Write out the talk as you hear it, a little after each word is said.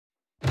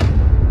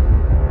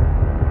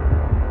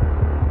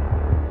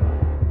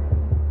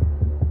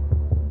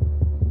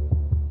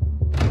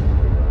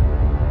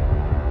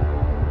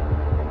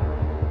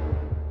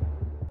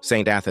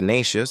Saint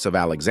Athanasius of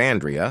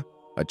Alexandria,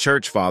 a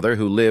church father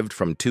who lived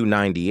from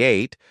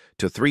 298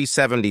 to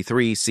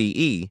 373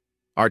 CE,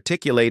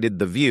 articulated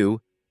the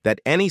view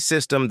that any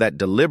system that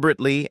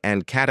deliberately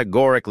and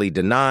categorically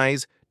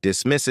denies,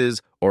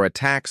 dismisses, or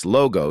attacks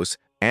Logos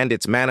and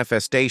its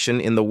manifestation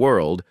in the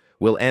world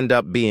will end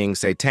up being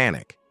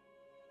satanic.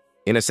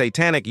 In a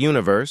satanic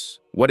universe,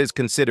 what is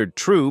considered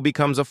true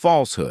becomes a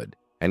falsehood,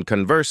 and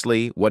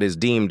conversely, what is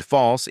deemed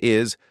false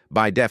is,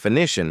 by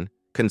definition,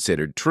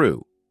 considered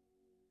true.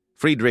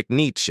 Friedrich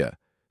Nietzsche,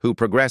 who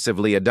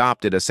progressively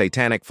adopted a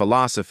satanic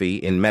philosophy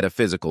in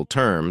metaphysical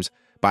terms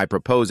by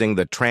proposing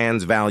the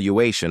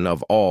transvaluation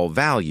of all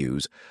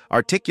values,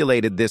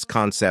 articulated this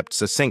concept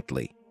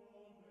succinctly.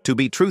 To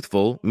be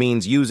truthful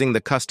means using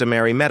the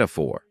customary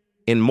metaphor.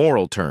 In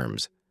moral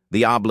terms,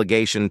 the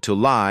obligation to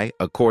lie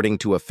according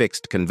to a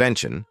fixed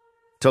convention,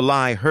 to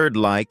lie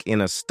herd-like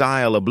in a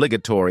style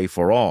obligatory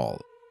for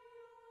all.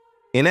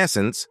 In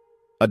essence,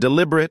 a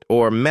deliberate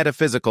or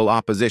metaphysical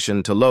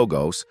opposition to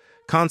Logos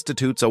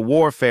constitutes a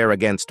warfare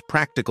against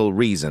practical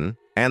reason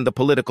and the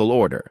political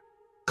order,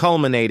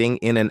 culminating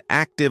in an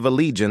active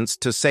allegiance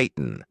to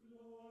Satan.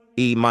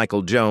 E.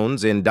 Michael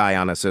Jones in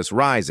Dionysus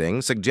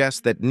Rising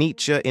suggests that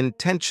Nietzsche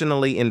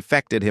intentionally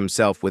infected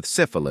himself with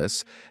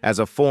syphilis as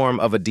a form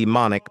of a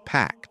demonic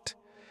pact.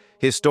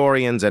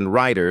 Historians and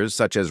writers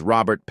such as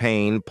Robert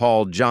Payne,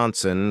 Paul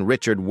Johnson,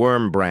 Richard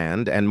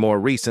Wurmbrand, and more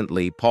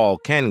recently Paul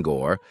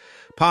Kengor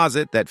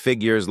posit that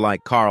figures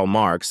like Karl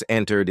Marx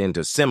entered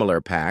into similar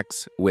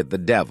pacts with the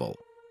devil.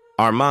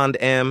 Armand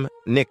M.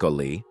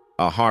 Nicoli,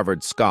 a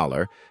Harvard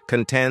scholar,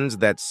 contends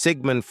that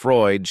Sigmund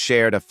Freud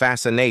shared a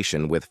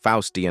fascination with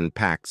Faustian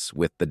pacts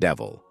with the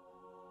devil.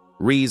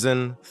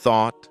 Reason,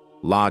 thought,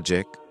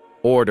 logic,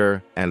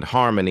 order, and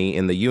harmony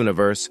in the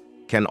universe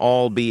can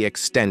all be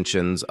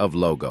extensions of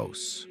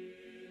Logos.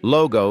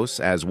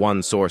 Logos, as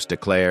one source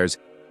declares,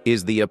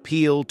 is the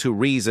appeal to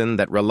reason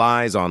that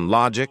relies on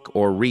logic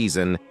or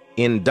reason,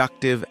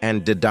 inductive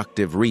and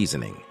deductive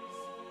reasoning.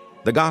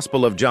 The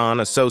Gospel of John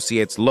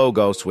associates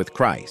Logos with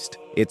Christ.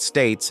 It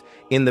states,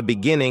 "In the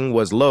beginning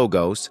was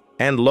Logos,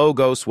 and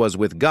Logos was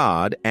with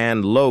God,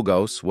 and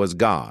Logos was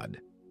God."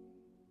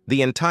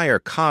 The entire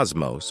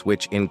cosmos,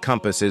 which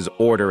encompasses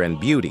order and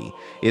beauty,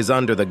 is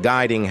under the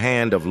guiding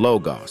hand of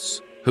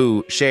Logos,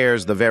 who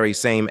shares the very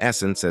same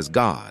essence as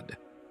God.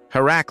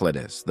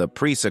 Heraclitus, the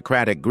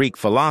pre-Socratic Greek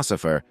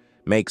philosopher,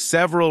 makes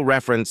several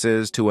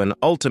references to an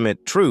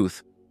ultimate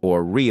truth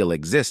or real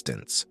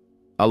existence,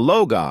 a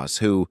Logos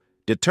who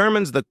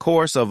determines the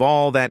course of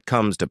all that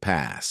comes to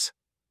pass.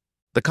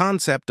 The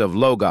concept of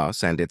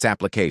Logos and its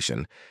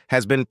application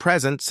has been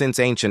present since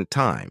ancient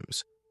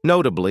times,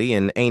 notably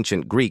in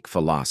ancient Greek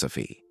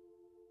philosophy.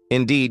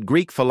 Indeed,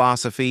 Greek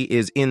philosophy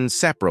is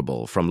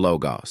inseparable from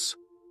Logos.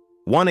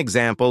 One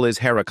example is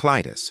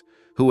Heraclitus,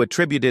 who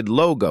attributed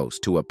Logos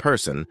to a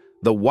person,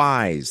 the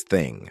wise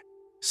thing,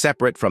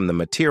 separate from the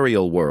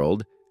material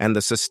world and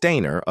the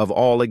sustainer of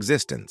all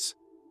existence.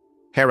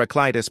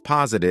 Heraclitus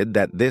posited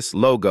that this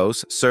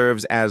Logos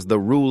serves as the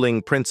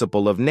ruling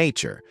principle of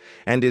nature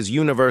and is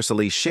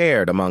universally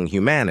shared among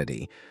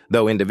humanity,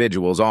 though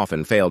individuals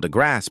often fail to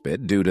grasp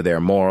it due to their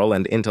moral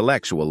and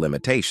intellectual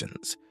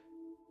limitations.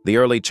 The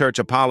early church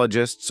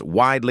apologists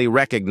widely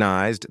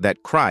recognized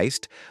that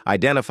Christ,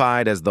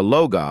 identified as the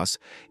Logos,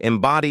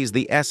 embodies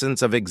the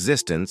essence of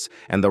existence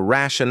and the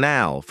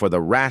rationale for the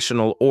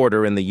rational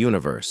order in the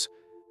universe.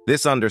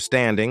 This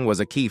understanding was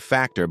a key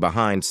factor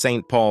behind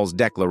St. Paul's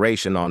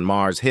declaration on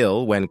Mars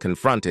Hill when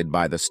confronted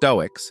by the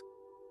Stoics.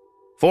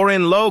 "For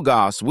in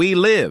Logos we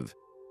live,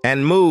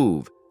 and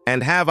move,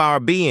 and have our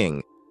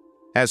being,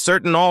 as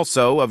certain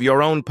also of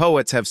your own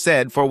poets have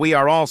said, for we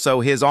are also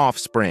his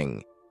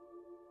offspring."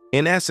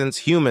 In essence,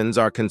 humans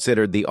are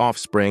considered the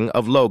offspring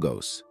of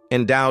Logos,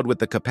 endowed with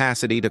the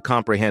capacity to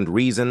comprehend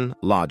reason,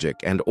 logic,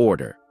 and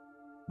order.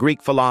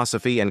 Greek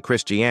philosophy and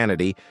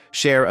Christianity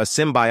share a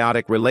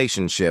symbiotic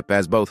relationship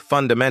as both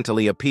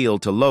fundamentally appeal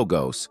to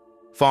Logos,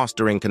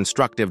 fostering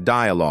constructive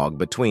dialogue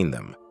between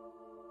them.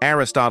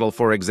 Aristotle,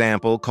 for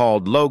example,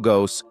 called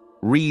Logos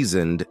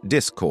reasoned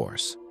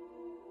discourse.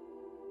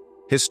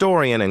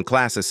 Historian and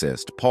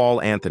classicist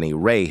Paul Anthony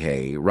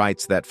Rahe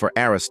writes that for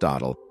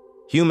Aristotle,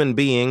 human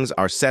beings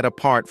are set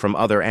apart from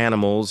other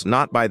animals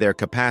not by their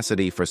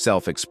capacity for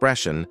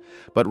self-expression,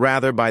 but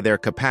rather by their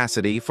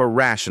capacity for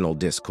rational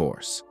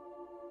discourse.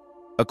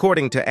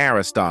 According to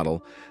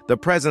Aristotle, the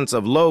presence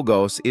of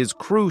Logos is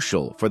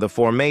crucial for the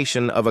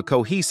formation of a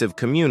cohesive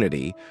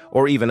community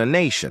or even a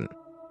nation.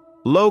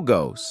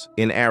 Logos,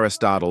 in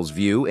Aristotle's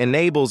view,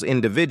 enables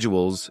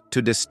individuals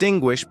to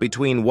distinguish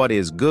between what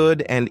is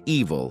good and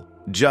evil,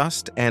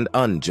 just and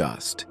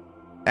unjust.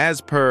 As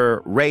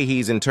per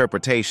Rahe's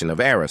interpretation of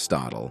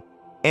Aristotle,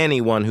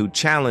 anyone who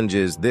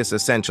challenges this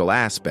essential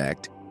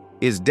aspect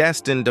is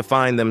destined to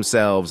find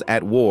themselves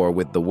at war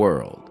with the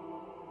world.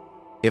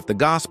 If the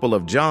Gospel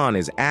of John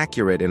is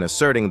accurate in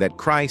asserting that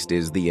Christ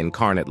is the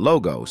incarnate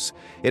Logos,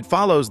 it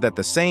follows that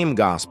the same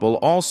Gospel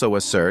also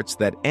asserts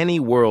that any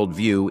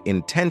worldview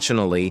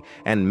intentionally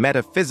and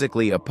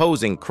metaphysically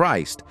opposing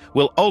Christ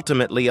will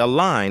ultimately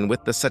align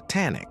with the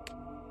satanic.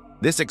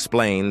 This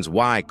explains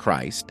why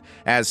Christ,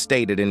 as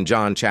stated in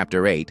John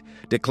chapter 8,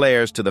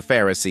 declares to the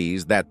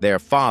Pharisees that their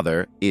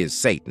father is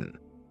Satan.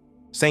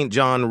 St.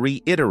 John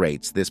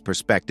reiterates this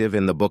perspective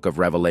in the book of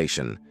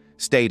Revelation,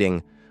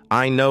 stating,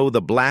 "I know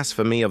the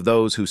blasphemy of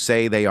those who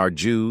say they are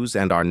Jews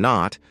and are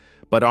not,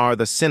 but are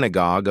the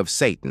synagogue of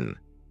Satan."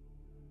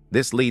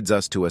 This leads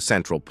us to a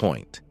central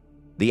point.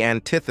 The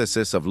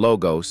antithesis of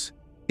Logos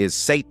is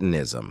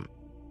Satanism.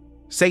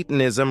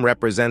 Satanism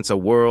represents a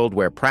world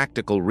where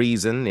practical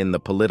reason in the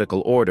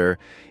political order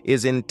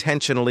is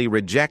intentionally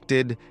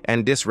rejected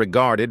and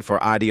disregarded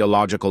for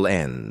ideological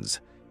ends.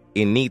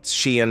 In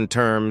Nietzschean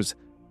terms,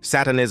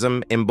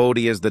 Satanism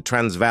embodies the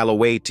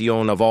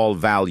transvaluation of all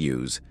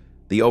values,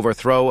 the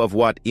overthrow of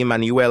what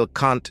Immanuel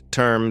Kant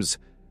terms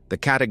the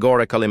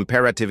categorical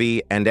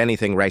imperative and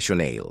anything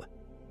rational.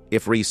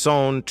 If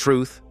raison,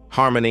 truth,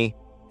 harmony,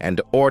 and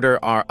order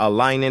are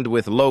aligned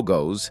with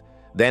Logos,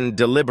 then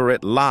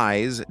deliberate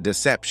lies,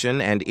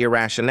 deception, and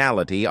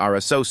irrationality are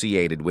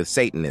associated with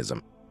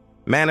Satanism.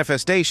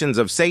 Manifestations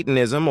of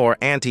Satanism or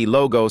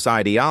anti-Logos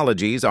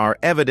ideologies are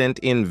evident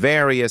in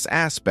various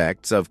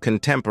aspects of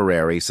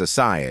contemporary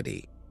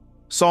society.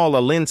 Saul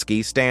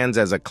Alinsky stands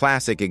as a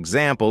classic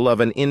example of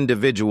an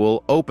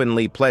individual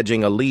openly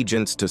pledging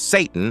allegiance to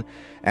Satan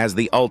as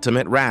the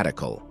ultimate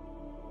radical.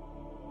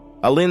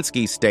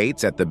 Alinsky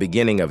states at the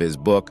beginning of his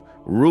book,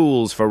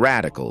 Rules for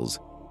Radicals,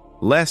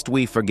 lest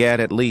we forget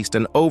at least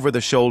an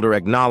over-the-shoulder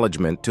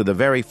acknowledgement to the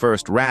very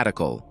first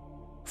radical.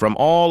 From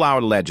all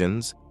our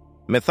legends,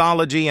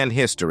 mythology and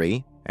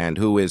history, and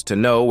who is to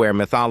know where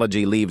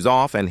mythology leaves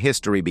off and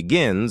history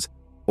begins,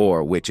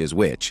 or which is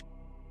which,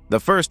 the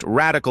first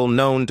radical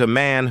known to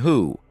man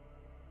who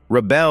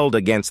rebelled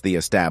against the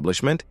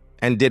establishment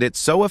and did it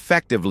so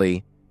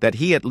effectively that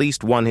he at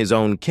least won his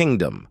own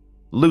kingdom,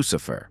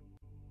 Lucifer.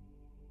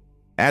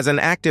 As an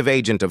active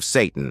agent of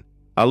Satan,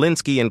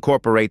 Alinsky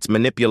incorporates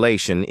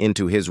manipulation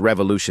into his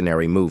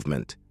revolutionary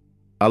movement.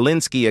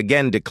 Alinsky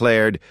again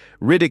declared,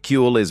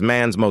 "Ridicule is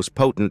man's most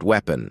potent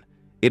weapon.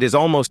 It is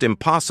almost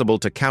impossible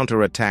to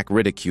counterattack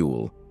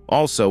ridicule.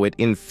 Also, it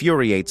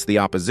infuriates the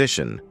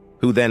opposition,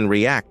 who then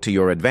react to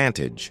your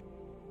advantage."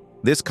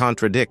 This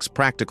contradicts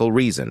practical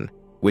reason,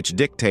 which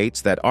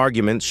dictates that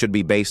arguments should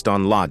be based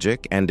on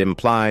logic and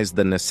implies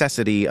the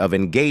necessity of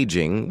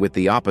engaging with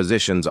the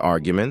opposition's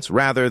arguments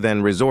rather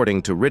than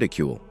resorting to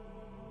ridicule.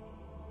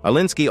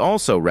 Alinsky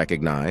also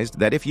recognized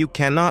that if you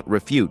cannot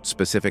refute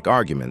specific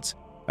arguments,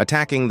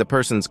 attacking the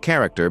person's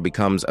character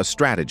becomes a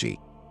strategy.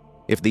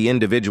 If the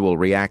individual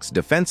reacts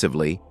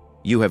defensively,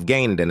 you have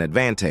gained an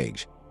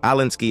advantage.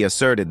 Alinsky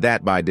asserted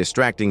that by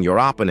distracting your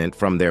opponent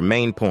from their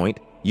main point,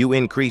 you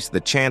increase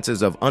the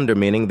chances of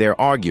undermining their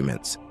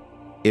arguments.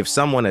 If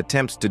someone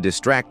attempts to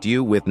distract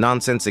you with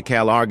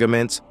nonsensical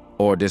arguments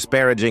or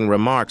disparaging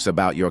remarks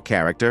about your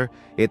character,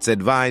 it's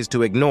advised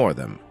to ignore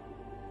them.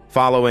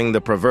 Following the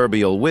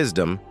proverbial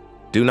wisdom,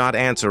 do not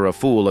answer a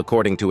fool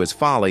according to his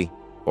folly,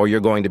 or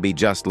you're going to be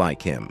just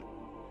like him.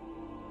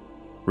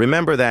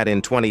 Remember that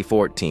in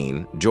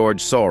 2014,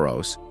 George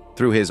Soros,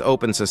 through his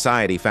Open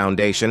Society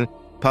Foundation,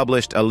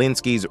 published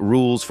Alinsky's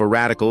Rules for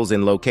Radicals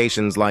in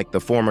locations like the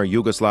former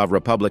Yugoslav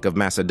Republic of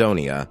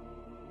Macedonia.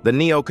 The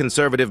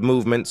neoconservative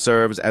movement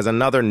serves as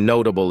another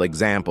notable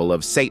example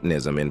of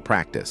Satanism in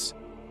practice.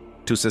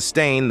 To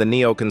sustain the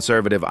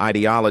neoconservative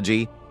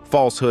ideology,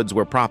 falsehoods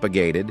were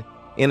propagated,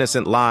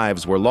 innocent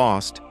lives were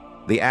lost,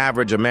 the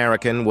average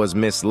American was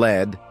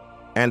misled,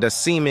 and a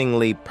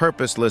seemingly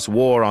purposeless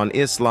war on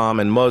Islam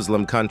and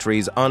Muslim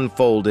countries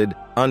unfolded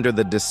under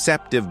the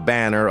deceptive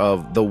banner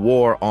of the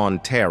War on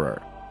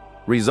Terror,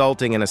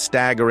 resulting in a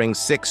staggering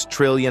 $6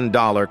 trillion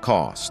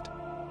cost.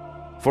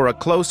 For a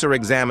closer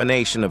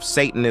examination of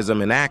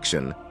Satanism in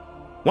action,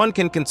 one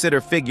can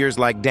consider figures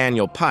like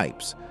Daniel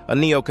Pipes, a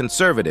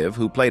neoconservative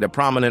who played a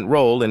prominent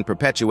role in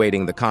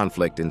perpetuating the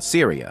conflict in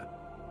Syria.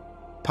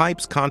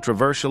 Pipes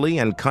controversially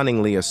and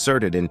cunningly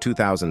asserted in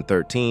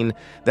 2013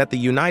 that the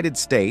United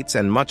States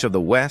and much of the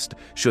West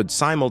should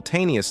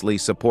simultaneously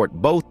support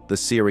both the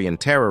Syrian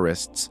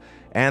terrorists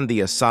and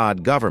the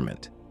Assad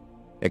government.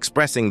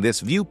 Expressing this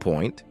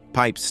viewpoint,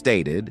 Pipes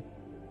stated,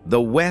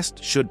 "The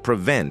West should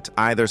prevent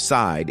either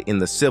side in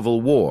the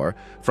civil war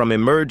from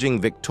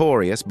emerging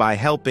victorious by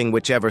helping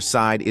whichever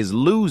side is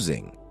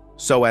losing,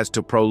 so as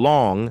to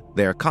prolong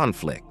their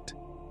conflict."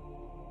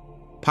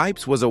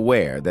 Pipes was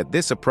aware that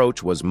this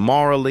approach was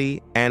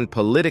morally and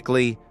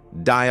politically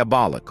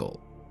diabolical.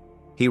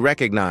 He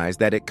recognized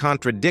that it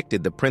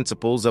contradicted the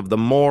principles of the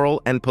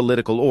moral and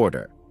political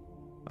order.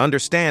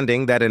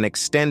 Understanding that an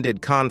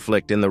extended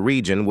conflict in the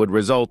region would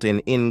result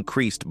in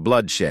increased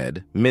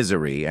bloodshed,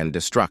 misery, and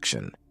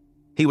destruction.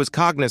 He was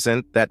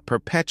cognizant that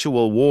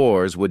perpetual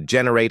wars would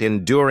generate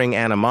enduring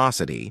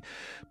animosity,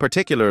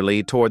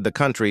 particularly toward the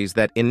countries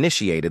that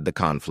initiated the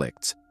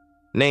conflicts,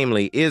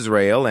 namely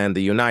Israel and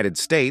the United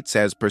States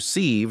as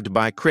perceived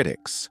by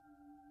critics.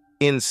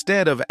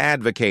 Instead of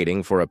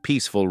advocating for a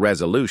peaceful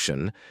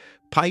resolution,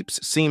 Pipes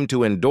seemed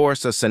to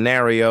endorse a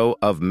scenario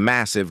of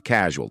massive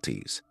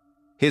casualties.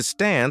 His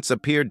stance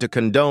appeared to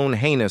condone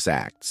heinous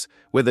acts,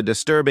 with a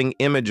disturbing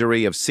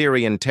imagery of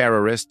Syrian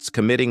terrorists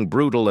committing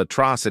brutal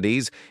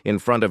atrocities in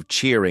front of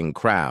cheering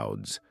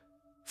crowds.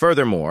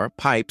 Furthermore,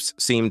 Pipes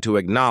seemed to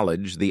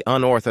acknowledge the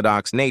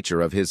unorthodox nature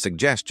of his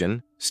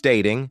suggestion,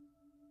 stating,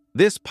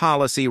 "This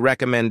policy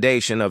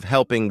recommendation of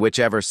helping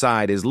whichever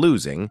side is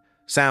losing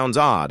sounds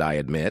odd, I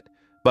admit,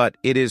 but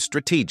it is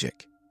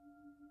strategic."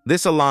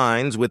 This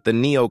aligns with the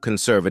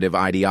neoconservative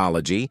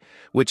ideology,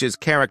 which is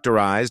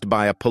characterized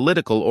by a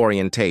political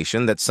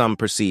orientation that some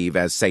perceive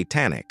as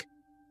satanic.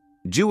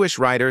 Jewish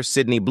writer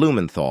Sidney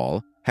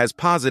Blumenthal has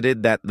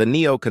posited that the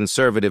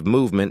neoconservative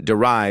movement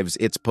derives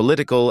its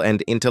political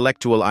and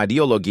intellectual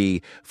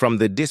ideology from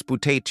the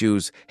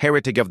Disputatio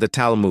heretic of the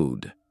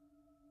Talmud.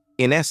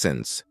 In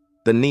essence,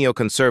 the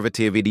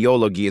neoconservative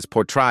ideology is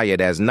portrayed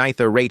as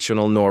neither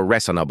rational nor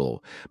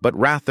reasonable, but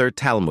rather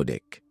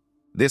Talmudic.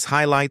 This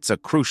highlights a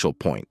crucial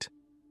point.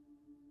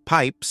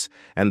 Pipes,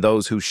 and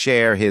those who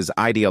share his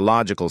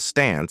ideological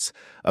stance,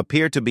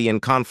 appear to be in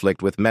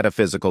conflict with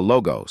metaphysical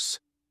logos.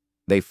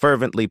 They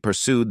fervently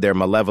pursued their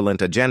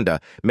malevolent agenda,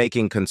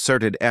 making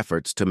concerted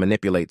efforts to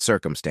manipulate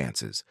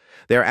circumstances.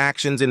 Their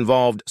actions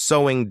involved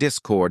sowing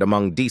discord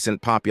among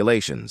decent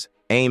populations,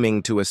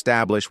 aiming to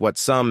establish what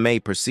some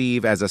may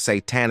perceive as a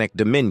satanic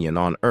dominion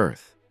on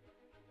earth.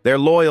 Their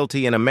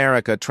loyalty in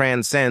America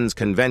transcends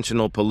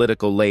conventional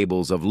political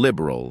labels of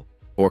liberal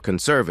or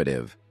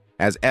conservative,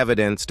 as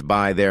evidenced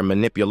by their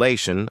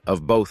manipulation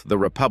of both the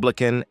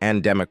Republican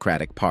and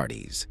Democratic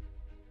parties.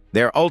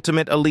 Their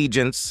ultimate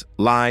allegiance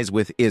lies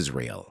with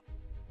Israel.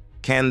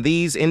 Can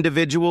these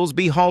individuals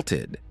be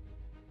halted?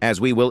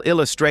 As we will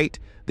illustrate,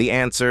 the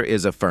answer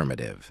is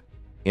affirmative.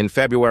 In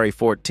February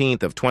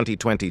 14th of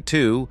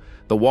 2022,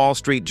 the Wall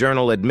Street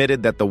Journal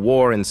admitted that the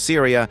war in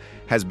Syria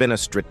has been a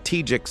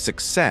strategic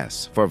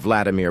success for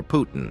Vladimir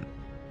Putin.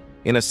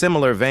 In a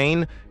similar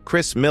vein,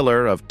 Chris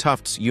Miller of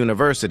Tufts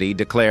University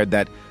declared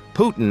that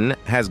Putin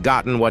has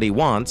gotten what he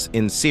wants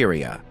in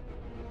Syria.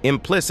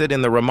 Implicit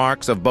in the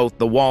remarks of both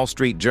the Wall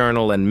Street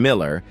Journal and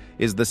Miller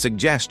is the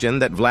suggestion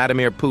that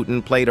Vladimir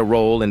Putin played a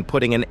role in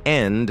putting an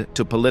end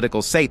to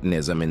political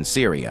Satanism in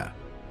Syria.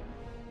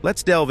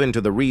 Let's delve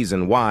into the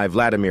reason why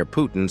Vladimir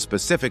Putin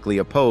specifically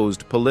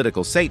opposed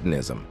political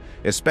Satanism,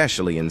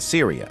 especially in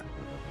Syria.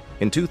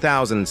 In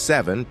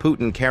 2007,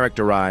 Putin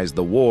characterized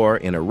the war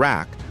in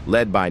Iraq,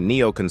 led by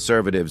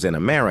neoconservatives in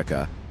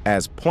America,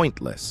 as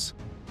pointless.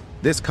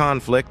 This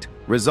conflict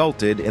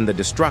resulted in the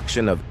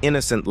destruction of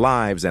innocent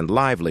lives and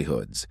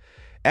livelihoods.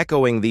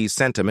 Echoing these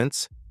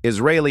sentiments,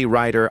 Israeli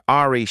writer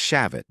Ari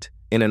Shavit,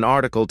 in an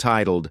article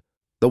titled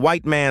 "The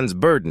White Man's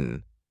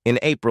Burden," in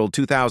April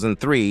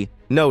 2003,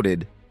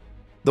 noted,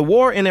 "The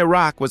war in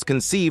Iraq was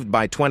conceived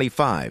by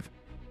 25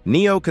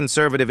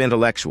 neoconservative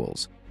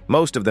intellectuals,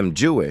 most of them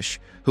Jewish,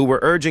 who were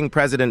urging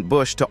President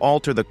Bush to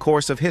alter the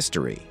course of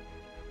history."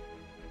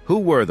 Who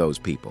were those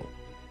people?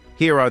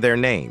 Here are their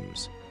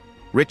names: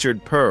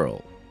 Richard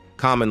Pearl,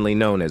 commonly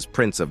known as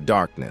Prince of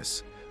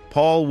Darkness;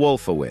 Paul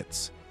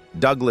Wolfowitz;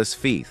 Douglas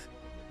Feith;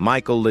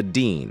 Michael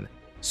Ledeen;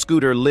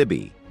 Scooter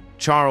Libby;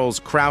 Charles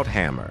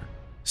Krauthammer;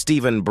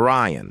 Stephen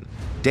Bryan;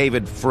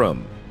 David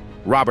Frum;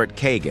 Robert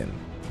Kagan;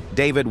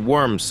 David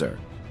Wormser;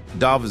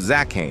 Dov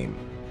Zakheim;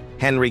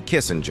 Henry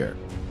Kissinger;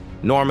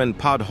 Norman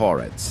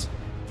Podhoretz;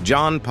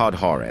 John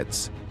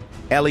Podhoretz;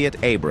 Elliot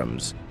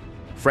Abrams;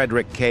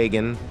 Frederick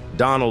Kagan;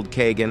 Donald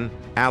Kagan;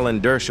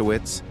 Alan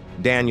Dershowitz;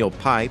 Daniel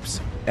Pipes;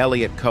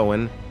 Elliot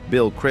Cohen;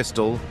 Bill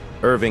Kristol;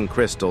 Irving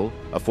Kristol,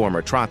 a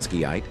former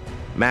Trotskyite;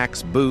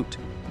 Max Boot;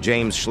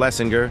 James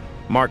Schlesinger;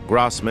 Mark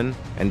Grossman;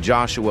 and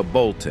Joshua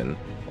Bolton,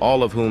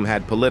 all of whom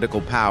had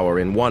political power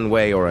in one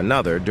way or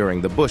another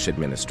during the Bush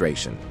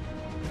administration.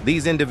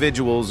 These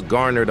individuals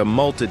garnered a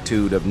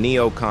multitude of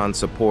neocon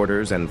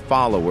supporters and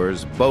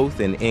followers both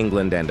in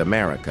England and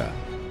America.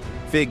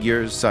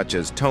 Figures such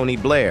as Tony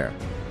Blair,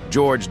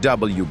 George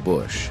W.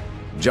 Bush,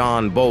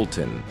 John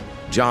Bolton,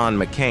 John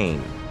McCain,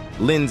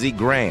 Lindsey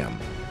Graham,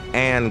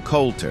 Ann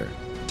Coulter,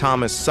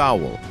 Thomas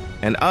Sowell,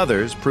 and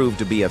others proved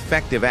to be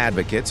effective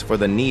advocates for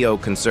the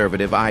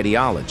neoconservative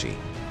ideology.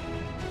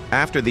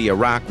 After the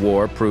Iraq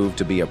War proved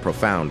to be a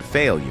profound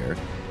failure,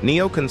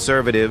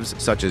 neoconservatives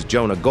such as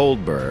Jonah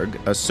Goldberg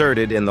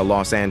asserted in the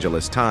Los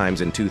Angeles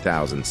Times in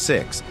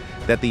 2006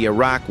 that the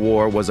Iraq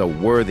War was a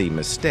worthy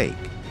mistake.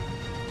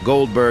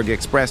 Goldberg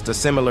expressed a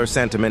similar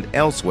sentiment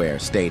elsewhere,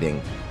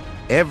 stating,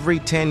 "Every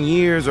 10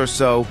 years or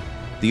so,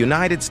 the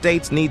United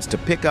States needs to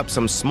pick up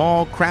some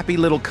small, crappy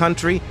little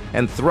country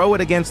and throw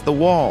it against the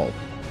wall,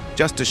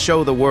 just to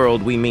show the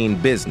world we mean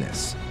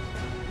business."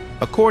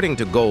 According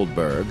to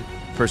Goldberg,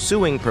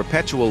 pursuing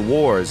perpetual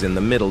wars in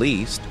the Middle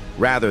East,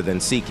 rather than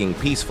seeking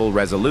peaceful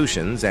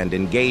resolutions and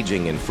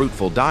engaging in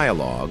fruitful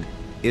dialogue,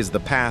 is the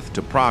path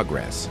to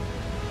progress.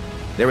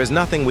 There is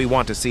nothing we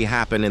want to see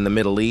happen in the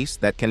Middle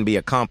East that can be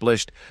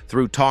accomplished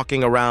through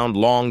talking around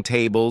long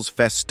tables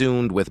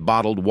festooned with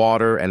bottled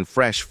water and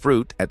fresh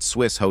fruit at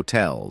Swiss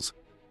hotels.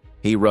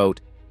 He wrote,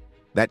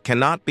 "That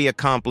cannot be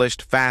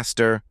accomplished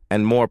faster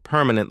and more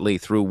permanently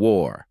through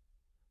war.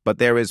 but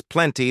there is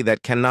plenty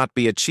that cannot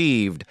be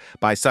achieved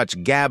by such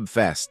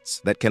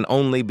gabfests that can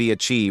only be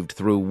achieved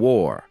through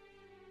war.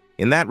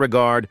 In that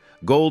regard,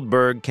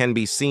 Goldberg can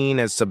be seen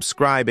as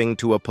subscribing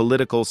to a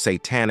political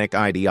satanic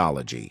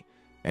ideology,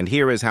 and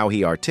here is how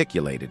he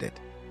articulated it.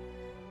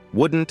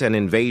 Wouldn't an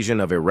invasion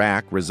of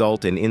Iraq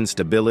result in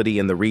instability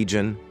in the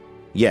region?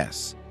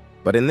 Yes,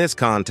 but in this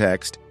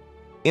context,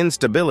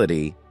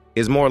 instability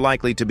is more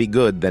likely to be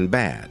good than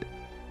bad.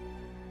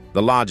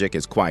 The logic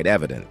is quite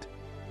evident.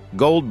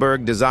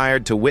 Goldberg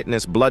desired to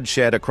witness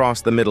bloodshed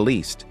across the Middle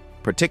East,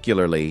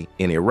 particularly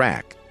in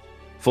Iraq.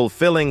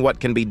 Fulfilling what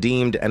can be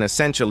deemed an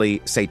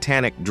essentially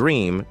satanic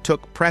dream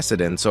took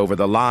precedence over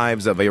the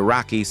lives of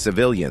Iraqi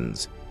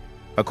civilians.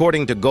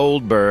 According to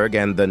Goldberg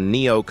and the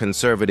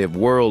neoconservative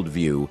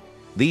worldview,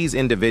 these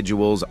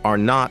individuals are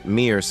not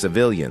mere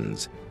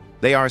civilians.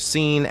 They are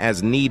seen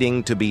as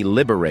needing to be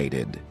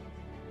liberated.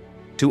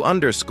 To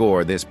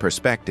underscore this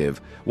perspective,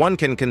 one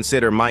can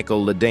consider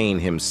Michael Ledane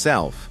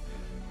himself,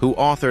 who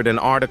authored an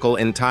article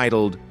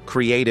entitled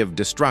Creative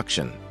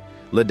Destruction.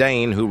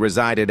 Ledane, who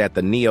resided at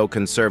the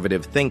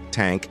neoconservative think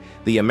tank,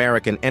 the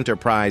American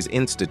Enterprise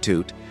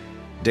Institute,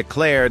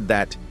 declared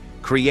that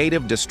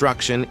creative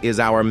destruction is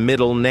our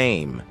middle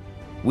name.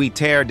 We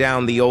tear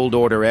down the old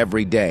order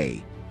every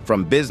day,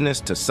 from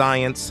business to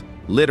science,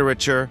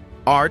 literature,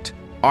 art,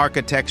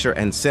 architecture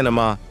and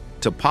cinema,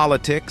 to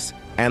politics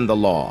and the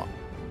law.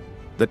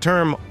 The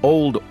term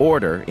old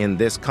order in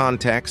this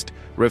context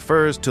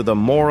refers to the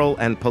moral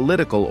and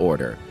political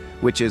order,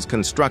 which is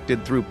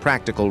constructed through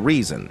practical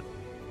reason.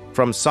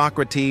 From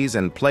Socrates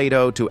and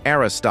Plato to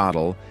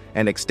Aristotle,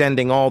 and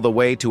extending all the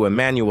way to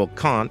Immanuel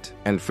Kant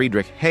and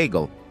Friedrich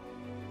Hegel,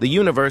 the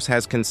universe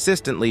has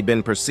consistently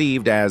been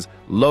perceived as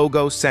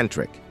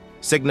logocentric,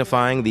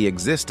 signifying the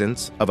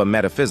existence of a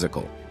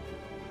metaphysical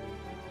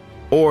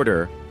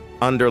order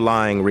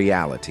underlying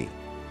reality.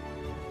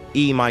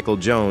 E. Michael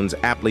Jones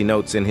aptly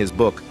notes in his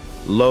book,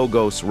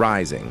 Logos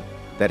Rising,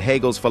 that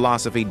Hegel's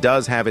philosophy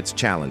does have its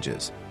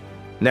challenges.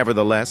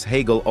 Nevertheless,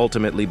 Hegel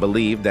ultimately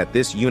believed that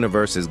this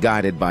universe is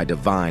guided by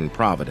divine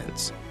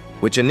providence,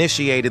 which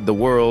initiated the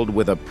world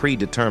with a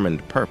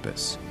predetermined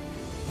purpose.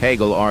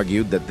 Hegel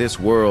argued that this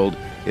world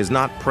is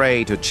not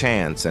prey to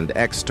chance and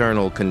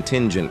external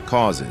contingent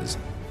causes,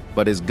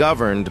 but is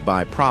governed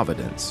by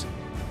providence.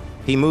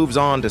 He moves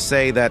on to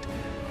say that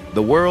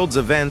the world's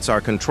events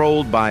are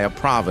controlled by a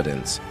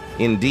providence,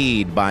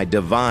 indeed by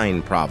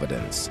divine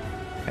providence,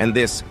 and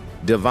this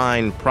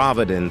divine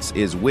providence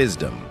is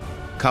wisdom,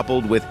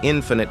 coupled with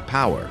infinite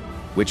power,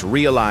 which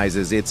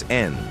realizes its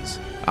ends,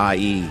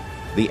 i.e.,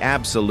 the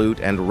absolute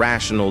and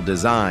rational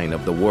design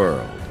of the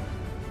world.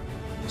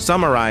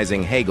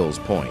 Summarizing Hegel's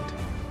point,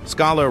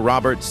 scholar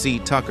Robert C.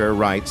 Tucker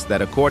writes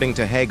that according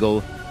to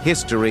Hegel,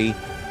 history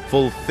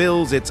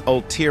fulfills its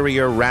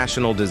ulterior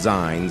rational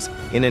designs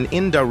in an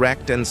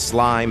indirect and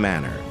sly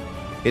manner.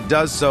 It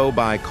does so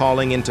by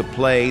calling into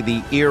play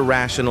the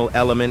irrational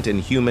element in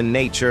human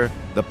nature,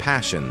 the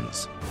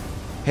passions.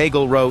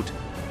 Hegel wrote,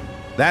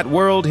 "That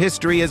world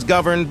history is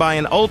governed by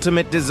an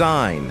ultimate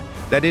design,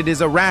 that it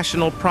is a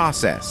rational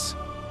process,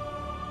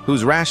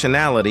 whose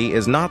rationality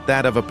is not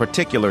that of a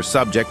particular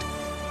subject,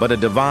 but a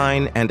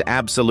divine and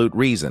absolute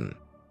reason.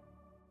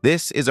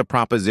 This is a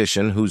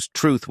proposition whose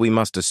truth we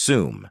must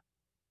assume.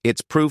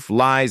 Its proof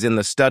lies in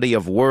the study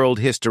of world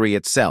history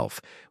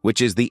itself, which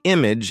is the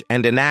image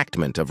and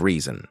enactment of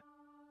reason."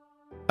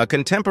 A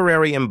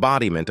contemporary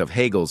embodiment of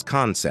Hegel's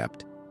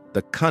concept,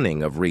 the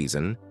cunning of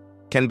reason,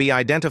 can be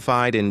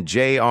identified in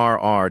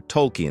J.R.R.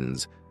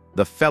 Tolkien's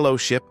The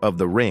Fellowship of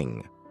the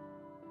Ring.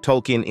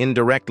 Tolkien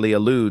indirectly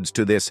alludes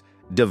to this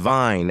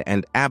divine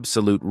and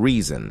absolute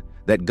reason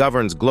that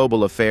governs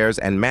global affairs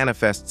and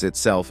manifests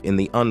itself in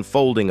the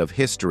unfolding of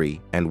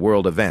history and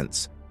world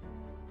events.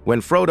 When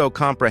Frodo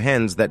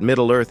comprehends that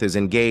Middle-earth is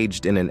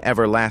engaged in an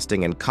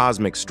everlasting and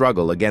cosmic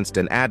struggle against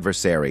an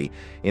adversary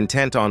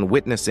intent on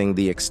witnessing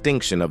the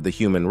extinction of the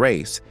human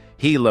race,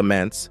 he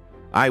laments,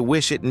 "I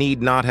wish it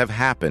need not have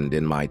happened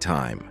in my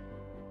time."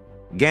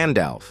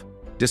 Gandalf,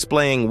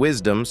 displaying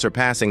wisdom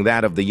surpassing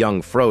that of the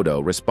young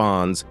Frodo,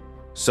 responds,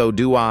 "So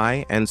do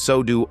I, and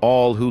so do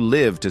all who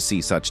live to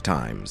see such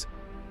times.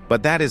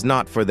 But that is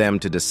not for them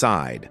to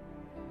decide.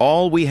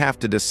 All we have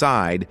to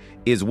decide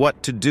is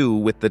what to do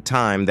with the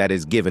time that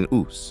is given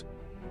us."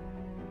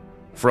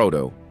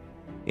 Frodo,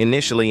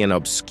 initially an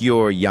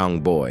obscure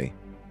young boy,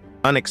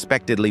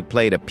 unexpectedly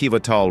played a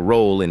pivotal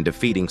role in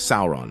defeating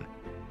Sauron,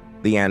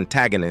 the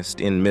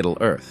antagonist in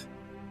Middle-earth.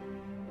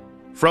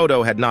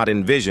 Frodo had not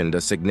envisioned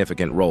a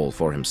significant role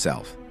for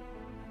himself.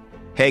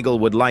 Hegel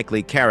would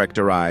likely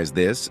characterize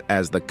this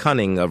as the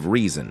cunning of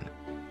reason.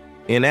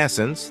 In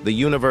essence, the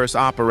universe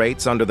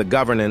operates under the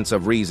governance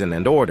of reason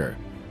and order,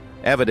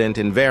 evident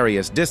in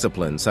various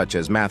disciplines such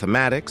as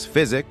mathematics,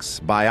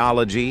 physics,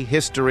 biology,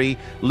 history,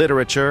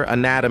 literature,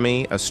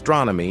 anatomy,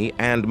 astronomy,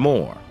 and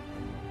more.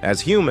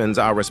 As humans,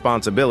 our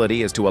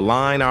responsibility is to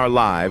align our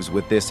lives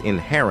with this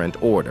inherent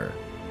order.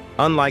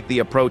 Unlike the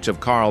approach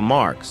of Karl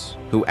Marx,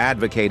 who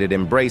advocated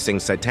embracing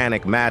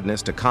satanic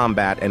madness to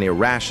combat an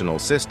irrational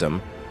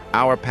system,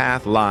 Our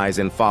path lies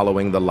in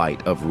following the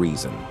light of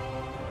reason.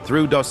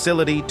 Through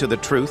docility to the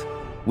truth,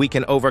 we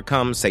can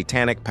overcome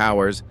satanic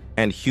powers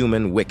and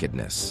human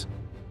wickedness.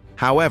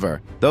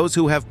 However, those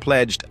who have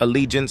pledged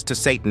allegiance to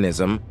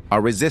Satanism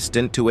are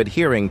resistant to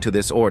adhering to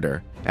this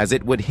order, as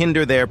it would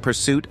hinder their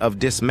pursuit of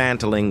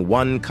dismantling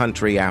one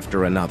country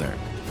after another.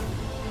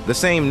 The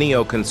same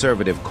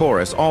neoconservative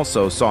chorus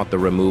also sought the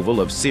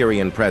removal of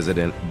Syrian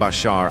President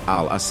Bashar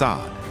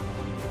Al-Assad.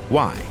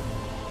 Why?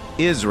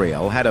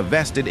 Israel had a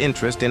vested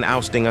interest in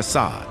ousting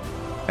Assad,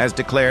 as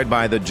declared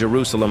by the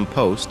Jerusalem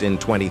Post in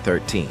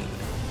 2013.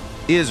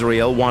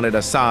 Israel wanted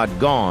Assad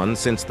gone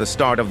since the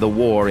start of the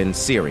war in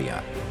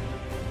Syria.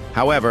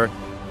 However,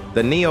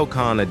 the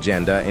neocon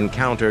agenda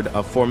encountered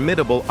a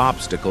formidable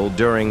obstacle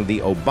during the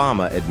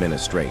Obama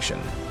administration,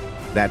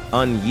 that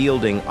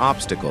unyielding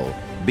obstacle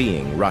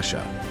being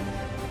Russia.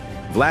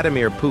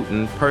 Vladimir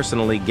Putin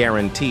personally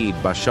guaranteed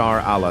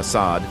Bashar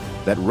al-Assad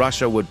that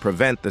Russia would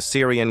prevent the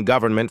Syrian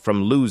government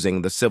from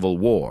losing the civil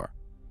war.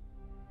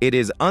 It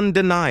is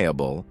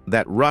undeniable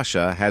that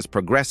Russia has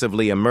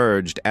progressively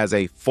emerged as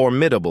a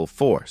formidable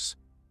force.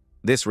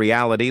 This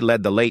reality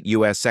led the late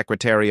U.S.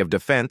 Secretary of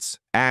Defense,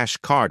 Ash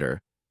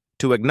Carter,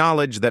 to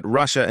acknowledge that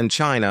Russia and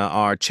China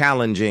are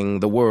challenging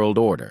the world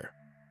order.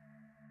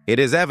 It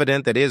is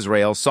evident that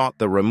Israel sought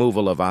the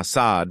removal of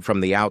Assad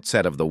from the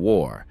outset of the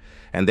war,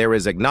 and there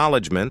is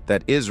acknowledgement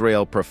that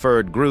Israel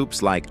preferred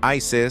groups like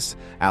ISIS,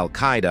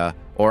 Al-Qaeda,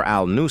 or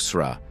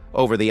Al-Nusra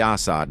over the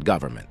Assad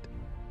government.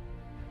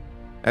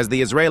 As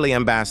the Israeli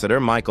ambassador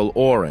Michael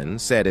Oren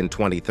said in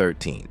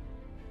 2013,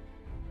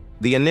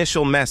 the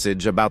initial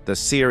message about the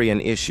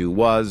Syrian issue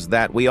was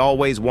that we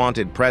always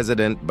wanted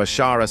President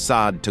Bashar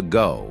Assad to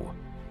go.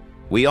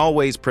 We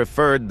always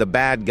preferred the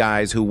bad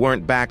guys who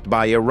weren't backed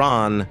by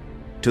Iran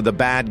to the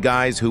bad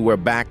guys who were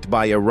backed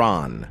by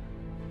Iran.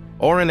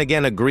 Oren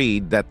again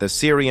agreed that the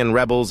Syrian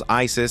rebels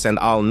ISIS and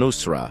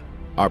al-Nusra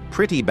are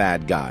pretty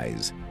bad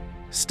guys.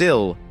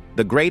 Still,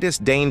 the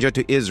greatest danger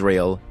to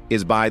Israel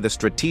is by the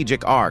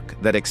strategic arc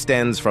that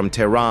extends from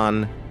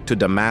Tehran to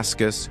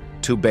Damascus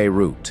to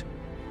Beirut.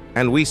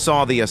 And we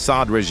saw the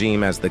Assad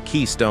regime as the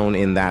keystone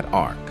in that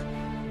arc.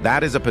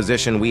 That is a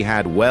position we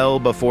had well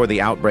before the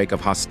outbreak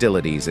of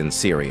hostilities in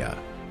Syria.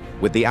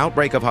 With the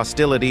outbreak of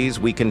hostilities,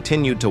 we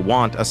continued to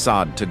want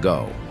Assad to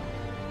go.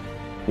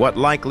 What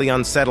likely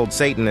unsettled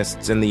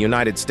Satanists in the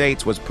United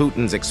States was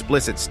Putin's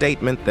explicit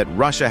statement that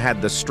Russia had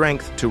the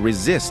strength to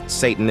resist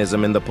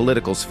Satanism in the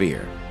political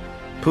sphere.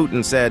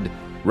 Putin said,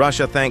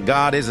 "Russia, thank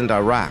God, isn't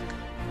Iraq.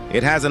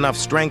 It has enough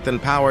strength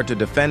and power to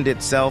defend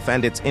itself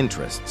and its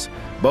interests,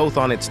 both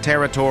on its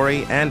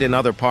territory and in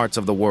other parts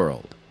of the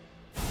world."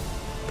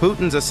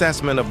 Putin's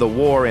assessment of the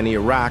war in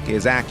Iraq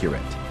is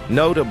accurate.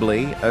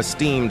 Notably,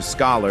 esteemed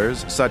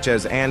scholars such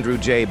as Andrew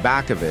J.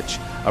 Bakovich,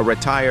 a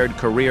retired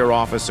career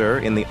officer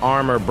in the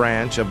armor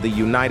branch of the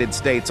United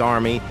States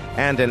Army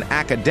and an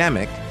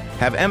academic,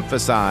 have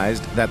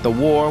emphasized that the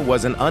war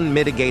was an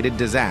unmitigated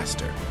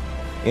disaster.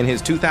 In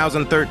his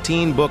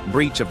 2013 book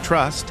Breach of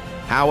Trust,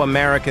 How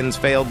Americans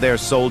Failed Their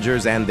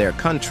Soldiers and Their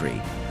Country,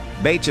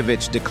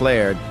 Bakovich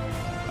declared,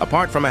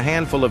 "Apart from a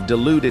handful of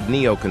deluded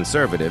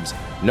neoconservatives,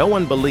 no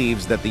one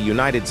believes that the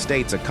United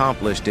States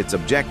accomplished its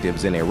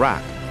objectives in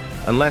Iraq,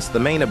 unless the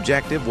main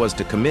objective was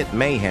to commit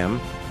mayhem,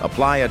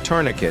 apply a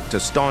tourniquet to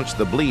staunch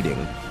the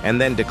bleeding,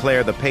 and then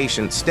declare the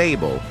patient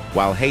stable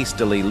while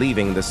hastily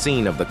leaving the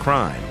scene of the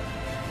crime."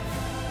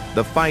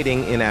 The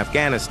fighting in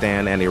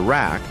Afghanistan and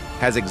Iraq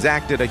has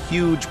exacted a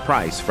huge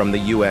price from the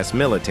U.S.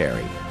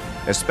 military,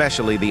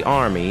 especially the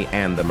Army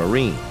and the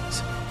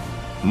Marines.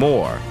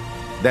 More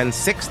than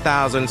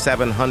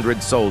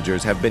 6,700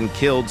 soldiers have been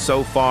killed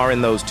so far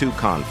in those two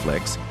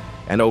conflicts,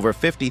 and over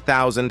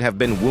 50,000 have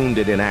been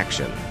wounded in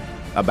action,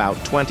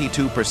 about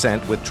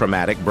 22% with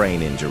traumatic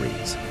brain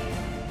injuries.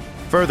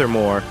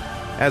 Furthermore,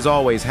 as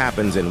always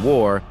happens in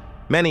war,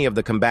 many of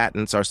the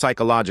combatants are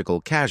psychological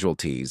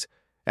casualties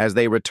as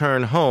they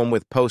return home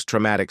with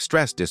post-traumatic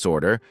stress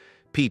disorder,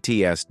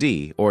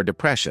 PTSD, or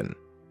depression.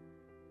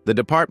 The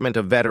Department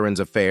of Veterans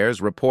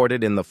Affairs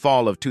reported in the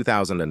fall of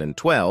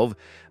 2012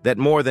 that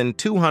more than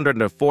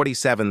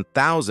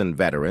 247,000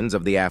 veterans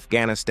of the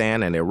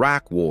Afghanistan and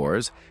Iraq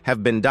wars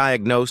have been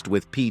diagnosed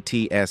with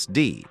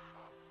PTSD.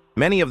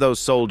 Many of those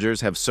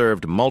soldiers have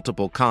served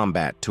multiple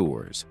combat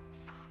tours.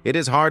 It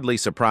is hardly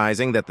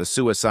surprising that the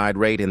suicide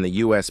rate in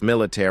the U.S.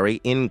 military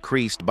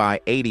increased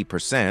by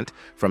 80%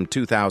 from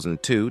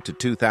 2002 to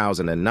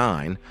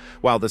 2009,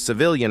 while the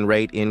civilian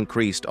rate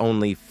increased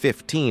only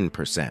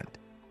 15%.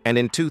 And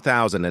in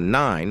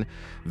 2009,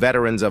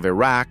 veterans of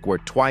Iraq were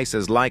twice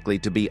as likely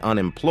to be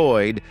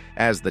unemployed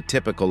as the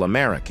typical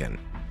American.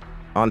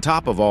 On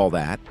top of all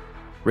that,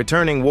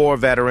 returning war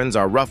veterans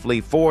are roughly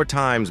 4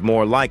 times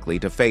more likely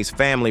to face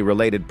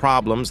family-related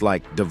problems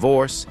like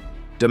divorce,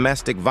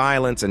 domestic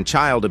violence, and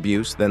child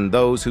abuse than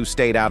those who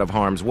stayed out of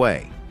harm's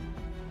way.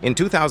 In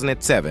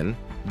 2007,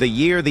 the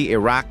year the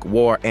Iraq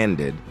War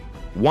ended,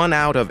 1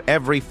 out of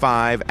every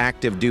 5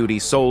 active-duty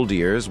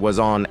soldiers was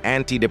on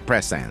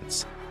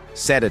antidepressants,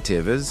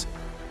 sedatives,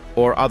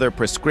 or other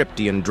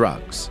prescription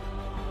drugs.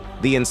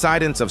 the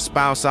incidence of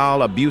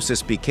spousal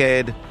abuses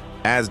piqued,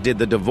 as did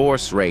the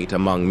divorce rate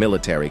among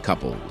military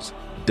couples.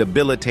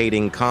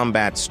 Debilitating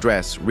combat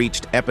stress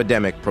reached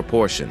epidemic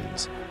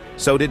proportions.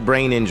 So did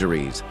brain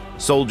injuries.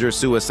 Soldier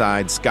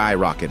suicide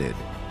skyrocketed.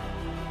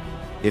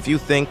 If you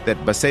think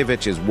that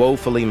Basevich is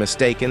woefully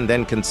mistaken,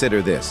 then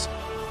consider this.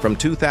 From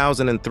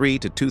 2003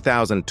 to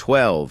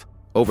 2012,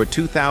 over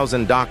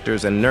 2,000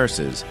 doctors and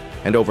nurses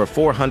and over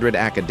 400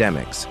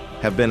 academics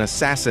have been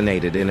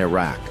assassinated in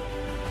Iraq.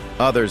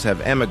 Others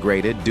have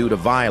emigrated due to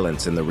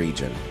violence in the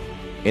region.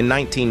 In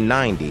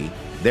 1990,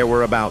 there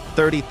were about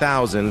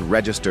 30,000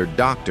 registered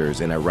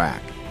doctors in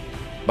Iraq.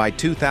 By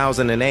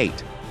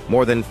 2008,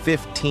 more than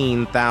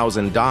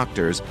 15,000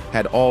 doctors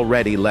had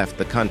already left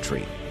the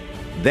country.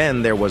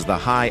 Then there was the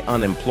high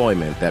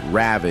unemployment that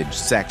ravaged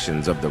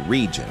sections of the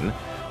region,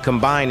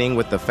 combining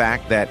with the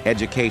fact that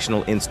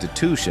educational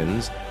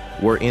institutions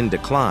were in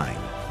decline.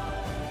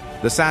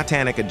 The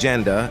satanic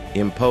agenda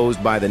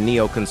imposed by the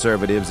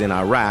neoconservatives in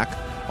Iraq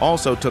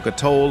also took a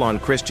toll on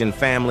Christian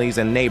families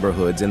and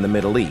neighborhoods in the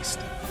Middle East.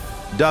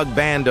 Doug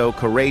Bando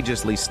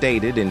courageously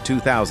stated in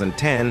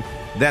 2010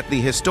 that the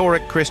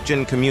historic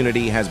Christian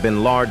community has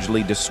been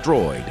largely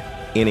destroyed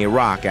in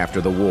Iraq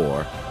after the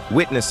war,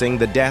 witnessing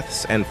the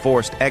deaths and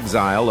forced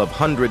exile of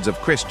hundreds of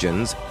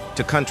Christians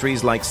to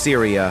countries like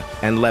Syria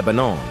and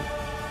Lebanon.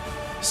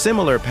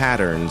 Similar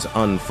patterns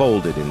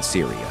unfolded in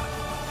Syria,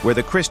 where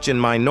the Christian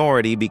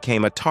minority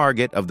became a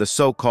target of the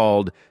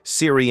so-called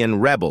Syrian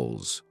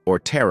rebels or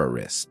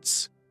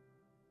terrorists.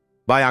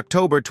 By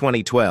October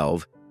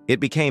 2012, it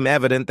became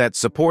evident that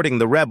supporting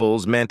the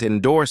rebels meant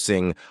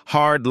endorsing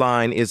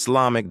hardline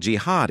Islamic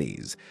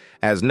jihadis,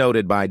 as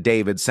noted by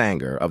David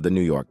Sanger of the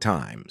New York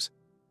Times.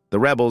 The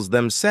rebels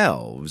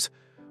themselves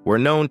were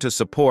known to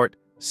support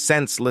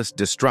senseless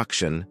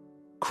destruction,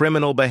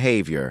 criminal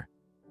behavior,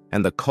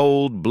 and the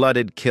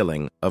cold-blooded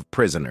killing of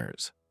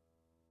prisoners.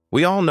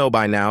 We all know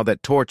by now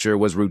that torture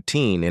was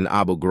routine in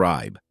Abu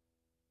Ghraib,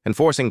 and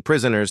forcing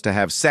prisoners to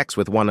have sex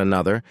with one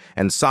another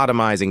and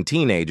sodomizing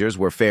teenagers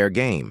were fair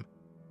game.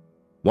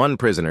 One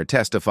prisoner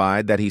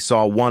testified that he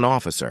saw one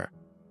officer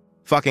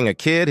fucking a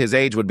kid. His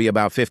age would be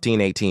about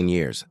 15-18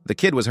 years. The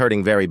kid was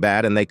hurting very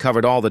bad, and they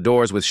covered all the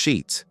doors with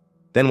sheets.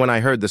 Then when I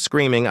heard the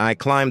screaming, I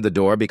climbed the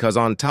door because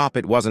on top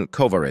it wasn't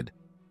covered,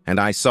 and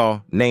I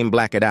saw, name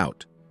black it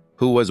out,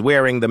 who was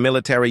wearing the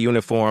military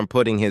uniform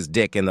putting his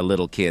dick in the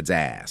little kid's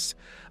ass.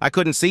 I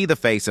couldn't see the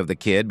face of the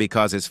kid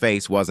because his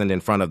face wasn't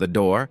in front of the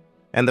door,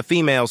 and the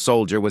female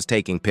soldier was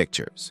taking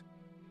pictures.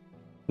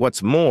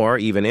 What's more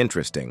even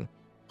interesting,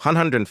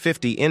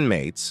 150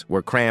 inmates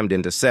were crammed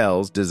into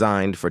cells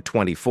designed for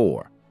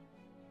 24.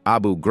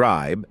 Abu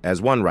Ghraib,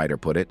 as one writer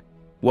put it,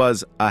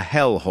 was a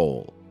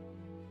hellhole.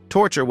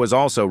 Torture was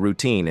also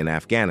routine in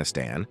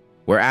Afghanistan,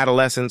 where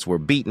adolescents were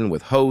beaten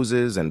with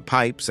hoses and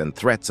pipes and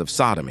threats of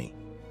sodomy.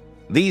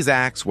 These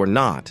acts were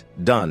not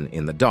done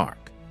in the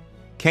dark.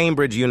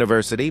 Cambridge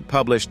University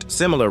published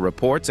similar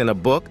reports in a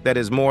book that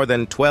is more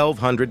than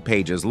 1,200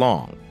 pages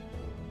long.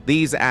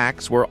 These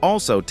acts were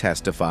also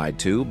testified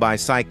to by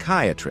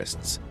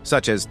psychiatrists,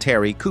 such as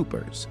Terry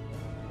Coopers.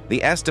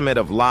 The estimate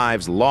of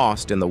lives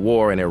lost in the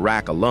war in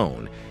Iraq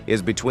alone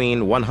is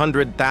between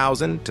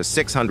 100,000 to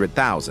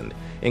 600,000,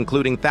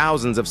 including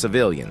thousands of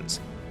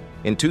civilians.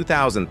 In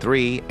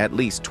 2003, at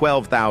least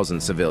 12,000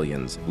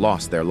 civilians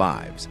lost their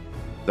lives.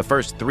 The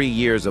first 3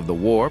 years of the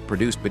war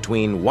produced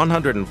between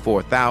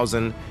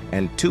 104,000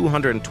 and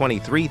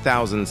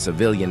 223,000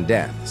 civilian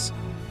deaths.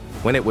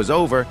 When it was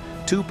over,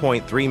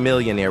 2.3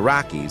 million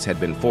Iraqis had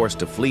been forced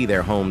to flee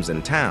their homes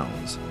and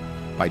towns.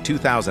 By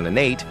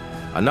 2008,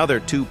 another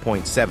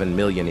 2.7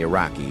 million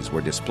Iraqis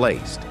were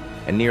displaced,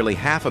 and nearly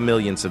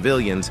 500,000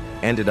 civilians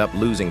ended up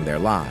losing their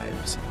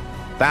lives.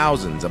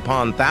 Thousands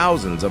upon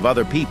thousands of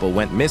other people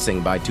went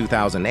missing by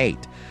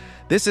 2008.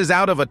 This is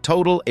out of a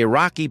total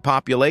Iraqi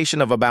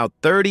population of about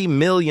 30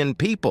 million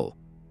people.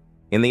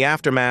 In the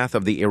aftermath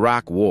of the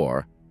Iraq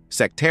War,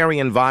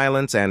 sectarian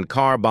violence and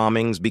car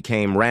bombings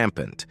became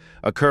rampant,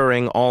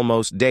 occurring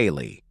almost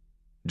daily.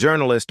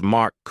 Journalist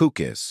Mark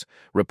Kukis,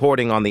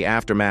 reporting on the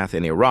aftermath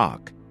in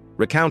Iraq,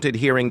 recounted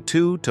hearing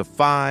 2 to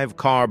 5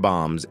 car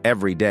bombs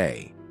every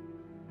day.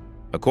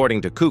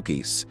 According to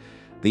Kukis,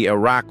 the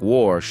Iraq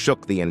War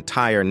shook the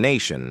entire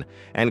nation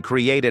and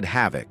created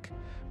havoc,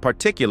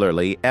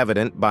 particularly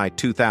evident by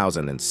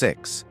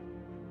 2006.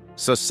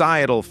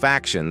 Societal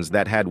factions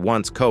that had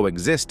once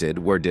coexisted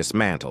were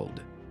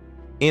dismantled.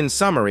 In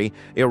summary,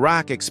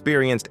 Iraq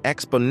experienced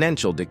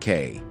exponential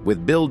decay,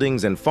 with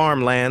buildings and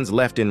farmlands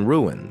left in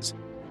ruins.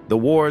 The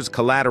war's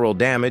collateral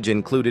damage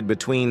included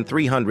between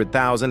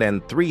 300,000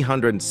 and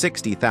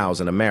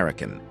 360,000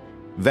 American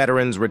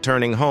veterans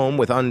returning home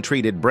with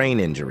untreated brain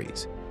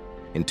injuries.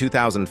 In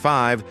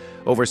 2005,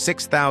 over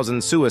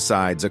 6,000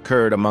 suicides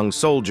occurred among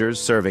soldiers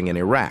serving in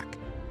Iraq.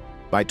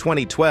 By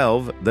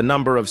 2012, the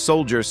number of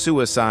soldier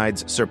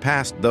suicides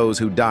surpassed those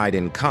who died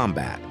in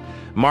combat,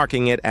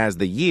 marking it as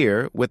the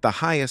year with the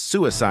highest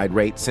suicide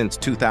rate since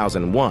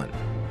 2001.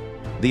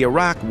 The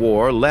Iraq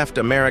War left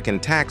American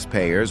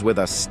taxpayers with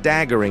a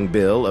staggering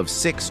bill of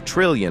 $6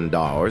 trillion,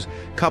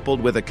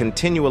 coupled with a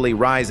continually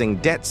rising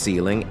debt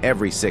ceiling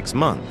every 6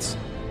 months.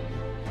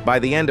 By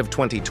the end of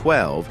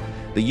 2012,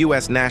 the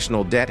U.S.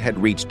 national debt had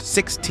reached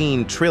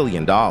 $16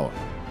 trillion.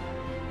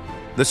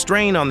 The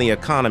strain on the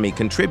economy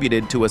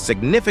contributed to a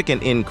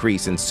significant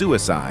increase in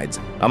suicides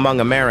among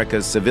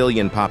America's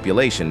civilian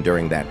population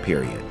during that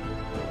period.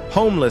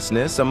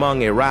 Homelessness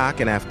among Iraq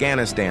and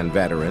Afghanistan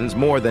veterans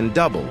more than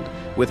doubled,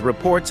 with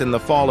reports in the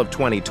fall of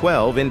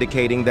 2012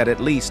 indicating that at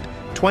least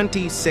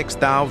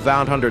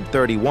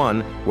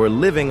 26,531 were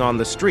living on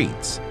the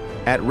streets,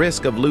 at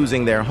risk of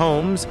losing their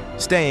homes,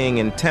 staying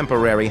in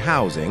temporary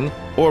housing,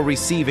 or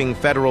receiving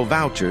federal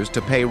vouchers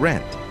to pay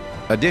rent.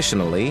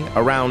 Additionally,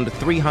 around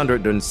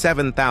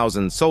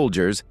 307,000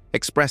 soldiers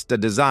expressed a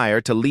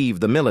desire to leave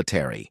the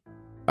military.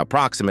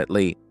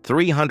 Approximately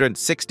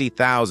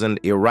 360,000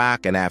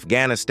 Iraq and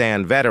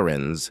Afghanistan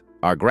veterans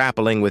are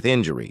grappling with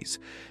injuries,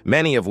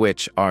 many of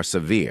which are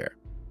severe.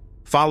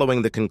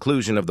 Following the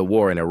conclusion of the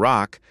war in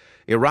Iraq,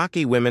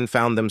 Iraqi women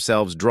found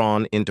themselves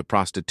drawn into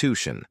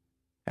prostitution.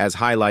 As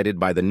highlighted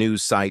by the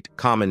news site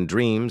Common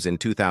Dreams in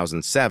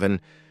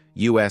 2007,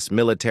 U.S.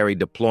 military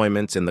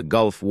deployments in the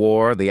Gulf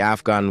War, the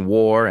Afghan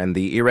War, and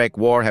the Iraq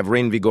War have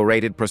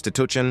reinvigorated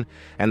prostitution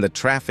and the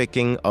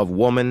trafficking of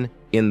women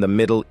in the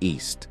Middle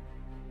East.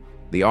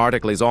 The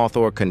article's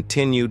author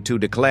continued to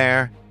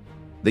declare,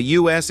 "The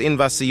U.S.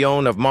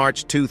 invasion of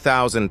March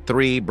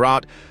 2003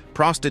 brought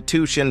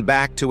prostitution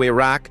back to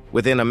Iraq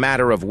within a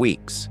matter of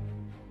weeks.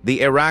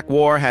 The Iraq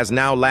War has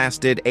now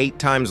lasted 8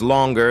 times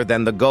longer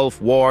than the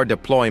Gulf War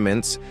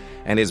deployments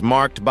and is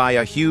marked by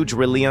a huge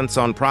reliance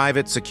on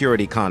private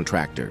security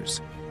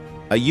contractors.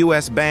 A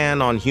U.S.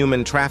 ban on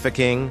human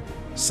trafficking,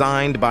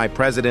 signed by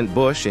President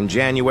Bush in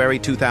January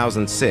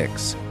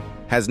 2006,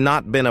 has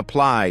not been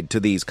applied to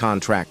these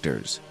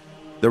contractors.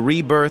 The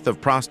rebirth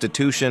of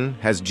prostitution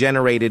has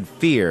generated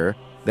fear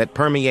that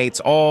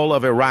permeates all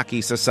of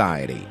Iraqi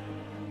society.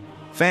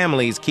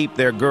 Families keep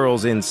their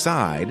girls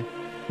inside,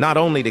 not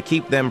only to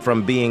keep them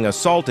from being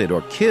assaulted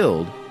or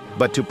killed,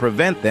 but to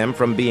prevent them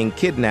from being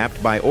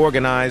kidnapped by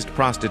organized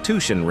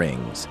prostitution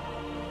rings.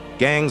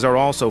 Gangs are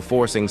also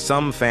forcing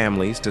some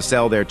families to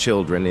sell their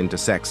children into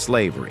sex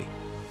slavery.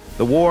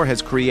 The war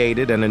has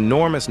created an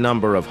enormous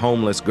number of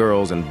homeless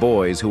girls and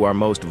boys who are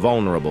most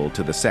vulnerable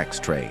to the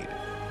sex trade.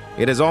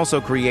 It has also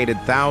created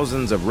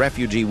thousands of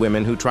refugee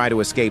women who try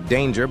to escape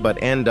danger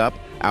but end up,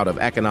 out of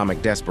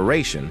economic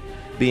desperation,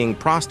 being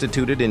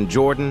prostituted in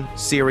Jordan,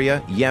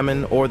 Syria,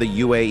 Yemen, or the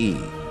UAE.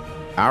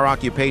 Our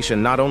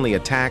occupation not only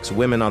attacks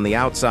women on the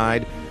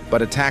outside,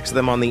 but attacks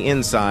them on the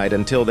inside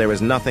until there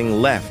is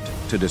nothing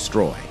left to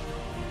destroy.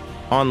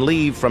 On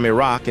leave from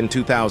Iraq in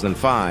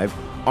 2005,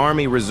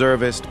 Army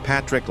reservist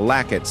Patrick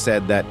Lackett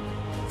said that,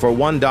 "For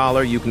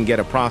 $1 you can get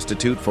a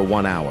prostitute for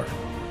 1 hour."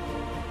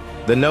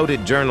 The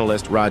noted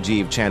journalist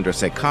Rajiv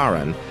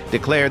Chandrasekaran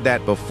declared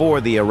that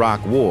before the Iraq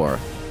War,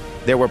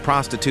 there were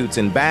prostitutes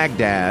in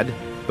Baghdad,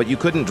 but you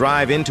couldn't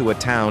drive into a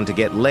town to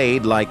get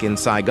laid like in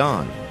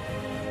Saigon.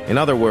 In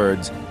other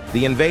words,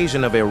 the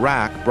invasion of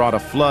Iraq brought a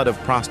flood of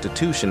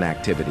prostitution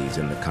activities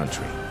in the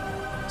country.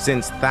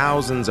 Since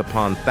thousands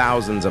upon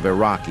thousands of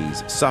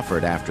Iraqis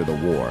suffered after the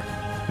war,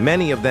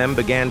 many of them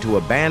began to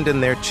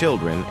abandon their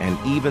children and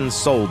even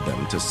sold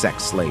them to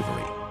sex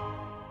slavery.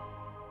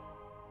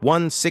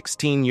 One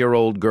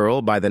 16-year-old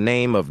girl by the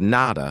name of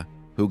Nada,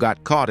 who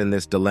got caught in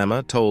this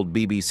dilemma, told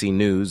BBC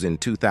News in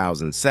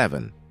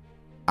 2007,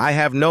 "I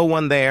have no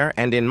one there,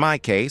 and in my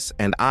case,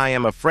 and I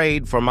am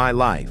afraid for my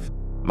life.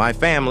 My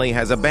family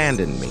has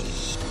abandoned me."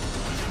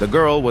 The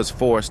girl was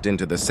forced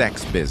into the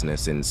sex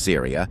business in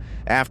Syria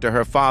after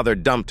her father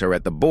dumped her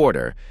at the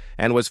border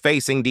and was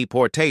facing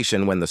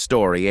deportation when the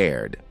story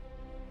aired.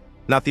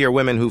 Nothier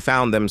women who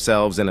found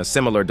themselves in a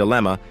similar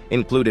dilemma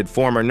included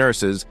former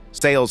nurses,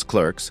 sales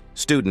clerks,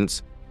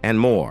 students, and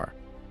more.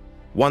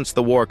 Once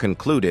the war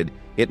concluded,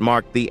 it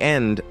marked the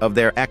end of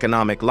their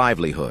economic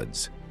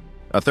livelihoods.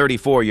 A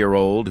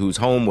 34-year-old whose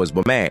home was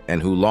bombed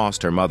and who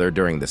lost her mother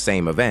during the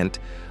same event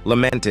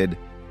lamented,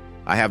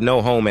 "I have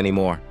no home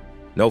anymore,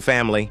 no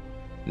family,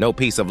 no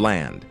piece of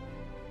land."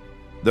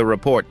 The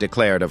report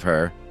declared of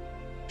her,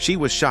 "She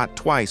was shot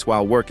twice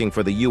while working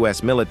for the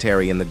U.S.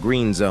 military in the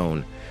Green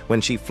Zone. When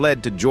she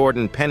fled to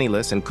Jordan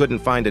penniless and couldn't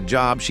find a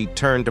job, she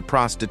turned to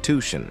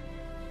prostitution."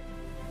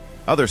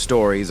 Other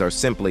stories are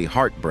simply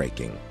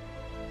heartbreaking.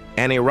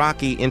 An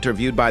Iraqi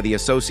interviewed by the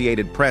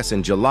Associated Press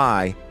in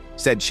July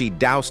said she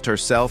doused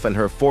herself and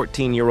her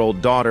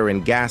 14-year-old daughter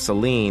in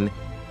gasoline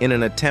in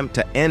an attempt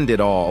to end it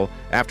all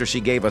after she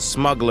gave a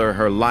smuggler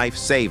her life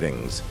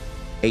savings,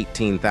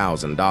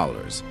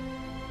 $18,000,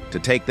 to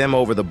take them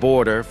over the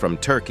border from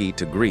Turkey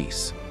to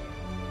Greece.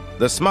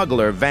 The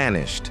smuggler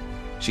vanished.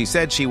 She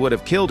said she would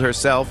have killed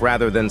herself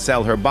rather than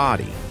sell her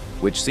body,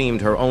 which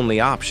seemed her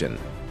only option.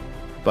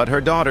 But her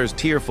daughter's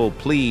tearful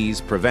pleas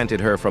prevented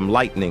her from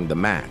lighting the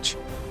match.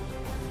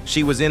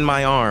 "She was in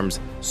my arms,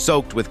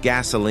 soaked with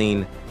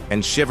gasoline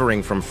and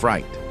shivering from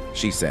fright,"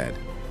 she said.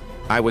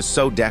 "I was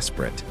so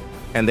desperate,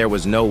 and there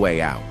was no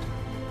way out."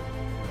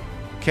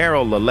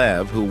 Carol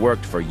Lalev, who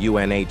worked for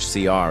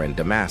UNHCR in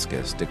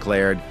Damascus,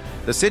 declared,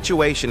 "The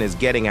situation is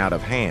getting out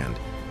of hand.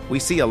 We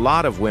see a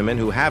lot of women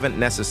who haven't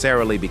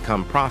necessarily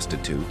become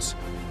prostitutes,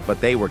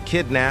 but they were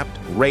kidnapped,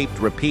 raped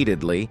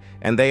repeatedly,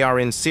 and they are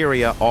in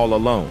Syria all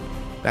alone.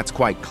 That's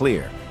quite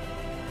clear.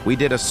 We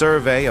did a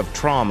survey of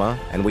trauma,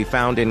 and we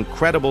found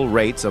incredible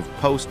rates of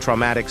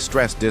post-traumatic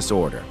stress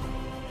disorder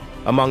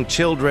among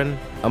children,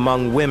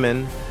 among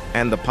women,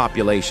 and the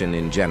population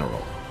in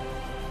general."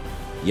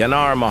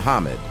 Yanar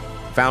Mohammed,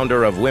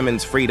 founder of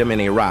Women's Freedom in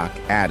Iraq,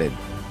 added,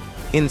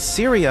 "In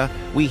Syria,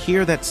 we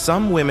hear that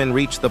some women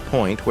reach the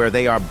point where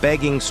they are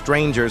begging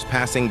strangers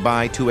passing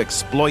by to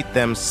exploit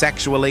them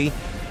sexually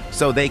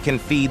so they can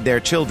feed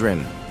their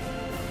children.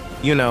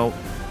 You know,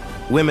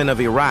 women of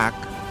Iraq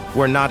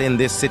were not in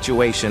this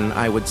situation,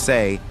 I would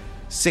say,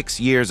 6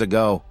 years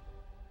ago.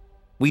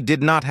 We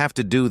did not have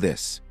to do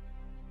this.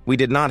 We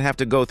did not have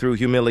to go through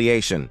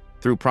humiliation,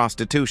 through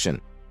prostitution."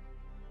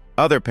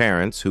 Other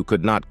parents who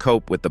could not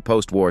cope with the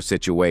post-war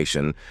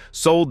situation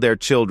sold their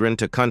children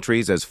to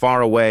countries as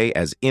far away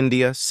as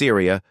India,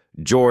 Syria,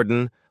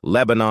 Jordan,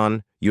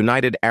 Lebanon,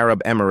 United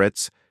Arab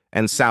Emirates,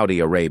 and Saudi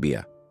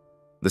Arabia.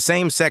 The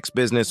same sex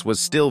business was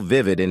still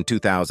vivid in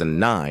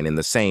 2009 in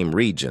the same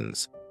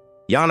regions.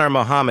 Yanar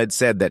Mohammed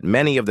said that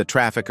many of the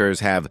traffickers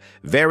have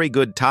very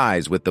good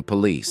ties with the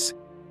police.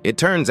 It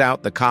turns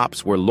out the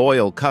cops were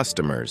loyal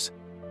customers.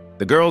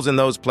 The girls in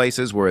those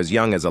places were as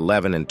young as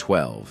 11 and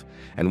 12,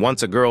 and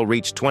once a girl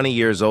reached 20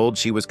 years old,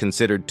 she was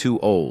considered too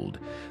old.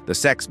 The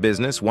sex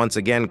business once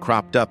again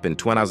cropped up in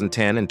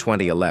 2010 and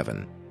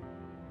 2011.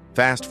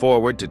 Fast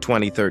forward to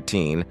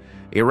 2013,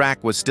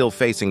 Iraq was still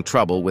facing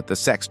trouble with the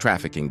sex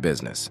trafficking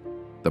business.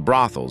 The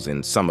brothels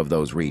in some of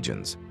those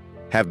regions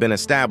have been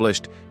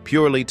established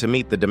purely to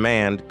meet the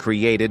demand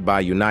created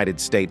by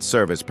United States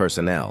service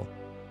personnel.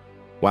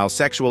 While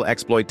sexual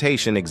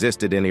exploitation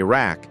existed in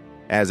Iraq,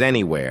 as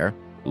anywhere,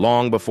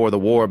 long before the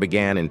war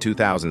began in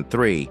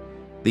 2003,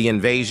 the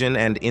invasion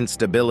and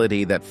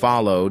instability that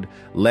followed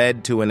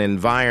led to an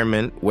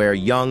environment where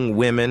young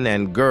women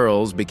and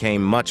girls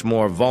became much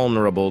more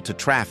vulnerable to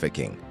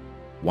trafficking,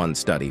 one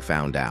study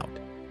found out.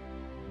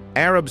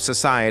 Arab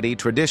society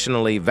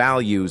traditionally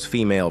values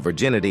female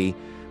virginity,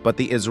 but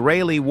the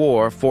Israeli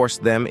war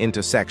forced them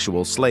into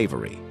sexual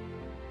slavery.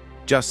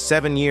 Just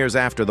 7 years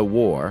after the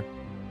war,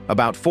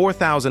 about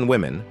 4,000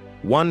 women,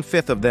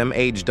 1/5 of them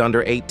aged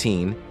under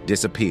 18,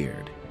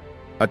 disappeared.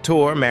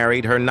 Atur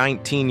married her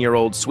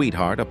 19-year-old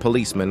sweetheart, a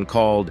policeman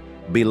called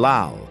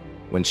Bilal,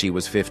 when she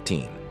was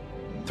 15.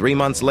 3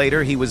 months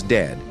later, he was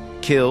dead,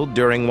 killed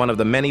during one of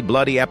the many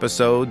bloody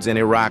episodes in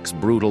Iraq's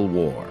brutal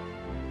war.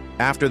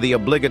 After the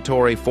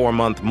obligatory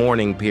 4-month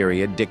mourning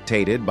period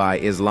dictated by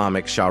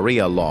Islamic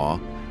Sharia law,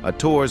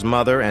 Atur's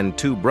mother and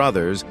 2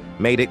 brothers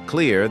made it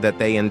clear that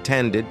they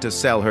intended to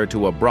sell her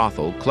to a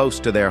brothel close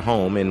to their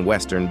home in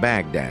western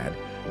Baghdad,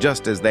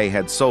 just as they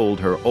had sold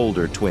her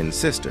older twin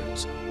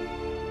sisters.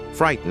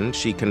 Frightened,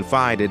 she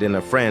confided in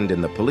a friend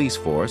in the police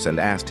force and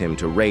asked him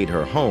to raid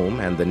her home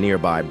and the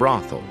nearby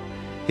brothel.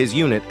 His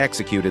unit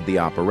executed the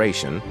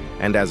operation,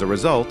 and as a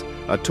result,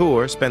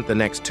 Atur spent the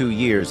next 2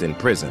 years in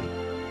prison.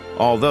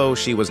 Although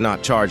she was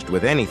not charged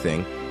with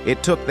anything,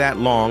 it took that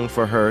long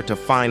for her to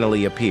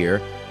finally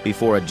appear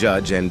before a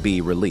judge and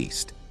be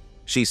released.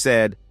 She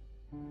said,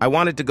 "I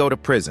wanted to go to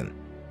prison.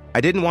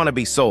 I didn't want to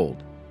be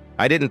sold.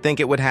 I didn't think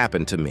it would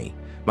happen to me.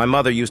 My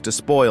mother used to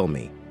spoil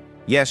me.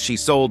 Yes, she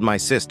sold my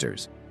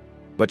sisters,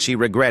 but she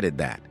regretted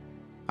that.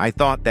 I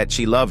thought that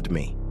she loved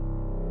me."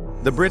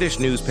 The British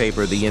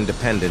newspaper The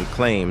Independent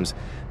claims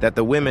that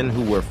the women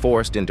who were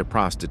forced into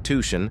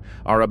prostitution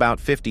are about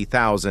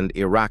 50,000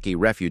 Iraqi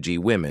refugee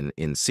women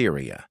in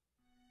Syria.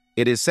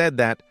 It is said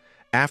that,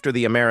 after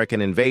the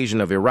American invasion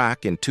of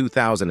Iraq in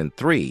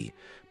 2003,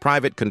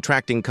 private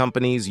contracting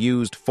companies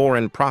used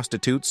foreign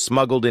prostitutes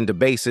smuggled into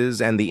bases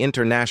and the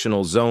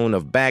international zone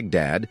of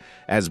Baghdad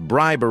as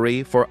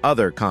bribery for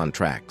other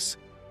contracts.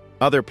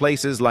 Other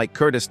places like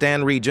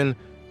Kurdistan region,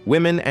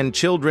 women and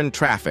children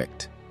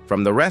trafficked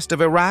from the rest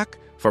of Iraq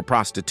for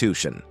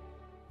prostitution.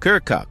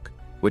 Kirkuk,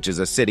 which is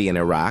a city in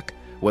Iraq,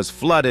 was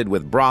flooded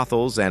with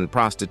brothels and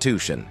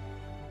prostitution.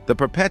 The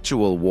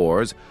perpetual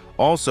wars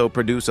also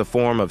produce a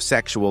form of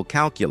sexual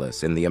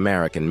calculus in the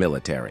American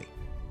military,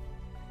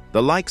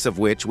 the likes of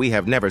which we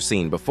have never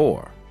seen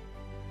before.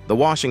 The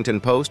Washington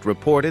Post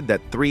reported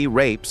that 3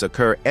 rapes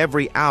occur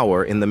every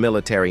hour in the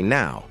military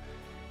now,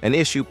 an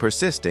issue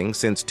persisting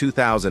since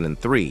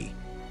 2003,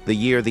 the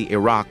year the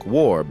Iraq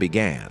War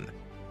began.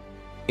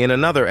 In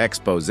another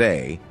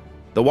exposé,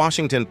 the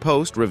Washington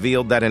Post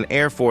revealed that an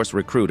Air Force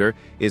recruiter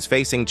is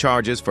facing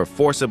charges for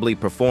forcibly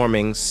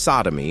performing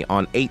sodomy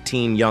on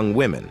 18 young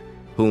women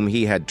whom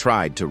he had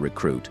tried to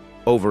recruit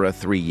over a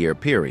 3-year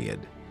period.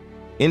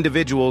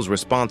 Individuals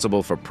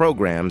responsible for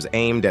programs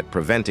aimed at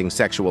preventing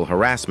sexual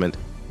harassment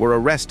were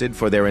arrested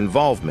for their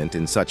involvement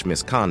in such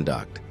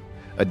misconduct.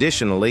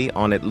 Additionally,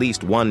 on at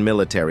least one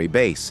military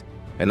base,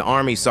 an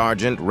Army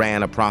sergeant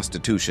ran a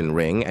prostitution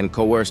ring and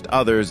coerced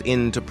others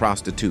into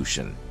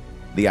prostitution.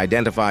 The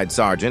identified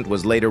sergeant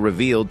was later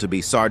revealed to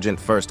be Sergeant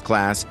First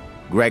Class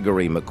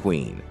Gregory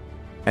McQueen.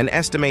 An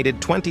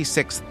estimated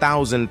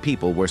 26,000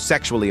 people were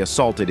sexually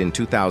assaulted in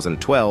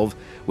 2012,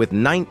 with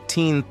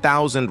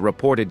 19,000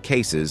 reported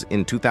cases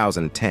in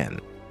 2010.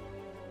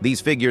 These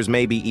figures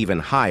may be even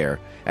higher,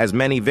 as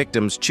many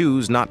victims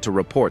choose not to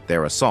report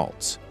their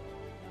assaults.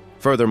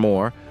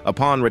 Furthermore,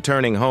 upon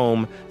returning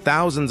home,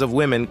 thousands of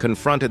women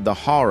confronted the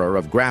horror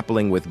of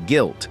grappling with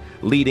guilt,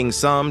 leading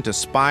some to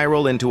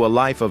spiral into a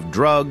life of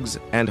drugs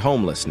and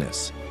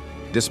homelessness.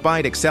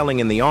 Despite excelling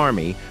in the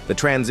Army, the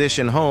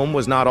transition home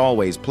was not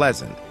always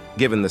pleasant,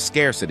 given the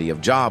scarcity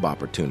of job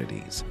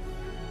opportunities.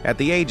 At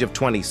the age of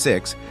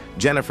 26,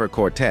 Jennifer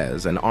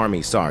Cortez, an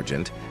Army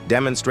sergeant,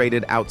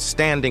 demonstrated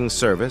outstanding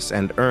service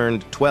and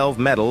earned 12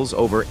 medals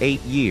over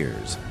 8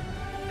 years.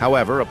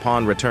 However,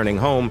 upon returning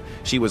home,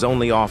 she was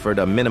only offered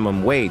a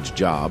minimum wage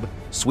job,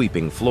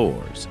 sweeping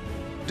floors.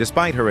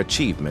 Despite her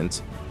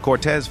achievements,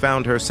 Cortez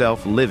found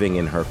herself living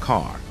in her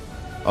car.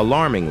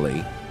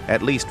 Alarmingly,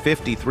 at least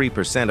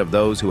 53% of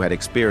those who had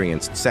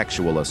experienced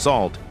sexual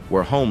assault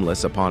were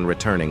homeless upon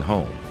returning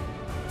home.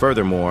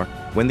 Furthermore,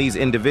 when these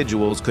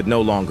individuals could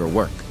no longer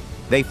work,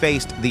 they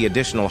faced the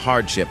additional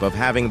hardship of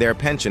having their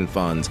pension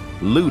funds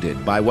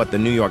looted by what the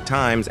New York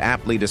Times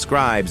aptly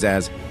describes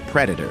as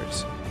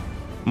predators.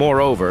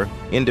 Moreover,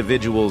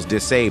 individuals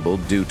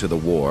disabled due to the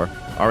war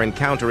are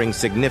encountering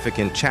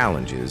significant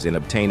challenges in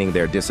obtaining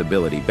their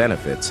disability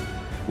benefits,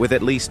 with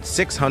at least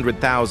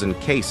 600,000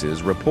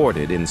 cases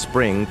reported in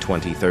spring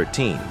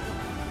 2013.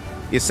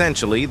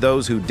 Essentially,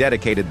 those who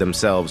dedicated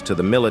themselves to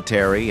the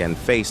military and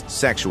faced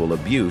sexual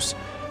abuse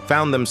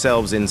found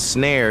themselves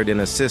ensnared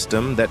in a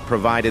system that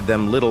provided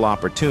them little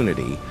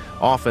opportunity,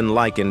 often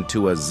likened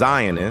to a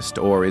Zionist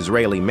or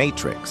Israeli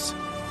matrix.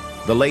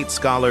 The late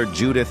scholar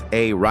Judith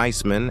A.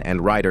 Reisman and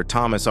writer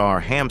Thomas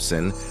R.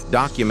 Hampson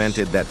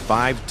documented that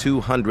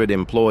 5,200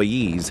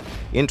 employees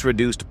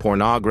introduced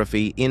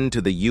pornography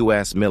into the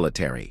U.S.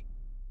 military.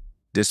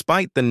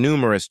 Despite the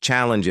numerous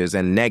challenges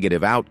and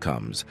negative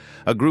outcomes,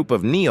 a group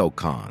of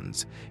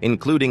neocons,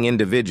 including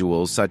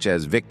individuals such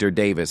as Victor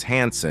Davis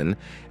Hanson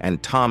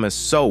and Thomas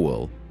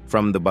Sowell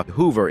from the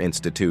Hoover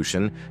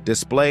Institution,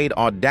 displayed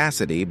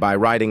audacity by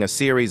writing a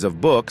series of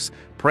books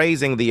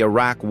praising the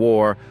Iraq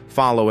War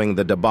following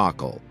the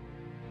debacle.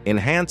 In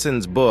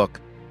Hanson's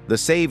book, The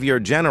Savior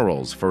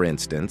Generals, for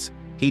instance,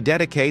 he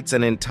dedicates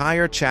an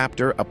entire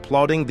chapter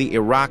applauding the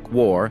Iraq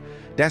War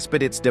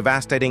despite its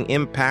devastating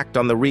impact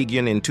on the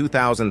region in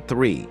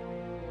 2003.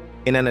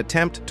 In an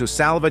attempt to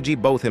salvage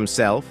both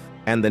himself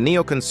and the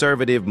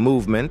neoconservative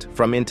movement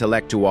from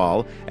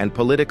intellectual and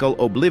political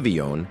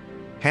oblivion,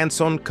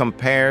 Hanson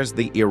compares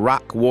the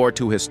Iraq War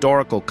to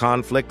historical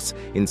conflicts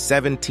in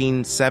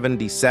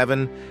 1777,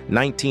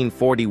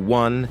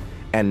 1941,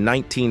 and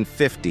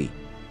 1950,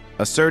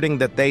 asserting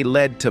that they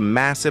led to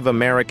massive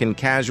American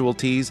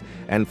casualties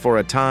and, for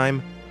a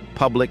time,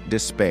 public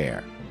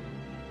despair.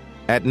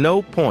 At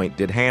no point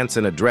did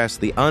Hanson address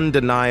the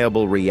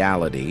undeniable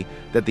reality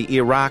that the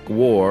Iraq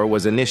War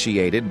was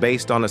initiated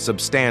based on a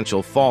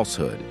substantial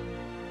falsehood.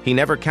 He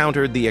never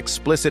countered the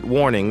explicit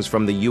warnings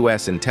from the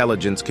U.S.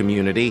 intelligence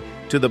community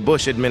to the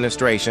Bush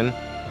administration,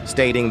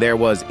 stating there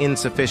was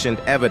insufficient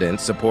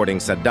evidence supporting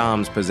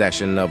Saddam's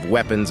possession of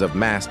weapons of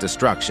mass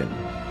destruction,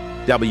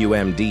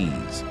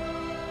 WMDs.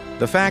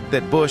 The fact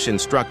that Bush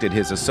instructed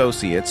his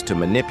associates to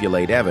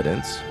manipulate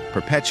evidence,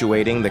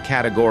 perpetuating the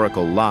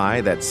categorical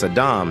lie that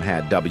Saddam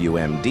had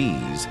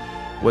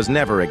WMDs, was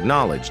never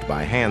acknowledged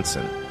by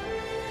Hanson.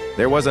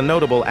 There was a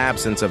notable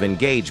absence of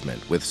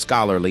engagement with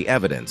scholarly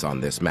evidence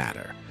on this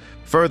matter.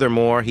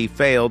 Furthermore, he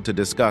failed to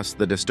discuss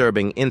the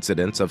disturbing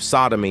incidents of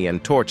sodomy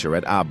and torture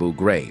at Abu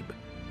Ghraib.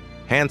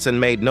 Hanson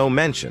made no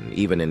mention,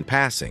 even in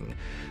passing,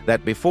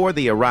 that before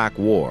the Iraq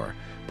War,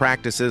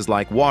 practices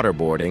like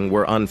waterboarding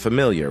were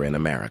unfamiliar in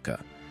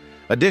America.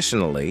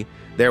 Additionally,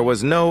 there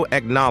was no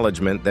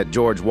acknowledgement that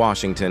George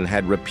Washington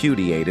had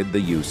repudiated the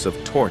use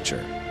of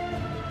torture.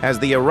 As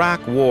the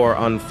Iraq War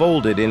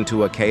unfolded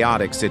into a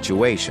chaotic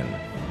situation,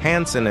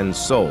 Hanson and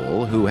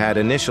Sowell, who had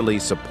initially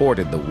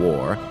supported the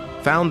war,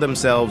 found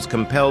themselves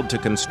compelled to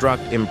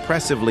construct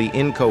impressively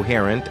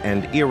incoherent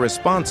and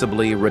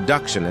irresponsibly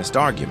reductionist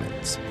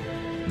arguments.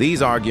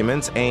 These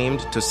arguments aimed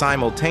to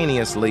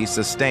simultaneously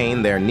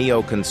sustain their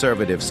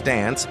neoconservative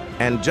stance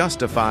and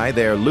justify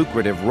their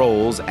lucrative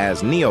roles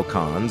as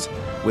neocons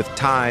with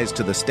ties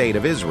to the State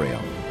of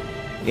Israel.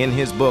 In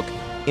his book,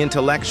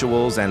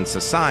 Intellectuals and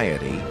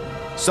Society,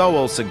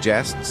 Sowell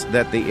suggests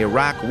that the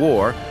Iraq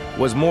War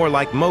was more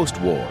like most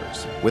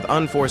wars, with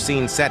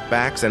unforeseen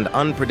setbacks and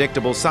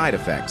unpredictable side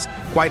effects,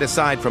 quite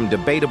aside from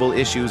debatable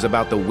issues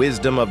about the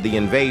wisdom of the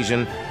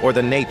invasion or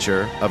the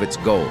nature of its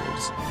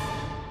goals.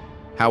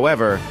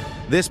 However,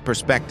 this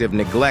perspective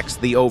neglects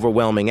the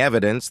overwhelming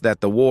evidence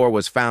that the war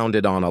was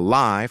founded on a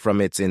lie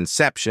from its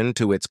inception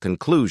to its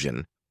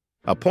conclusion,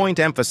 a point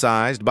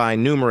emphasized by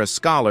numerous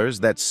scholars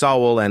that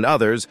Sowell and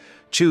others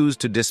choose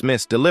to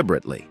dismiss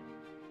deliberately.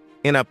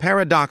 In a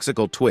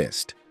paradoxical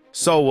twist,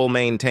 Sowell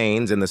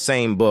maintains in the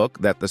same book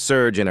that the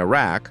surge in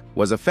Iraq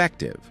was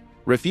effective,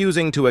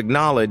 refusing to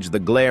acknowledge the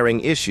glaring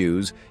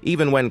issues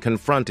even when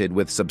confronted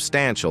with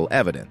substantial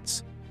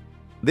evidence.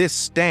 This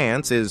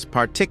stance is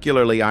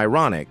particularly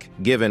ironic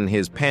given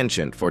his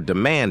penchant for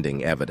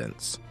demanding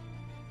evidence.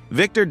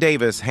 Victor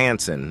Davis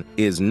Hanson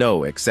is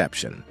no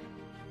exception.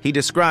 He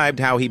described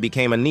how he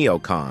became a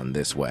neocon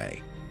this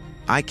way.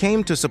 "I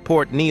came to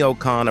support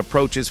neocon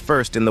approaches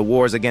first in the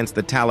wars against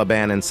the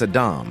Taliban and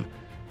Saddam,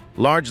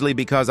 largely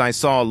because I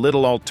saw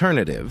little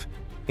alternative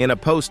in a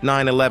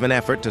post-9/11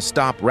 effort to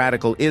stop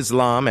radical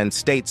Islam and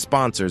state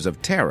sponsors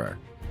of terror,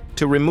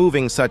 to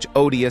removing such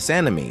odious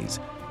enemies,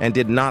 and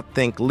did not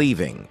think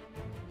leaving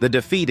the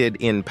defeated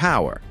in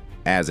power,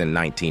 as in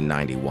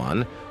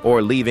 1991,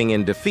 or leaving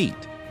in defeat,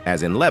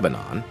 as in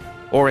Lebanon,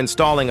 or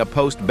installing a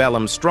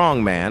post-bellum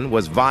strongman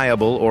was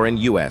viable or in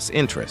U.S.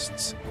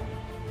 interests."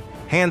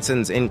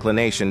 Hanson's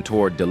inclination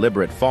toward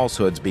deliberate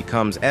falsehoods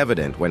becomes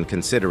evident when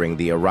considering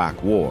the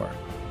Iraq War.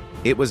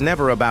 It was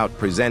never about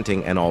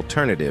presenting an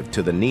alternative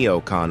to the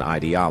neocon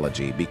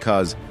ideology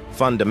because,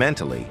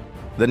 fundamentally,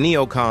 the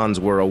neocons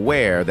were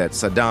aware that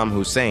Saddam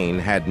Hussein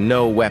had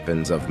no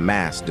weapons of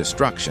mass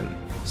destruction,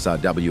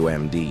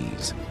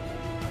 WMDs.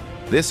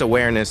 This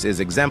awareness is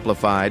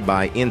exemplified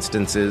by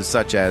instances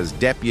such as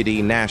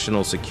Deputy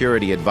National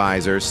Security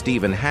Advisor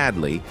Stephen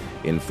Hadley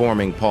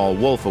informing Paul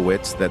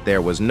Wolfowitz that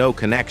there was no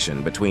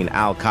connection between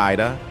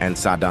al-Qaeda and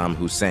Saddam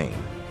Hussein.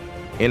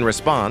 In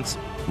response,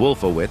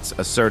 Wolfowitz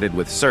asserted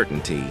with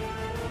certainty,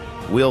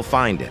 "We'll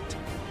find it.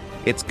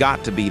 It's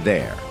got to be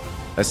there,"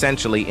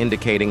 essentially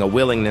indicating a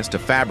willingness to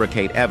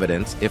fabricate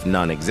evidence if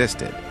none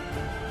existed.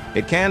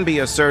 It can be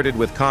asserted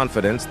with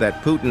confidence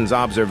that Putin's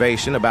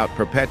observation about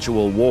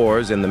perpetual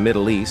wars in the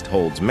Middle East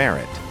holds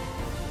merit.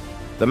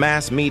 The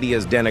mass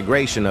media's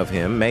denigration of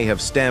him may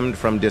have stemmed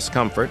from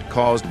discomfort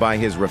caused by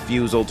his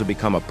refusal to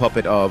become a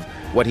puppet of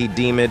what he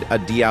deemed a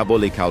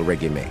diabolical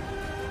regime.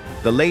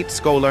 The late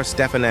scholar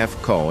Stephen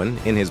F. Cohen,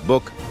 in his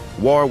book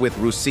War with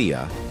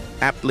Russia,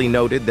 aptly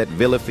noted that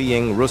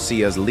vilifying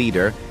Russia's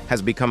leader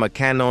has become a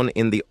canon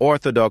in the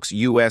orthodox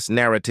U.S.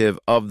 narrative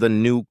of the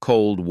new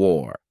Cold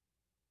War.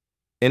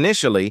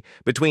 Initially,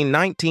 between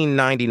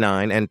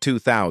 1999 and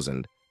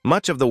 2000,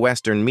 much of the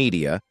Western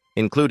media,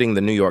 including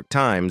the New York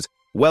Times,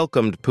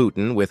 welcomed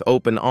Putin with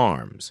open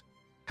arms.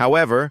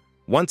 However,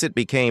 once it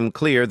became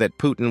clear that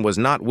Putin was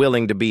not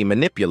willing to be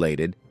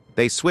manipulated,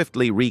 they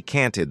swiftly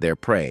recanted their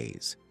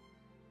praise.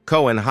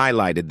 Cohen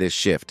highlighted this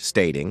shift,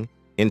 stating,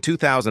 "In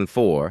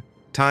 2004,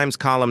 Times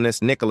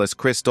columnist Nicholas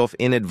Kristof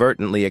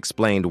inadvertently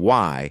explained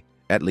why,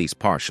 at least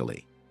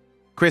partially.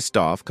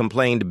 Kristof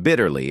complained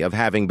bitterly of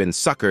having been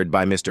suckered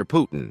by Mr.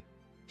 Putin.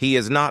 He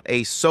is not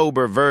a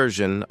sober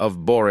version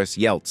of Boris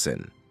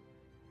Yeltsin."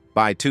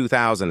 By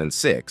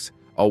 2006,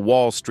 a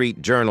Wall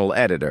Street Journal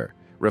editor,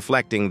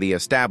 reflecting the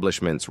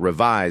establishment's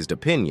revised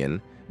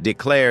opinion,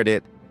 declared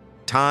it,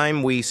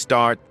 "Time we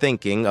start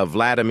thinking of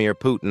Vladimir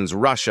Putin's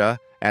Russia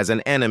as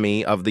an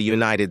enemy of the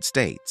United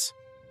States."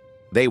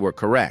 They were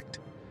correct,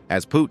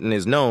 as Putin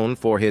is known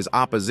for his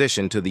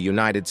opposition to the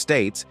United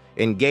States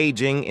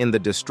engaging in the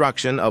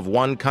destruction of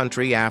one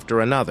country after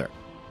another.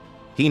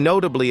 He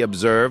notably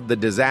observed the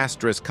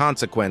disastrous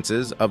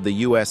consequences of the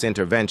U.S.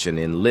 intervention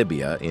in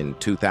Libya in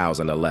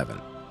 2011,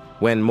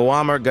 when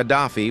Muammar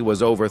Gaddafi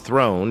was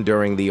overthrown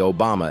during the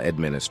Obama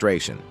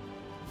administration.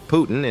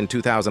 Putin, in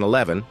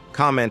 2011,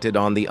 commented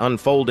on the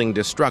unfolding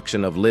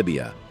destruction of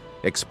Libya,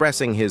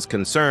 expressing his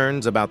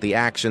concerns about the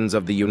actions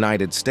of the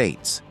United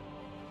States.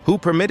 Who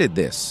permitted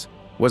this?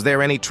 Was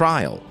there any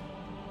trial?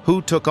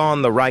 Who took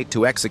on the right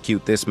to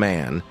execute this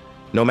man,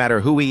 no matter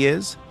who he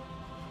is?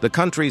 The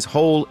country's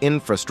whole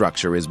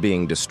infrastructure is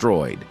being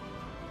destroyed,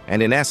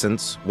 and in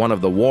essence, one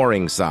of the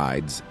warring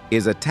sides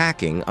is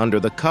attacking under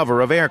the cover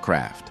of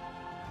aircraft.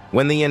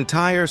 When the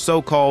entire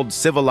so-called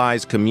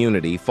civilized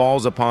community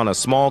falls upon a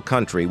small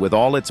country with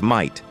all its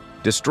might,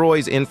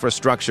 destroys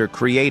infrastructure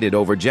created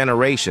over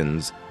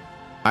generations,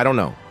 I don't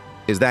know,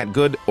 is that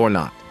good or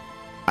not?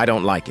 I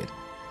don't like it.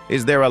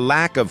 Is there a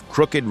lack of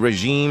crooked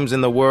regimes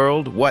in the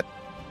world? What,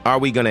 are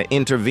we going to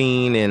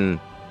intervene in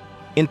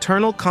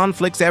internal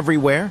conflicts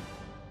everywhere?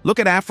 Look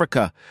at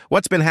Africa.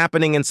 What's been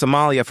happening in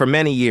Somalia for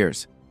many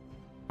years?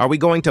 Are we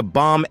going to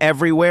bomb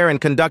everywhere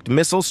and conduct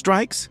missile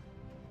strikes?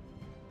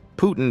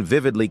 Putin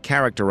vividly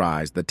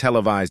characterized the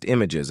televised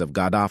images of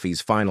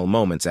Gaddafi's final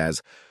moments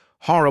as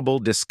horrible,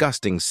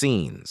 disgusting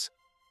scenes.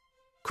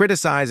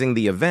 Criticizing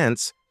the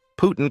events,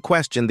 Putin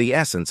questioned the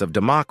essence of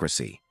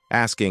democracy,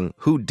 asking,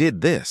 who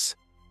did this?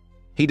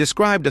 He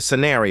described a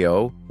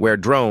scenario where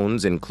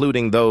drones,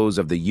 including those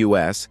of the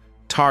U.S.,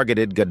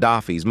 targeted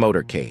Gaddafi's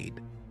motorcade.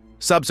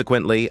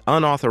 Subsequently,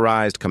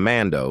 unauthorized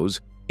commandos,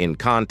 in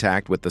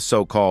contact with the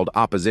so-called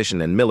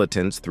opposition and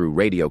militants through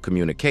radio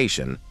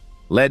communication,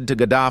 led to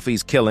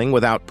Gaddafi's killing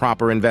without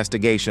proper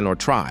investigation or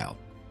trial.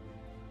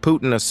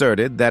 Putin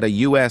asserted that a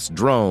U.S.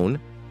 drone,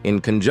 in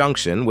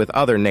conjunction with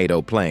other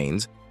NATO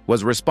planes,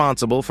 was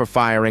responsible for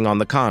firing on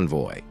the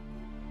convoy.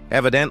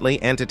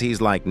 Evidently,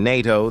 entities like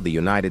NATO, the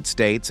United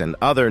States, and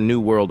other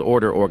New World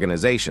Order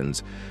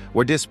organizations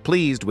were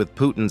displeased with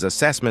Putin's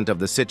assessment of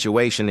the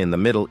situation in the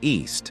Middle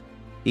East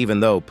even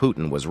though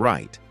Putin was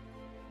right.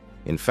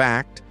 In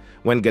fact,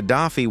 when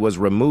Gaddafi was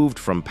removed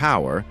from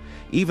power,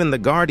 even The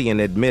Guardian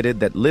admitted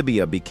that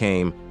Libya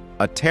became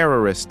a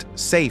terrorist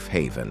safe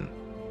haven.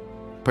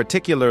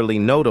 Particularly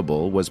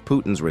notable was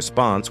Putin's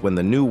response when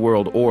the New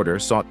World Order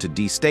sought to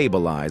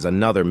destabilize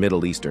another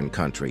Middle Eastern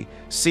country,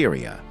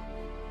 Syria.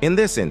 In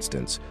this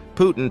instance,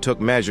 Putin took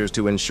measures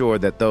to ensure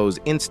that those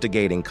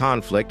instigating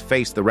conflict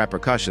faced the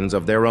repercussions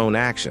of their own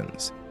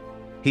actions.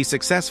 He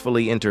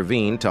successfully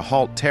intervened to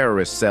halt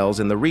terrorist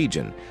cells in the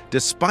region,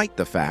 despite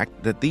the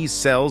fact that these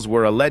cells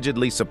were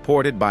allegedly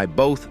supported by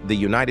both the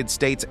United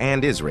States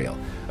and Israel,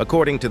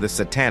 according to the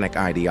satanic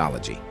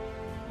ideology.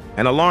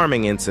 An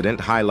alarming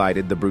incident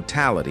highlighted the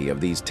brutality of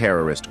these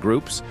terrorist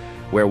groups,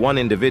 where one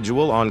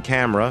individual on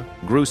camera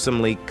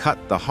gruesomely cut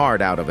the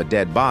heart out of a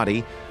dead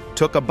body,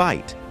 took a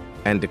bite,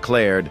 and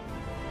declared,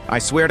 "I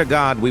swear to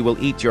God we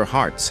will eat your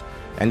hearts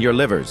and your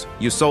livers,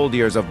 you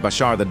soldiers of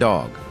Bashar the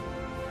dog."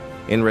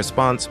 In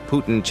response,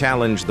 Putin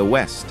challenged the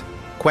West,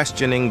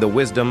 questioning the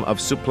wisdom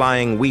of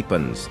supplying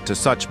weapons to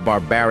such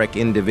barbaric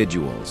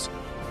individuals.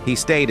 He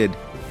stated,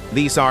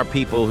 "These are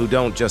people who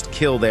don't just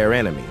kill their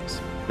enemies.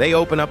 They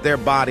open up their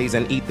bodies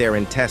and eat their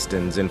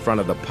intestines in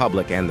front of the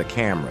public and the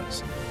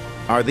cameras.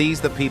 Are these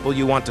the people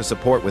you want to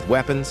support with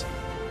weapons?"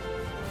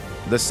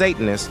 The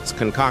Satanists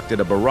concocted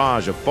a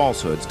barrage of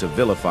falsehoods to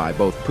vilify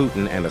both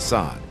Putin and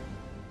Assad.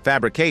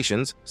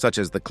 Fabrications, such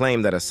as the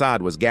claim that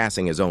Assad was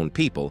gassing his own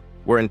people,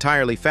 were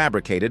entirely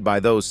fabricated by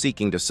those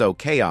seeking to sow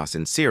chaos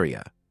in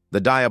Syria. The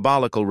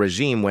diabolical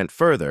regime went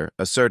further,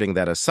 asserting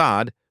that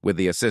Assad, with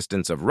the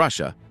assistance of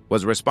Russia,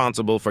 was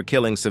responsible for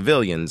killing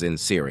civilians in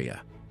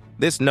Syria.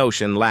 This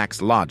notion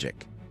lacks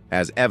logic,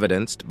 as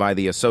evidenced by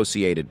the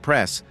Associated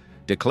Press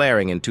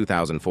declaring in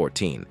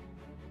 2014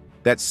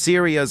 that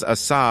Syria's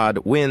Assad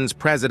wins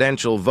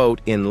presidential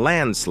vote in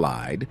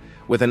landslide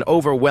with an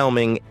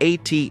overwhelming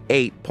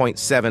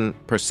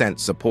 88.7%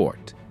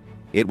 support.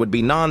 It would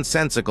be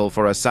nonsensical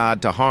for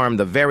Assad to harm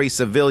the very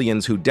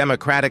civilians who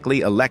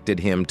democratically elected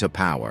him to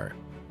power.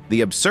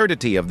 The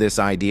absurdity of this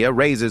idea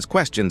raises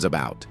questions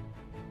about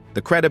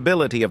the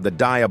credibility of the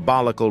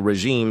diabolical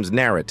regime's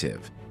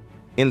narrative.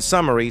 In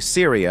summary,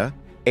 Syria,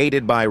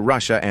 aided by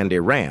Russia and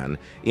Iran,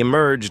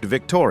 emerged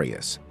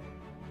victorious.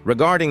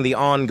 Regarding the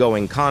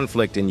ongoing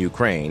conflict in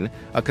Ukraine,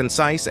 a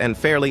concise and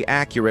fairly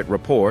accurate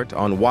report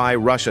on why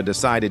Russia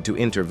decided to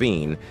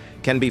intervene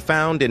can be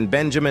found in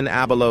Benjamin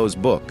Abelo's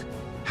book,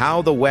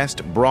 How the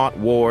West Brought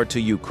War to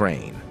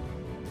Ukraine.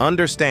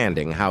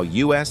 Understanding how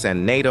U.S.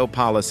 and NATO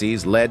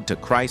policies led to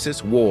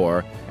crisis,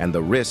 war, and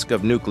the risk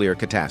of nuclear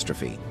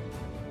catastrophe.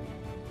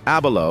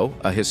 Abelo,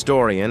 a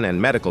historian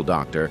and medical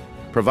doctor,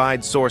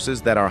 provides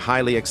sources that are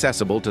highly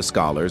accessible to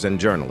scholars and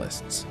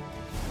journalists.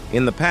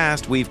 In the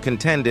past, we've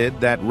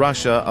contended that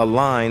Russia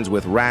aligns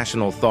with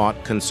rational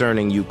thought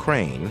concerning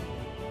Ukraine,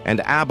 and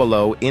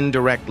Abelo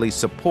indirectly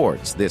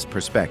supports this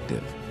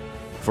perspective.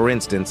 For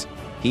instance,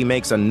 he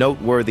makes a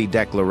noteworthy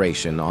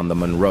declaration on the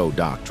Monroe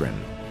Doctrine.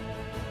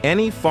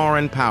 Any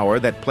foreign power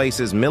that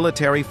places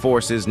military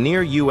forces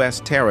near U.S.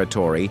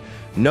 territory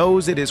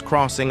knows it is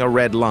crossing a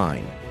red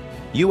line.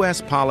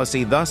 U.S.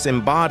 policy thus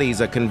embodies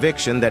a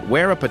conviction that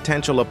where a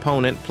potential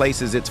opponent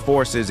places its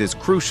forces is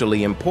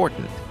crucially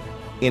important.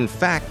 In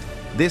fact,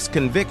 this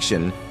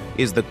conviction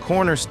is the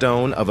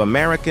cornerstone of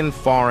American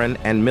foreign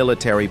and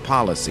military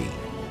policy,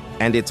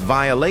 and its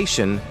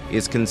violation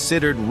is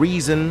considered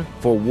reason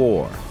for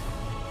war.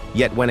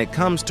 Yet when it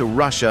comes to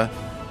Russia,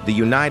 the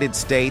United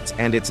States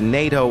and its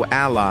NATO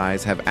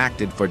allies have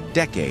acted for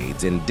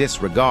decades in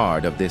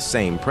disregard of this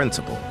same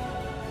principle.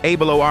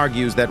 Abelo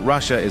argues that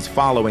Russia is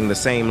following the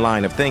same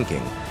line of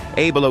thinking.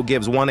 Abelo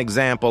gives one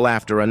example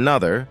after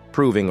another,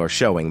 proving or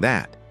showing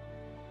that.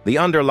 The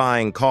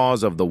underlying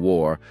cause of the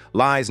war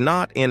lies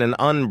not in an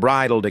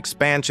unbridled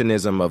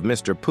expansionism of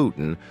Mr.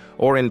 Putin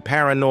or in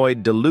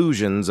paranoid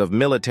delusions of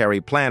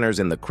military planners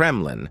in the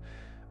Kremlin,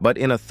 but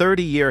in a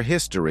 30-year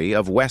history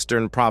of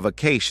Western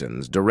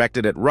provocations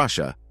directed at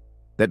Russia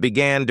that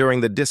began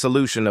during the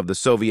dissolution of the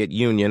Soviet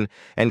Union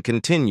and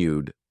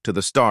continued to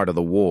the start of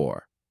the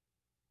war.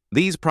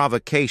 These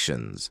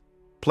provocations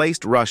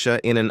placed Russia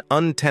in an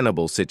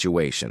untenable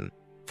situation,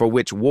 for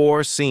which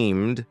war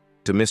seemed,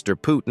 to Mr.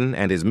 Putin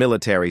and his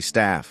military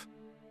staff,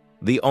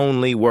 the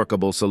only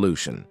workable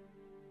solution.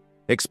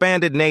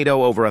 Expanded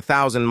NATO over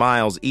 1,000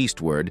 miles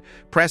eastward,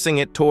 pressing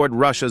it toward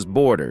Russia's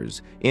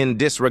borders, in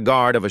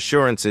disregard of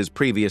assurances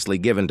previously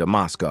given to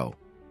Moscow.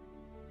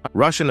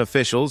 Russian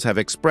officials have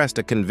expressed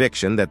a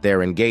conviction that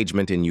their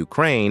engagement in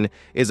Ukraine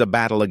is a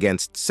battle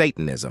against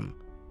Satanism.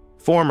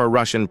 Former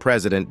Russian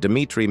President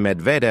Dmitry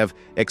Medvedev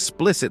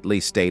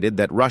explicitly stated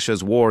that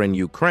Russia's war in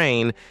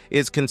Ukraine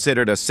is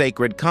considered a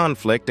sacred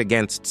conflict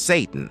against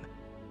Satan.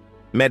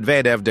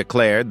 Medvedev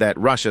declared that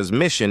Russia's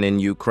mission in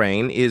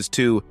Ukraine is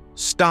to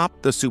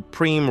stop the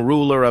supreme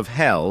ruler of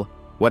hell,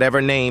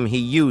 whatever name he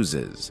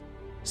uses,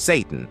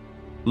 Satan,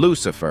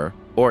 Lucifer,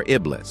 or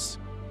Iblis.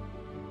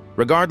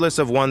 Regardless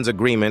of one's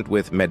agreement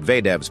with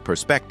Medvedev's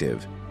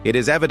perspective, it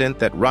is evident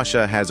that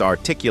Russia has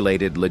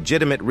articulated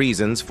legitimate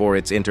reasons for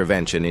its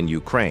intervention in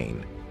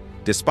Ukraine.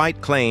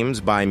 Despite claims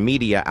by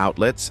media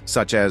outlets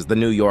such as the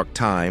New York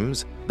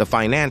Times, the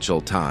Financial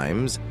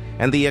Times,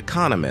 and The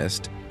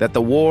Economist that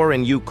the war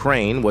in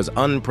Ukraine was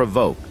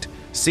unprovoked,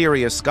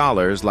 serious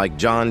scholars like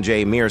John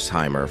J.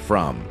 Mearsheimer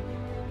from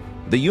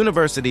the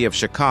University of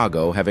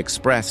Chicago have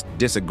expressed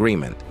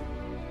disagreement.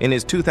 In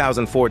his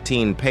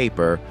 2014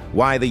 paper,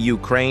 Why the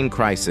Ukraine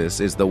Crisis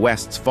is the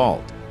West's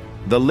Fault,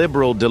 The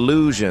Liberal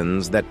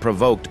Delusions That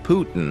Provoked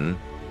Putin,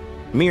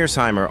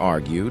 Mearsheimer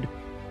argued,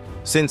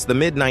 since the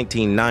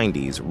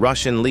mid-1990s,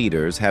 Russian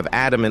leaders have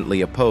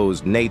adamantly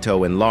opposed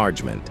NATO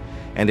enlargement,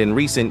 and in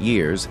recent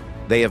years,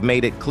 they have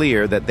made it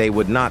clear that they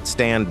would not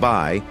stand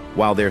by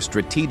while their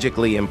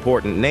strategically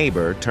important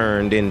neighbor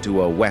turned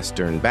into a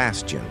Western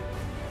bastion.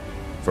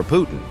 For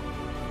Putin,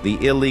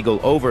 the illegal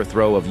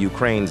overthrow of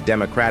Ukraine's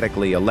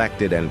democratically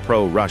elected and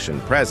pro-Russian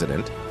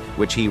president,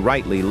 which he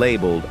rightly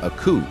labeled a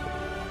coup,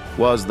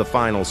 was the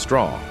final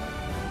straw.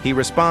 He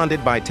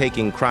responded by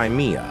taking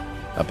Crimea,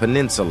 a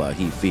peninsula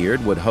he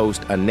feared would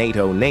host a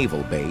NATO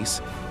naval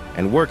base,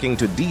 and working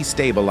to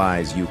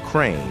destabilize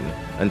Ukraine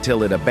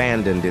until it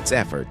abandoned its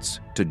efforts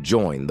to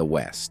join the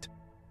West.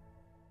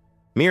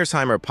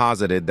 Mearsheimer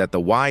posited that the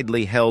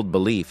widely held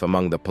belief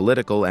among the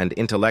political and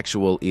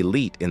intellectual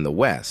elite in the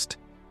West,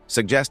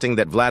 suggesting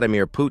that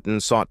Vladimir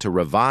Putin sought to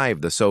revive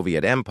the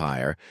Soviet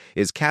Empire,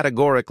 is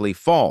categorically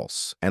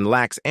false and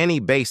lacks any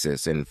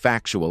basis in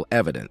factual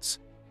evidence.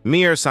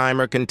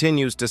 Mearsheimer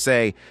continues to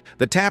say,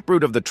 the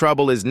taproot of the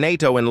trouble is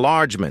NATO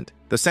enlargement,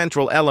 the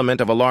central element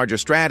of a larger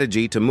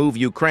strategy to move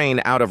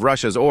Ukraine out of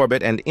Russia's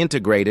orbit and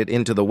integrate it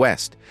into the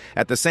West.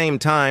 At the same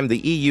time, the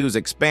EU's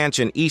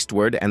expansion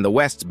eastward and the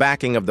West's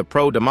backing of the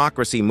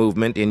pro-democracy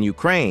movement in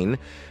Ukraine,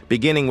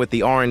 beginning with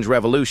the Orange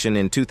Revolution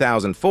in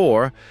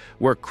 2004,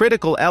 were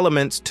critical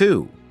elements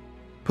too.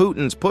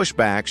 Putin's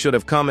pushback should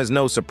have come as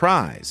no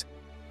surprise.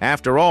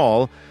 After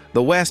all,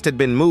 the West had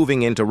been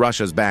moving into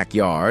Russia's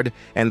backyard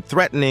and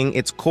threatening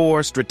its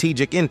core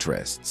strategic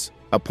interests,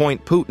 a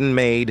point Putin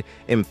made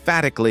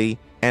emphatically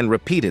and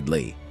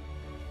repeatedly.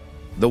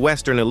 The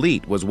Western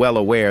elite was well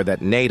aware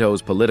that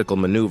NATO's political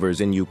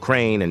maneuvers in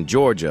Ukraine and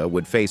Georgia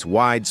would face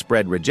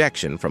widespread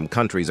rejection from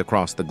countries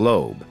across the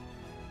globe.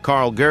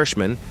 Karl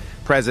Gershman,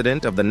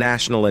 president of the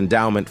National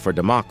Endowment for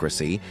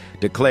Democracy,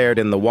 declared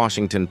in the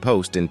Washington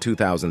Post in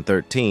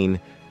 2013,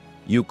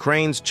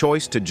 Ukraine's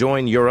choice to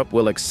join Europe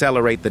will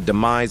accelerate the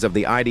demise of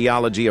the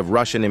ideology of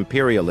Russian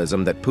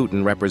imperialism that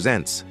Putin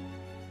represents.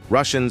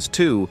 Russians,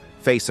 too,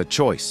 face a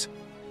choice,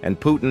 and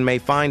Putin may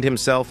find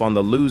himself on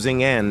the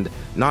losing end,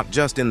 not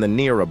just in the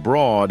near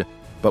abroad,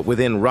 but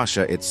within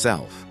Russia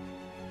itself.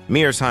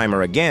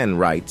 Mearsheimer again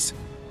writes,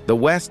 the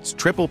West's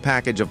triple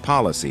package of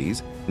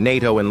policies,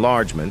 NATO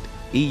enlargement,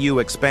 EU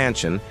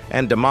expansion,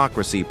 and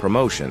democracy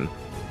promotion,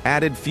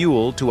 added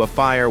fuel to a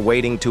fire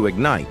waiting to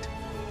ignite.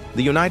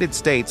 The United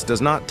States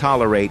does not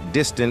tolerate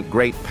distant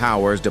great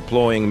powers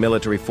deploying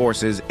military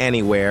forces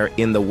anywhere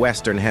in the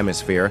Western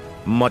Hemisphere,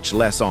 much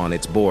less on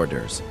its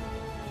borders.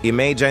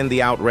 Imagine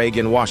the outrage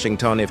in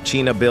Washington if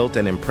China built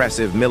an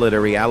impressive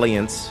military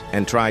alliance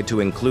and tried to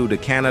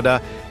include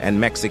Canada and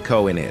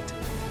Mexico in it.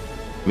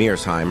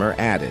 Mearsheimer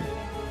added,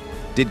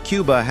 did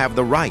Cuba have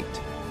the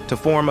right to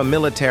form a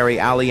military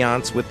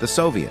alliance with the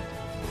Soviet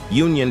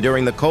Union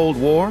during the Cold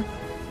War?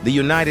 The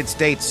United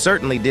States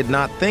certainly did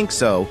not think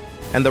so,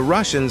 and the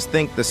Russians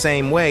think the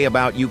same way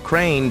about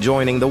Ukraine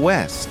joining the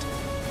West.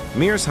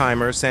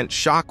 Mearsheimer sent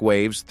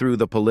shockwaves through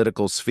the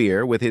political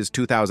sphere with his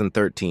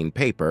 2013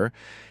 paper,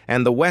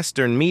 and the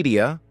Western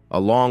media,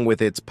 along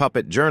with its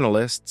puppet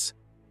journalists,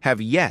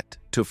 have yet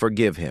to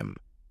forgive him.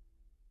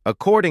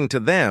 According to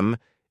them,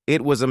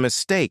 it was a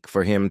mistake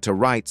for him to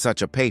write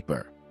such a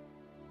paper.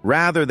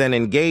 Rather than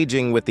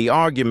engaging with the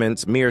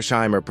arguments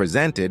Mearsheimer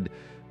presented,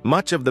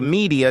 much of the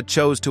media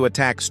chose to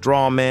attack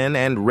straw men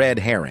and red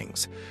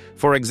herrings.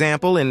 For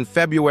example, in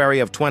February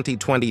of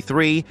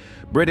 2023,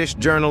 British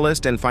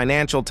journalist and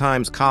Financial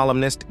Times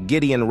columnist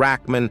Gideon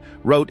Rachman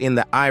wrote in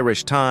the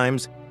Irish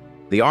Times,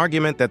 the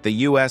argument that the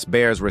U.S.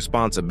 bears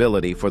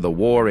responsibility for the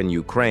war in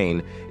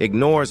Ukraine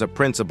ignores a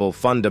principle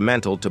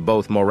fundamental to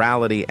both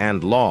morality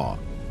and law,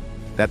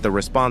 that the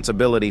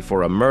responsibility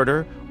for a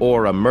murder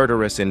or a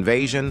murderous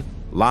invasion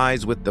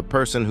lies with the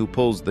person who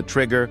pulls the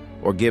trigger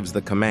or gives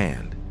the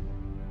command.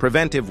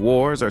 Preventive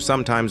wars are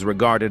sometimes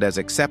regarded as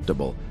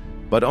acceptable,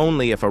 but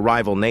only if a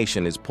rival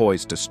nation is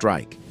poised to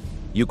strike.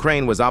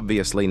 Ukraine was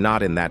obviously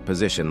not in that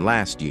position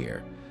last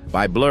year.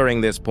 By blurring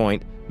this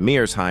point,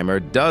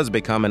 Mearsheimer does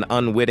become an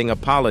unwitting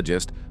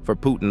apologist for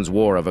Putin's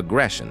war of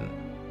aggression.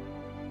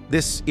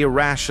 This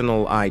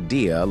irrational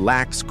idea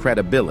lacks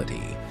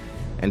credibility,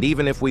 and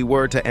even if we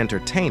were to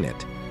entertain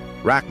it,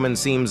 Rachman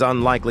seems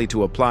unlikely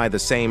to apply the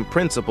same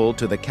principle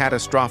to the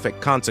catastrophic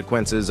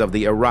consequences of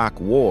the Iraq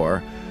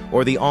War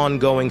or the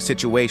ongoing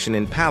situation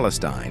in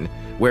Palestine,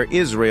 where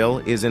Israel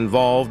is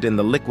involved in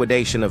the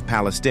liquidation of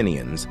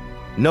Palestinians,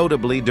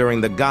 notably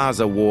during the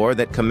Gaza war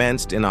that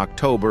commenced in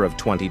October of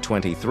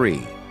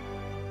 2023.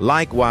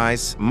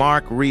 Likewise,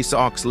 Mark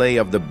Rees-Oxley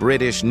of the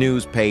British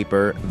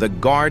newspaper The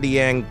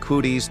Guardian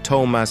quotes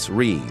Thomas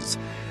Rees,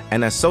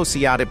 an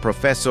associate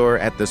professor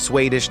at the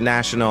Swedish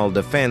National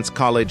Defense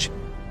College,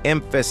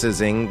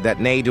 emphasizing that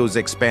NATO's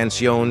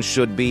expansion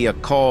should be a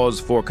cause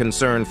for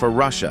concern for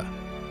Russia.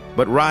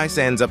 But Rice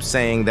ends up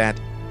saying that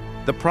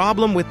the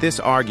problem with this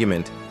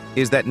argument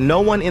is that no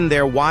one in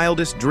their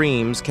wildest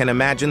dreams can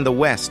imagine the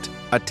West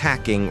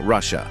attacking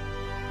Russia.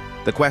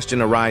 The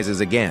question arises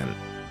again.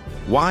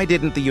 Why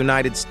didn't the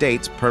United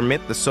States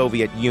permit the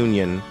Soviet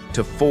Union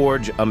to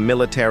forge a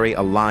military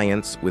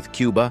alliance with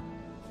Cuba?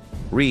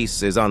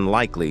 Rees is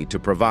unlikely to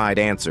provide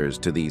answers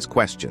to these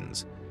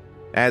questions,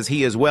 as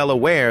he is well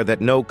aware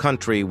that no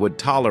country would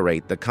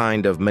tolerate the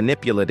kind of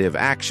manipulative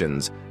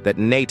actions that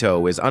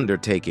NATO is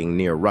undertaking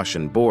near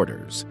Russian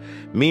borders.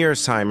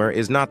 Mearsheimer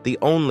is not the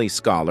only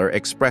scholar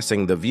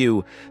expressing the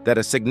view that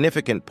a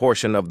significant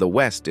portion of the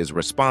West is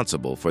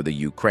responsible for the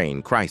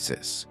Ukraine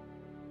crisis.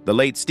 The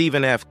late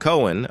Stephen F.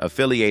 Cohen,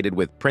 affiliated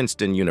with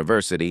Princeton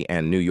University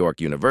and New York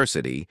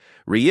University,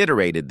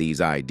 reiterated these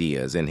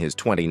ideas in his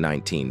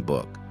 2019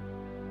 book,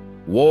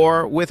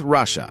 War with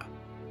Russia.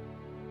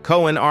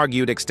 Cohen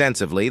argued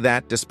extensively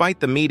that, despite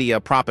the media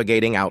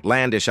propagating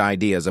outlandish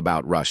ideas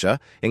about Russia,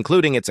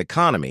 including its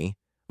economy,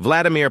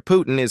 Vladimir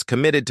Putin is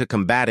committed to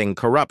combating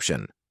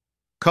corruption.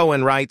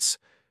 Cohen writes,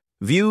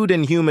 viewed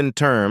in human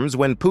terms,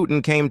 when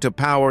Putin came to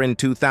power in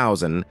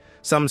 2000,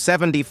 some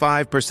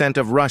 75%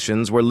 of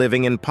Russians were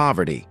living in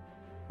poverty.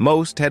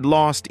 Most had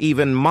lost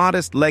even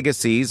modest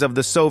legacies of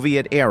the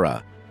Soviet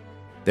era.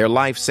 Their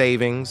life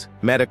savings,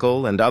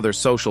 medical and other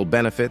social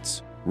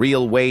benefits,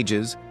 real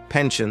wages,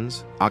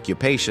 pensions,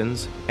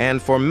 occupations,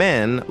 and for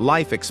men,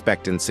 life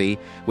expectancy,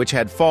 which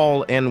had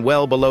fallen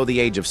well below the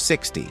age of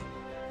 60.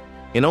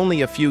 In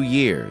only a few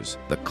years,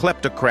 the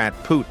kleptocrat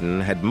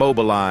Putin had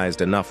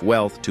mobilized enough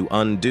wealth to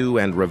undo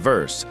and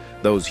reverse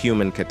those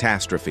human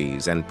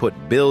catastrophes and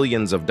put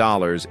billions of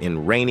dollars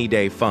in rainy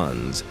day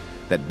funds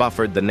that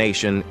buffered the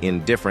nation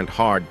in different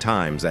hard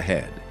times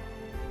ahead.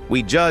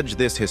 We judge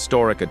this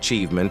historic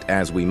achievement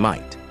as we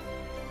might,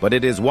 but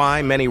it is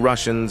why many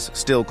Russians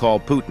still call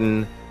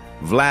Putin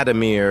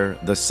Vladimir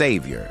the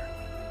Savior.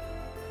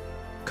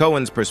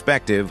 Cohen's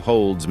perspective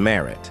holds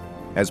merit.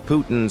 As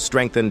Putin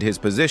strengthened his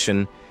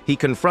position, he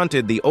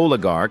confronted the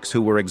oligarchs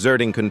who were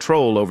exerting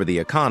control over the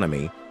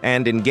economy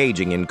and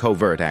engaging in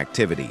covert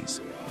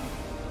activities.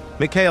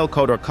 Mikhail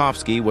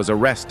Khodorkovsky was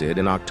arrested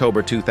in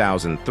October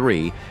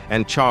 2003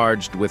 and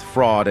charged with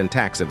fraud and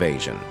tax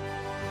evasion.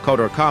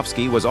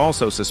 Khodorkovsky was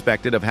also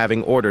suspected of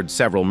having ordered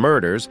several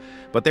murders,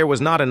 but there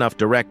was not enough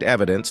direct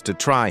evidence to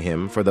try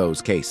him for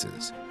those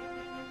cases.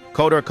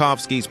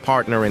 Khodorkovsky's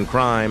partner in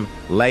crime,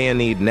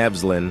 Leonid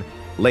Nevzlin,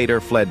 later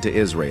fled to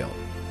Israel.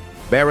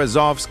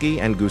 Berezovsky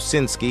and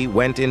Gusinsky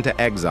went into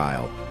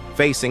exile,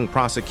 facing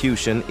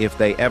prosecution if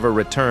they ever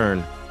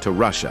returned to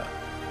Russia.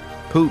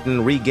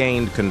 Putin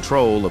regained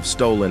control of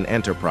stolen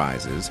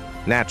enterprises,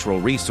 natural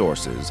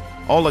resources,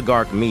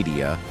 oligarch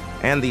media,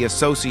 and the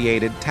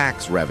associated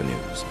tax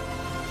revenues.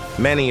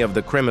 Many of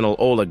the criminal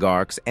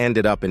oligarchs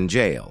ended up in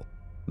jail.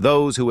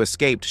 Those who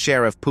escaped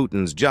Sheriff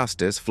Putin's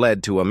justice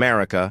fled to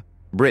America,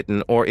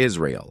 Britain, or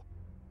Israel.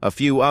 A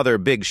few other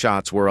big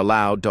shots were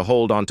allowed to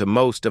hold onto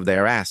most of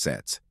their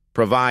assets,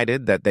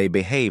 provided that they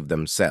behaved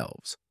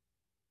themselves.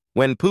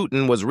 When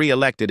Putin was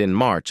re-elected in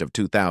March of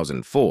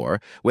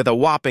 2004, with a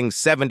whopping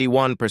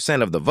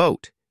 71% of the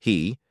vote,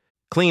 he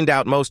cleaned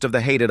out most of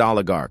the hated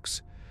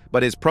oligarchs,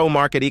 but his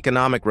pro-market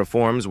economic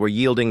reforms were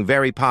yielding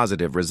very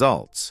positive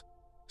results.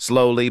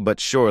 Slowly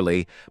but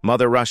surely,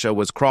 Mother Russia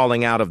was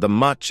crawling out of the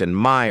muck and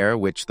mire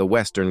which the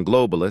Western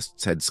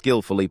globalists had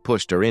skillfully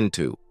pushed her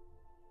into.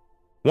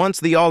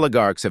 Once the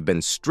oligarchs have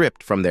been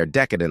stripped from their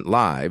decadent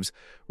lives,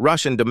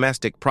 Russian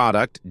domestic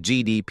product,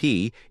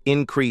 GDP,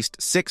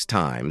 increased 6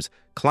 times,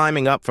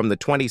 climbing up from the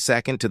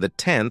 22nd to the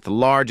 10th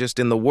largest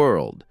in the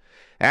world.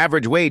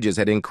 Average wages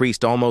had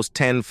increased almost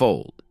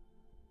tenfold.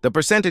 The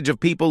percentage of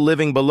people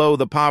living below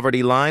the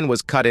poverty line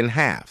was cut in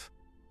half.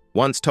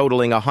 Once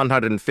totaling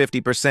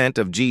 150%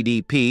 of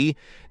GDP,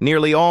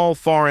 nearly all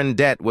foreign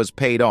debt was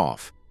paid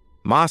off.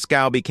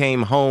 Moscow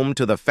became home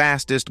to the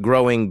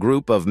fastest-growing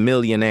group of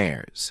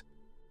millionaires.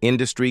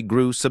 Industry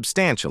grew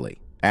substantially,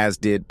 as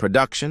did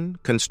production,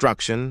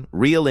 construction,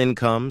 real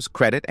incomes,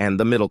 credit, and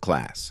the middle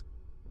class.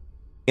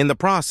 In the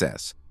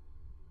process,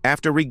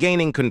 after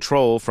regaining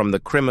control from the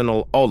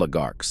criminal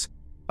oligarchs,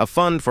 a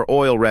fund for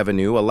oil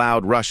revenue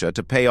allowed Russia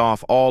to pay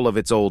off all of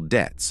its old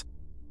debts.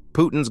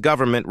 Putin's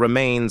government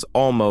remains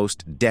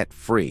almost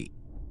debt-free.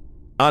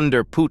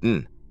 Under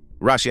Putin,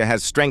 Russia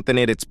has strengthened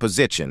its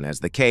position as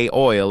the key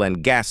oil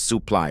and gas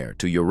supplier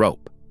to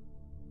Europe.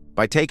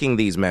 By taking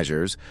these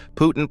measures,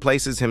 Putin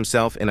places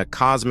himself in a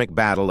cosmic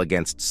battle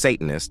against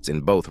Satanists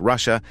in both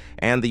Russia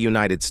and the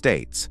United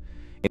States,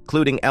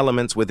 including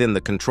elements within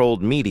the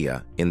controlled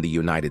media in the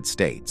United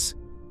States.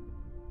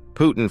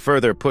 Putin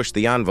further pushed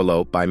the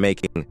envelope by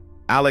making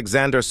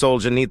Alexander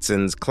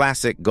Solzhenitsyn's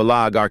classic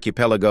Gulag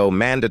Archipelago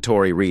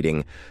mandatory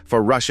reading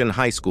for Russian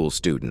high school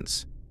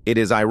students. It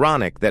is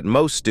ironic that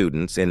most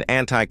students in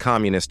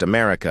anti-communist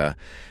America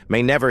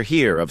may never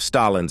hear of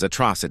Stalin's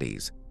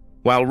atrocities.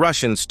 while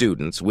Russian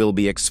students will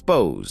be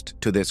exposed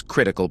to this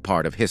critical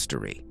part of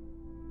history.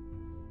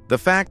 The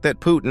fact that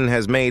Putin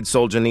has made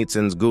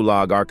Solzhenitsyn's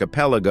Gulag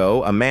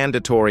Archipelago a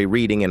mandatory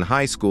reading in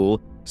high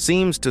school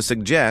seems to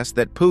suggest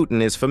that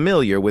Putin is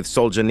familiar with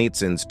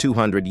Solzhenitsyn's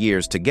 200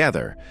 Years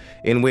Together,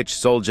 in which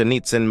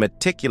Solzhenitsyn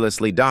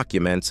meticulously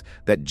documents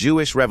that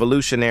Jewish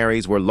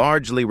revolutionaries were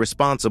largely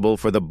responsible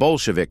for the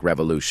Bolshevik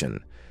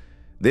Revolution.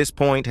 This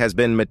point has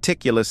been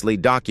meticulously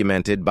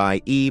documented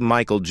by E.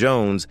 Michael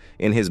Jones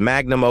in his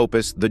magnum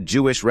opus, The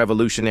Jewish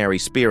Revolutionary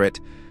Spirit,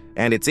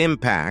 and its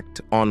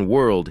impact on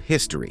world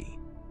history.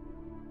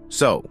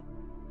 So,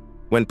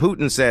 when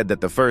Putin said that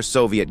the first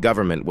Soviet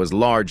government was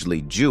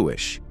largely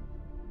Jewish,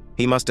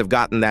 he must have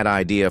gotten that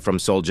idea from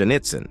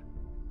Solzhenitsyn,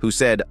 who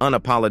said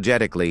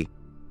unapologetically,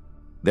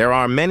 "There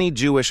are many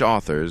Jewish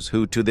authors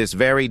who to this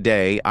very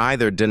day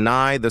either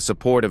deny the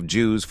support of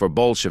Jews for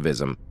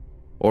Bolshevism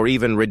or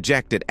even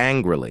reject it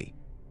angrily,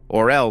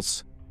 or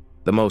else,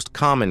 the most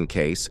common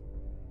case,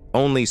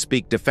 only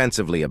speak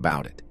defensively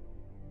about it.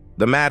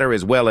 The matter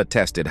is well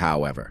attested,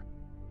 however.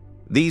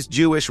 These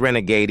Jewish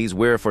renegades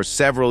were for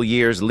several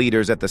years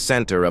leaders at the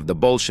center of the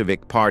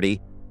Bolshevik Party,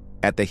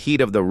 at the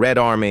heat of the Red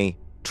Army,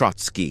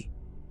 Trotsky,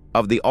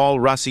 of the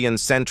All-Russian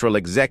Central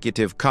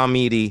Executive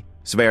Committee,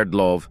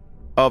 Sverdlov,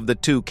 of the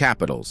two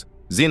capitals,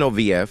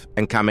 Zinoviev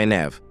and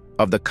Kamenev,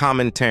 of the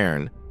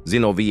Comintern,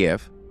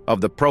 Zinoviev,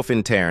 of the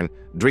Profintern,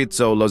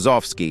 Dritso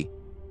Lozovsky,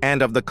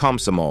 and of the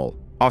Komsomol,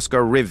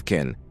 Oskar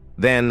Rivkin,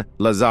 then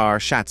Lazar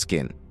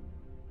Shatskin.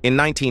 In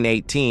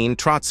 1918,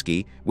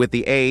 Trotsky, with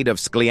the aid of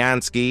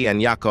Sklyansky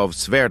and Yakov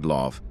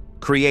Sverdlov,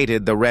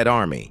 created the Red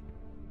Army.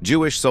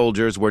 Jewish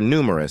soldiers were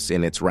numerous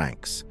in its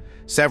ranks.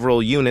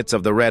 Several units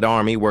of the Red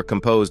Army were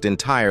composed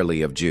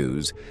entirely of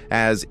Jews,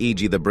 as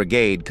e.g. the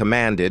brigade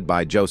commanded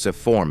by Joseph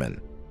Foreman.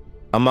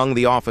 Among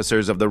the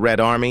officers of the Red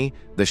Army,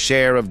 the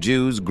share of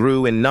Jews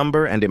grew in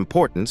number and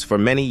importance for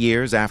many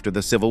years after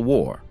the Civil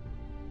War.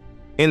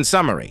 In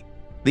summary,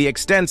 the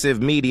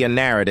extensive media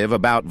narrative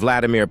about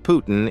Vladimir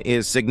Putin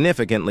is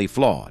significantly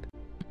flawed.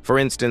 For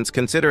instance,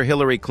 consider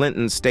Hillary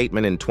Clinton's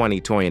statement in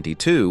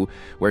 2022,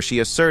 where she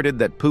asserted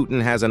that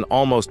Putin has an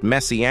almost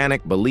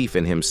messianic belief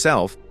in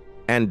himself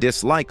and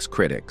dislikes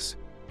critics,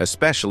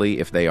 especially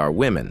if they are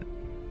women.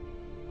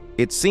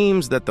 It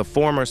seems that the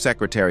former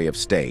Secretary of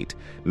State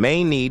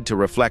may need to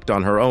reflect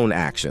on her own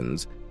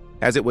actions,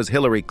 as it was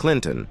Hillary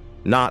Clinton,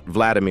 not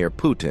Vladimir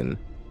Putin,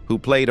 who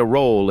played a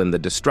role in the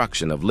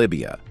destruction of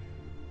Libya.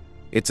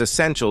 It's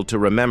essential to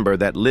remember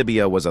that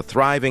Libya was a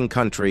thriving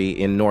country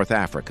in North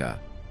Africa,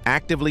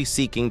 actively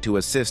seeking to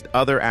assist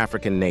other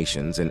African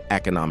nations in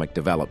economic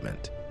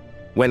development.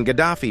 When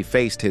Gaddafi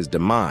faced his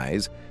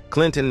demise,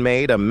 Clinton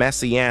made a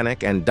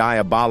messianic and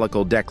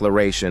diabolical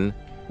declaration,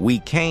 "We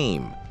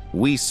came,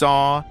 we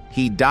saw,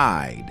 he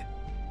died."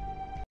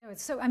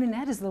 So, I mean,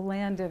 that is the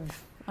land of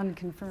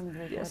unconfirmed.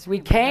 Yes, we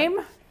came,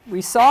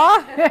 we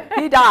saw,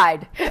 he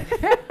died.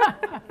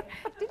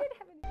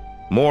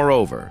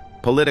 Moreover,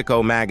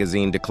 Politico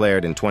magazine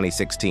declared in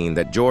 2016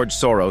 that George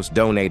Soros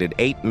donated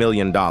 $8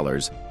 million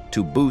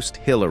to boost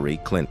Hillary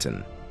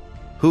Clinton.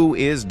 Who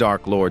is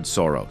Dark Lord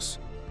Soros?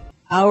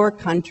 Our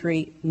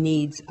country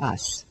needs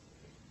us,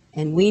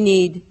 and we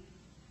need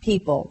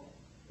people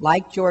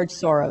like George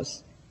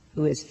Soros,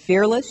 who is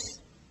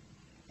fearless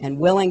and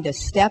willing to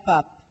step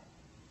up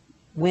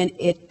when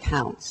it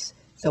counts.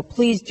 So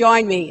please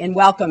join me in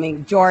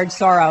welcoming George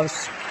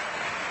Soros.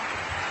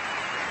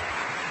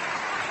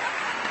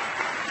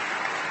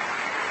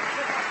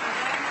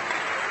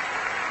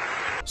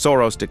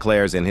 Soros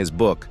declares in his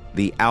book,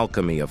 The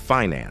Alchemy of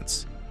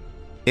Finance,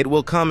 "It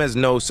will come as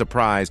no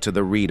surprise to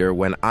the reader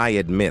when I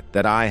admit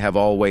that I have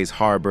always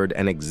harbored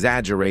an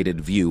exaggerated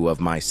view of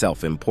my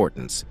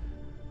self-importance.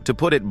 To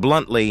put it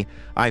bluntly,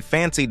 I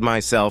fancied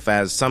myself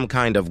as some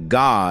kind of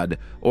god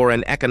or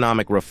an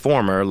economic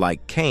reformer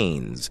like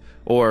Keynes,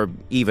 or,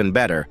 even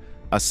better,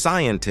 a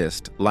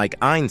scientist like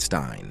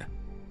Einstein.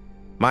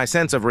 My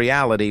sense of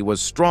reality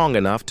was strong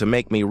enough to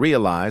make me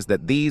realize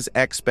that these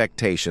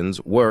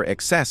expectations were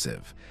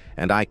excessive,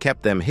 and I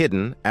kept them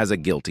hidden as a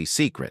guilty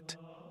secret.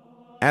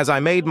 As I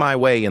made my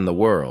way in the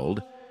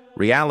world,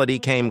 reality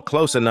came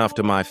close enough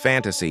to my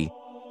fantasy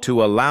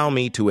to allow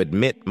me to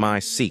admit my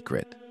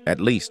secret, at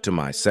least to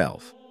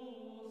myself.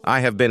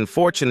 I have been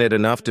fortunate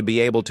enough to be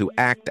able to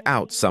act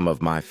out some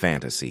of my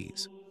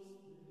fantasies."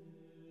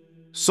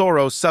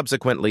 Soros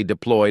subsequently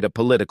deployed a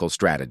political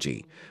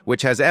strategy,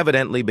 which has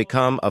evidently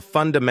become a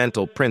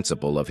fundamental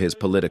principle of his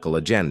political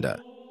agenda.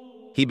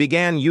 He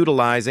began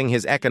utilizing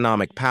his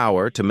economic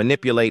power to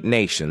manipulate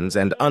nations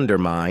and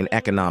undermine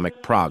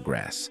economic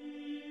progress.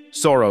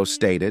 Soros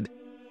stated,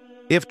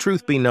 "If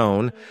truth be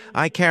known,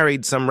 I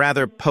carried some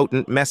rather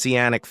potent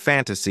messianic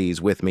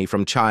fantasies with me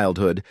from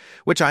childhood,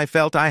 which I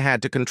felt I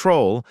had to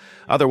control,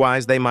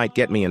 otherwise they might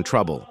get me in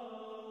trouble."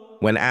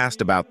 When asked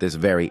about this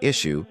very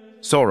issue,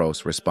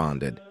 Soros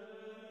responded,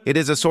 "It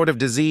is a sort of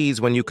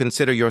disease when you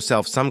consider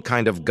yourself some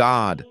kind of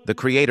god, the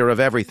creator of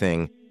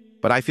everything,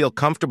 but I feel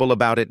comfortable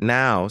about it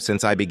now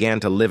since I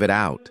began to live it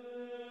out."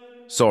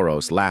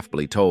 Soros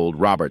laughably told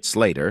Robert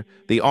Slater,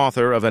 the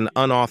author of an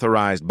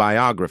unauthorized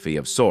biography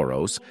of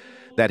Soros,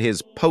 that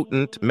his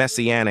potent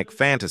messianic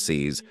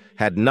fantasies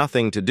had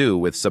nothing to do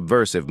with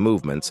subversive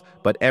movements,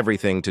 but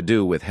everything to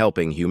do with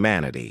helping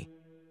humanity.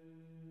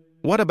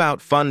 What about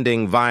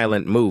funding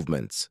violent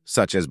movements,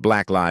 such as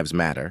Black Lives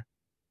Matter?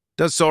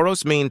 Does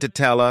Soros mean to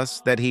tell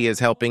us that he is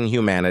helping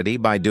humanity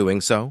by doing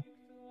so?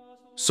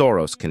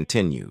 Soros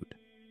continued,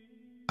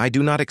 "I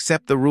do not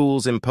accept the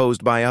rules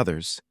imposed by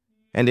others,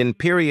 and in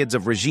periods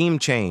of regime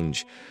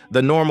change,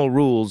 the normal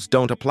rules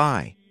don't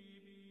apply."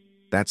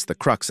 That's the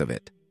crux of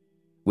it,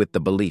 with the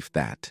belief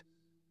that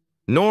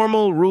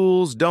normal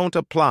rules don't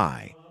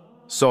apply.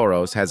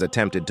 Soros has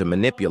attempted to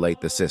manipulate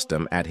the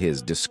system at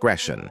his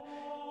discretion.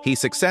 He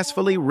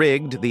successfully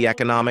rigged the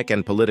economic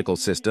and political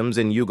systems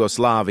in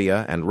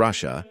Yugoslavia and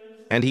Russia,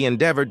 and he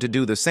endeavored to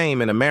do the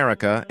same in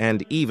America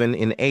and even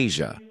in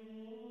Asia.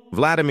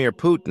 Vladimir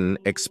Putin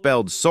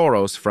expelled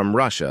Soros from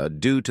Russia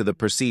due to the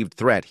perceived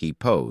threat he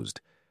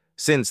posed.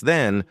 Since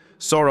then,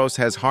 Soros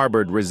has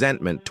harbored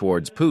resentment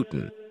towards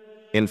Putin.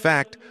 In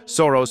fact,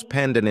 Soros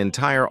penned an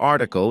entire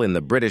article in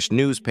the British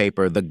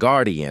newspaper The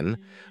Guardian,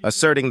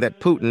 asserting that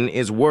Putin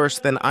is worse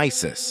than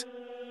ISIS.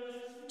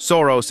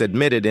 Soros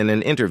admitted in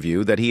an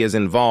interview that he is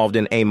involved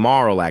in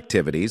amoral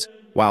activities,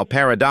 while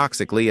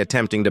paradoxically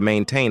attempting to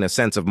maintain a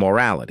sense of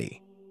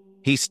morality.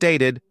 He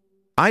stated,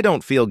 "I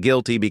don't feel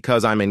guilty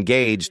because I'm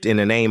engaged in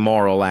an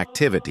amoral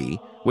activity,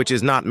 which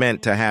is not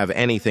meant to have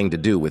anything to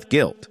do with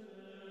guilt."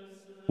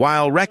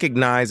 While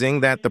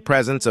recognizing that the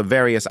presence of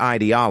various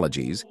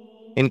ideologies,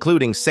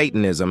 including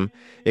Satanism,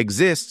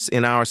 exists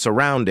in our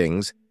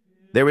surroundings,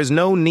 there is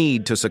no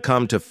need to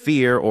succumb to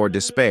fear or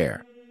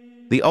despair.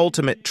 The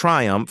ultimate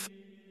triumph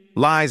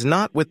lies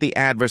not with the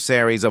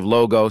adversaries of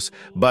Logos,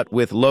 but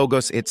with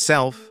Logos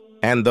itself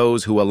and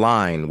those who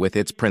align with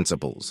its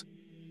principles.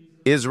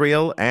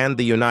 Israel and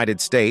the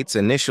United States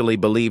initially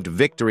believed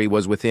victory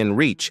was within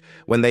reach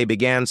when they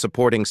began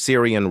supporting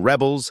Syrian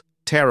rebels,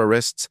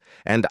 terrorists,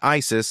 and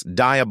ISIS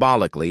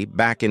diabolically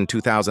back in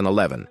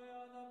 2011.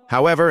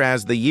 However,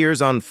 as the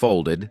years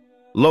unfolded,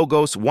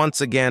 Logos once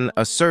again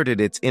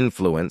asserted its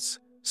influence,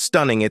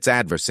 stunning its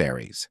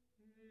adversaries.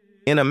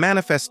 In a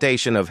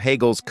manifestation of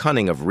Hegel's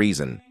cunning of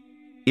reason,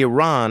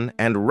 Iran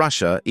and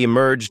Russia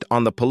emerged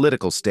on the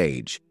political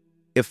stage,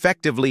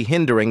 effectively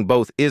hindering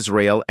both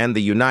Israel and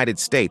the United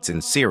States in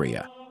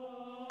Syria.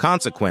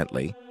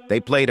 Consequently, they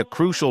played a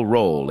crucial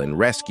role in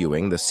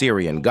rescuing the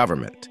Syrian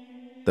government,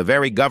 the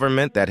very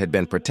government that had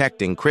been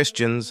protecting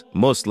Christians,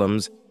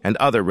 Muslims, and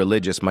other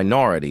religious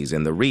minorities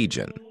in the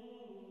region.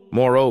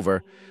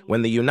 Moreover,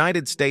 when the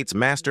United States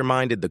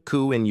masterminded the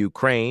coup in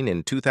Ukraine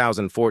in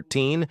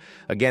 2014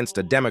 against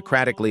a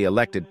democratically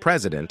elected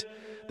president,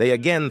 they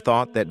again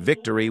thought that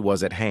victory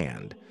was at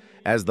hand.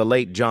 As the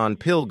late John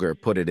Pilger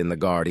put it in The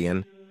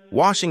Guardian,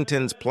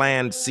 Washington's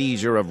planned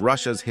seizure of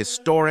Russia's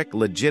historic,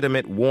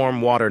 legitimate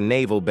warm-water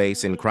naval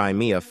base in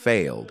Crimea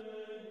failed.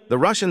 The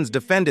Russians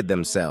defended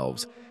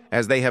themselves,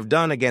 as they have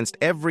done against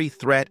every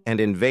threat and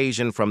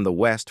invasion from the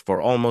West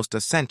for almost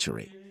a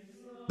century.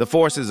 The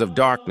forces of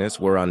darkness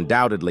were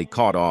undoubtedly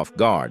caught off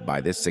guard by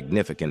this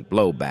significant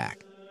blowback.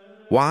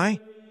 Why?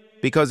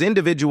 Because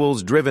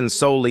individuals driven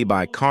solely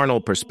by carnal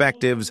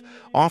perspectives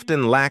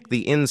often lack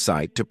the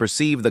insight to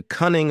perceive the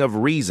cunning of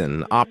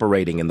reason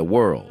operating in the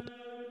world.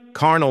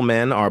 Carnal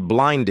men are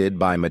blinded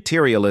by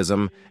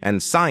materialism and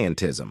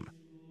scientism,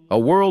 a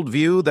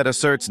worldview that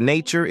asserts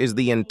nature is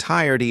the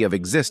entirety of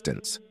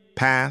existence,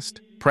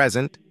 past,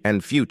 present,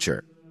 and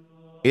future.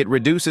 It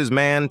reduces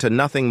man to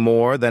nothing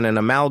more than an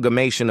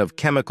amalgamation of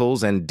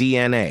chemicals and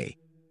DNA,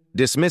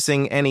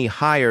 dismissing any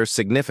higher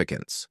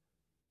significance.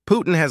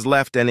 Putin has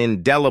left an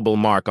indelible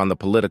mark on the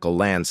political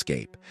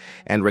landscape,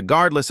 and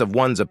regardless of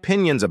one's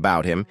opinions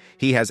about him,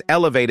 he has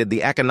elevated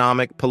the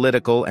economic,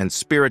 political, and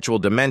spiritual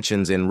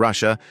dimensions in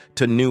Russia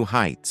to new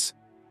heights.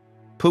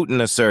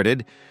 Putin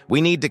asserted, "We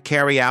need to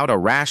carry out a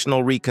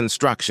rational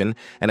reconstruction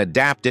and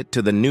adapt it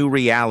to the new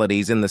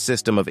realities in the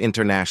system of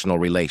international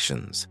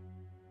relations."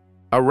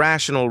 A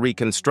rational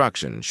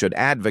reconstruction should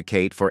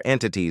advocate for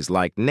entities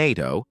like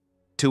NATO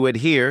to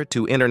adhere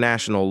to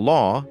international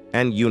law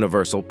and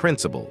universal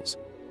principles.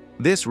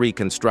 This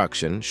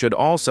reconstruction should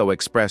also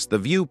express the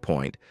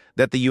viewpoint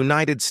that the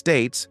United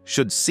States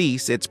should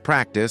cease its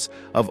practice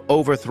of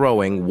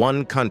overthrowing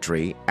one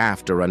country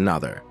after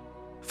another.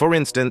 For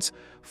instance,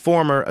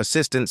 former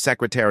Assistant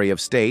Secretary of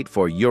State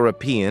for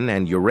European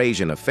and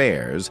Eurasian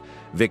Affairs,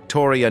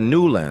 Victoria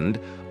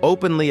Nuland,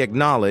 openly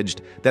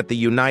acknowledged that the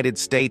United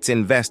States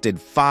invested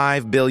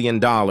 $5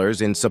 billion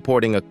in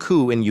supporting a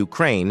coup in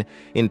Ukraine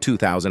in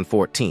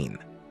 2014.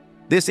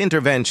 This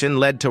intervention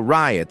led to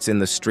riots in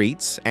the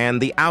streets and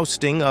the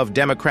ousting of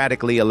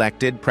democratically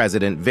elected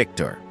President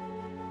Viktor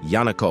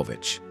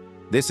Yanukovych.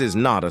 This is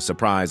not a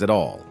surprise at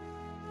all.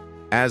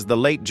 As the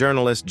late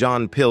journalist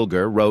John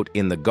Pilger wrote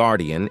in The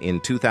Guardian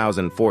in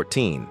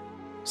 2014,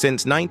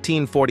 since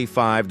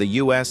 1945, the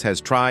U.S.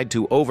 has tried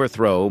to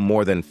overthrow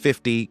more than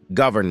 50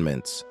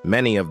 governments,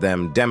 many of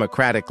them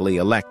democratically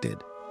elected,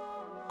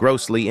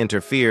 grossly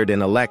interfered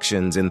in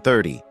elections in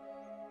 30,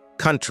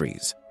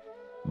 countries,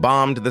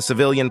 bombed the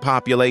civilian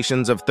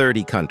populations of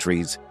 30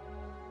 countries,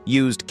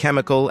 used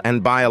chemical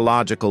and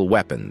biological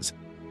weapons,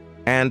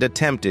 and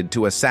attempted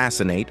to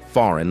assassinate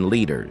foreign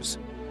leaders.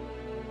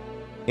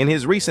 In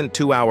his recent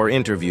 2-hour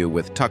interview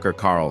with Tucker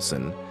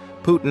Carlson,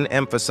 Putin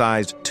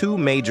emphasized 2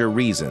 major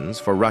reasons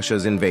for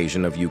Russia's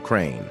invasion of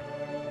Ukraine: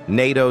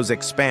 NATO's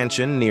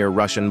expansion near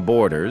Russian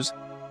borders,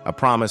 a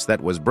promise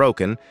that was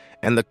broken,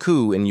 and the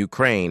coup in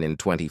Ukraine in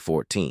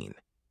 2014.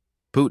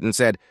 Putin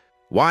said,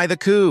 "Why the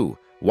coup?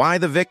 Why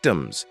the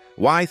victims?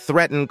 Why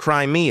threaten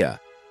Crimea?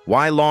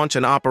 Why launch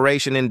an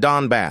operation in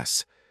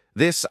Donbass?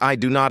 This I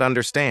do not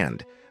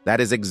understand. That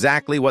is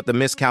exactly what the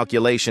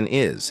miscalculation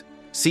is.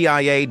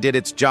 CIA did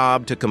its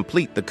job to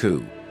complete the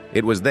coup.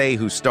 It was they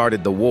who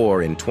started the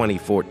war in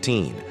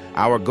 2014.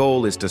 Our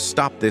goal is to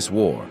stop this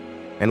war.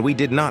 And we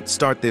did not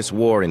start this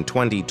war in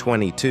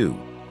 2022.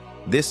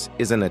 This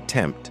is an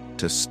attempt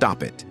to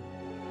stop it."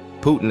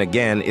 Putin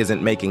again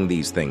isn't making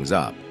these things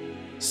up.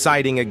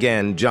 Citing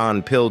again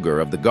John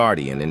Pilger of The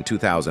Guardian in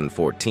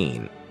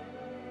 2014.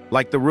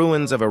 Like the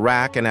ruins of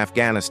Iraq and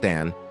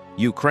Afghanistan,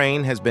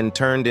 Ukraine has been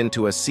turned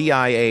into a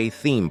CIA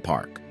theme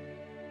park.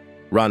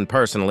 Run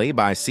personally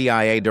by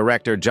CIA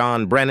Director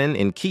John Brennan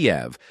in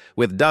Kiev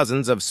with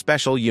dozens of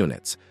special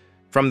units,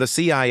 from the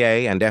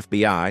CIA and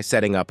FBI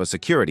setting up a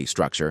security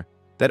structure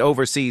that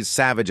oversees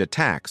savage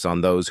attacks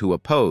on those who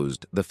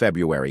opposed the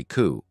February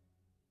coup.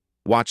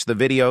 Watch the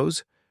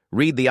videos,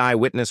 read the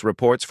eyewitness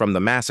reports from the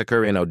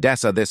massacre in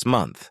Odessa this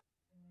month.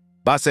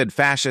 Bused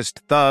fascist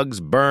thugs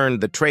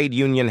burned the trade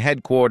union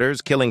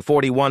headquarters, killing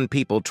 41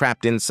 people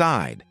trapped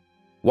inside.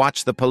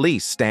 Watch the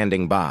police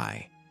standing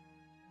by.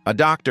 A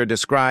doctor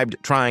described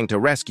trying to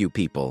rescue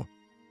people,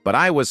 but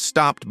I was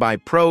stopped by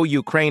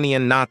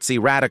pro-Ukrainian Nazi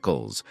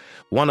radicals.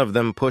 One of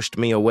them pushed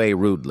me away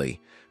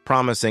rudely,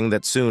 promising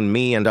that soon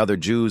me and other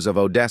Jews of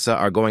Odessa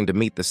are going to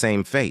meet the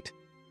same fate.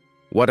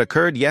 What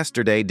occurred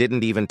yesterday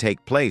didn't even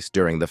take place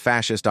during the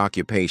fascist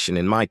occupation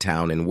in my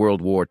town in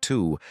World War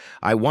II.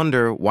 I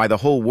wonder why the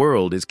whole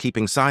world is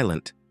keeping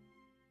silent.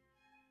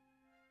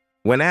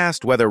 When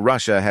asked whether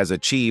Russia has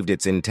achieved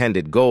its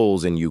intended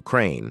goals in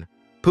Ukraine,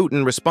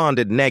 Putin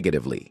responded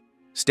negatively,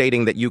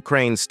 stating that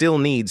Ukraine still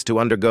needs to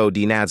undergo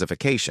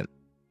denazification.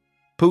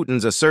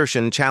 Putin's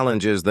assertion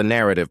challenges the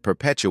narrative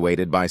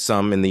perpetuated by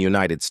some in the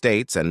United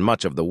States and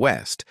much of the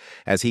West,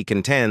 as he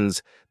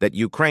contends that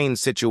Ukraine's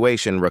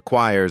situation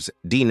requires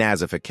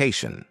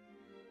denazification.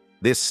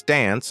 This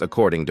stance,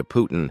 according to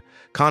Putin,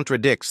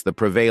 contradicts the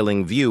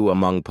prevailing view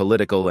among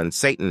political and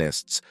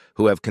Satanists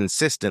who have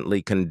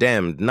consistently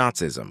condemned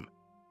Nazism.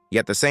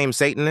 Yet the same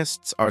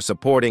Satanists are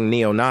supporting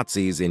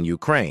neo-Nazis in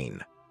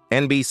Ukraine.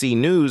 NBC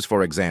News,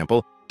 for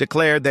example,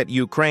 declared that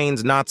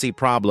Ukraine's Nazi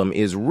problem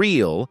is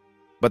real,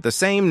 but the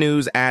same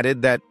news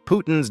added that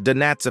Putin's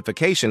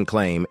denazification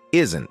claim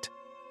isn't.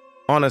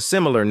 On a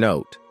similar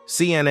note,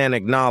 CNN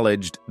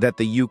acknowledged that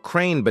the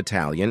Ukraine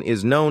battalion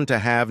is known to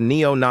have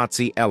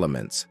neo-Nazi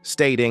elements,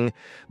 stating,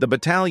 "The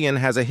battalion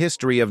has a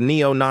history of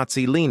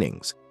neo-Nazi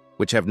leanings,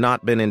 which have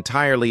not been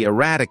entirely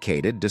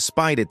eradicated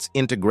despite its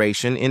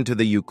integration into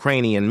the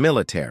Ukrainian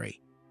military."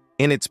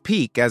 In its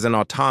peak as an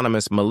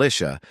autonomous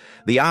militia,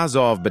 the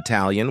Azov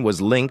battalion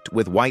was linked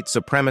with white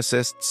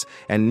supremacists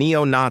and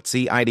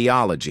neo-Nazi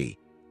ideology,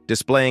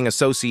 displaying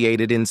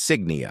associated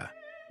insignia.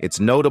 Its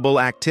notable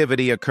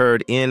activity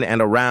occurred in and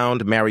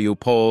around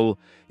Mariupol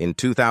in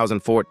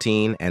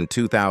 2014 and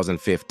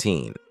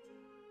 2015.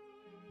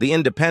 The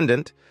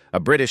Independent, a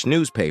British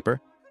newspaper,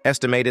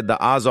 estimated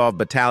the Azov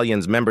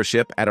battalion's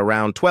membership at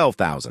around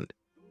 12,000,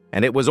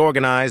 and it was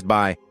organized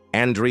by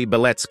Andriy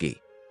Beletsky,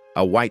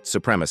 a white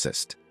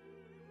supremacist.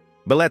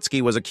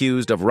 Beletsky was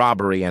accused of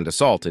robbery and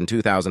assault in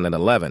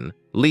 2011,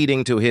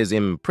 leading to his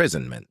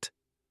imprisonment.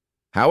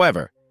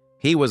 However,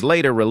 he was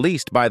later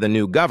released by the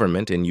new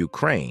government in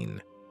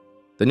Ukraine.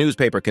 The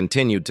newspaper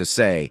continued to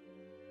say,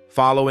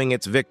 following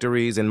its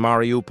victories in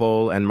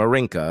Mariupol and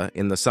Marinka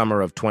in the summer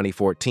of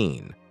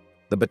 2014,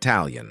 the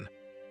battalion,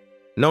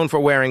 known for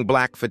wearing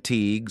black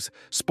fatigues,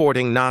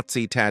 sporting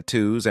Nazi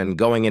tattoos, and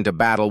going into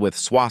battle with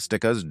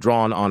swastikas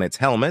drawn on its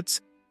helmets,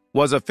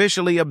 was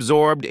officially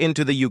absorbed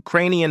into the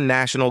Ukrainian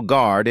National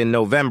Guard in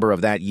November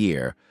of that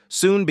year,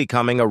 soon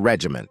becoming a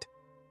regiment.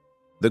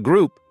 The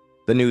group,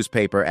 the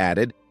newspaper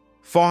added,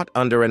 fought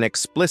under an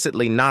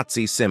explicitly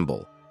Nazi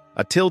symbol,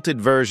 a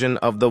tilted version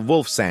of the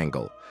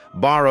Wolfsangel,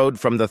 borrowed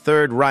from the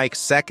Third Reich's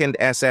 2nd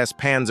SS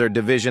Panzer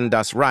Division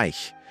Das Reich,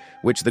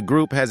 which the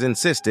group has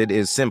insisted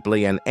is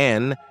simply an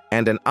N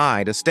and an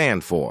I to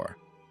stand for.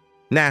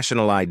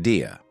 National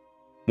idea.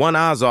 One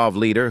Azov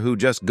leader who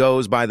just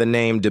goes by the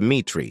name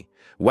Dmitry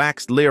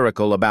waxed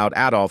lyrical about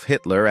Adolf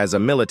Hitler as a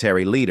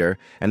military leader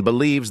and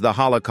believes the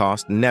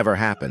Holocaust never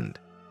happened.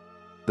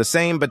 The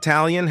same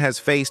battalion has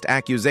faced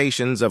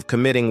accusations of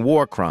committing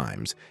war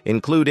crimes,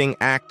 including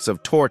acts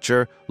of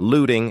torture,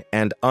 looting,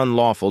 and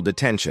unlawful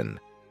detention.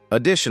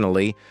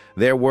 Additionally,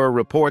 there were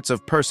reports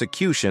of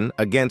persecution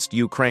against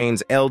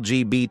Ukraine's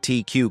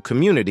LGBTQ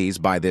communities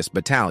by this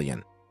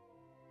battalion.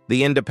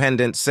 The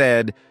Independent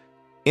said,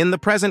 In the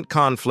present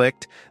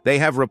conflict, they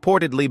have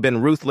reportedly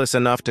been ruthless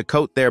enough to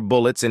coat their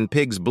bullets in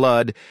pig's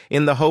blood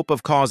in the hope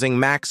of causing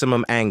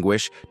maximum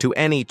anguish to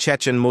any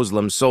Chechen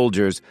Muslim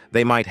soldiers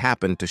they might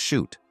happen to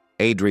shoot.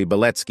 Adri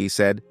Beletsky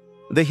said,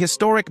 "The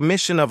historic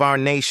mission of our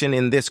nation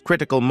in this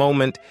critical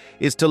moment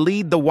is to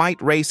lead the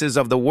white races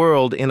of the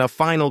world in a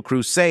final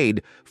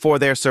crusade for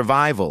their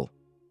survival,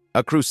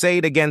 a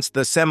crusade against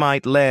the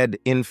Semite-led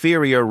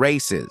inferior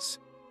races."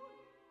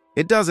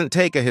 It doesn't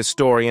take a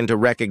historian to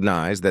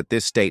recognize that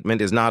this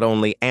statement is not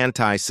only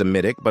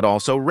anti-Semitic but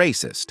also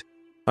racist.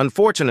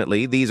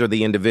 Unfortunately, these are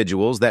the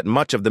individuals that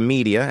much of the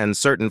media and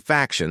certain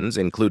factions,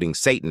 including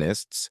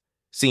Satanists,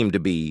 seem to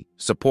be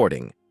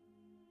supporting.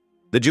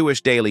 The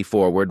Jewish Daily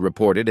Forward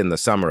reported in the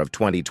summer of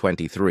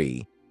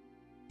 2023,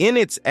 "In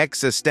its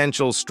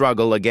existential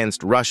struggle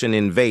against Russian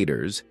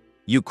invaders,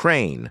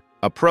 Ukraine,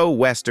 a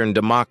pro-Western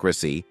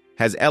democracy,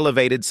 has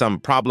elevated some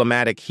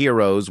problematic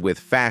heroes with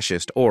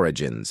fascist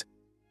origins,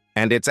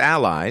 and its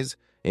allies,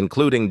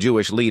 including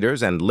Jewish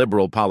leaders and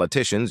liberal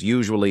politicians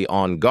usually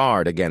on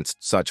guard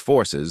against such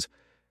forces,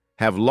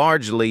 have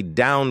largely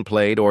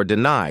downplayed or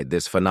denied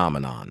this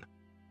phenomenon."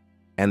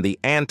 And the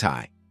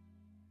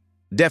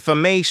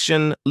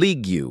Anti-Defamation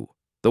League,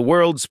 the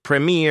world's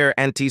premier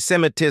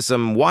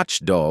anti-Semitism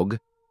watchdog,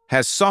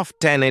 has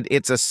softened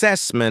its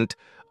assessment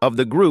of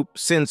the group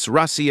since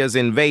Russia's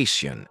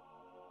invasion.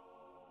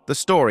 The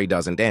story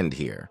doesn't end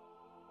here.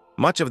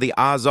 Much of the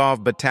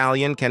Azov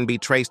battalion can be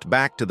traced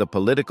back to the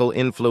political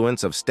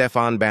influence of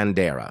Stefan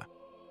Bandera.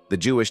 The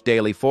Jewish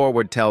Daily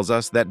Forward tells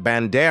us that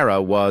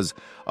Bandera was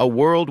a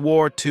World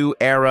War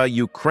II-era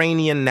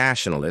Ukrainian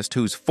nationalist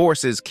whose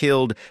forces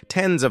killed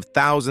tens of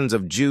thousands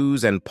of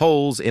Jews and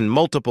Poles in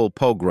multiple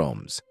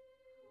pogroms.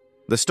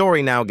 The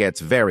story now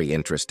gets very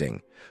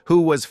interesting.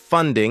 Who was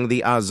funding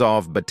the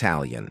Azov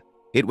battalion?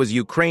 It was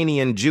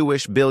Ukrainian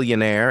Jewish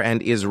billionaire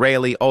and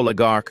Israeli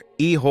oligarch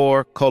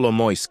Ihor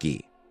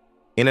Kolomoisky.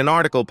 In an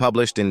article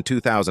published in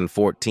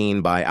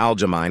 2014 by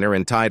Algemeiner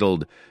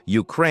entitled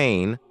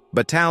 "Ukraine,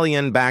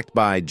 Battalion Backed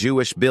by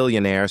Jewish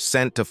Billionaire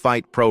Sent to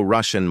Fight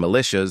Pro-Russian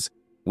Militias,"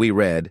 we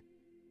read,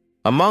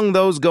 "Among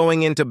those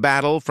going into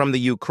battle from the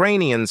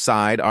Ukrainian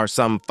side are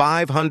some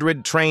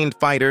 500 trained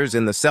fighters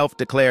in the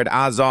self-declared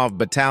Azov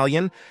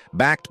battalion,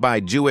 backed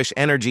by Jewish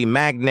energy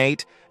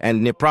magnate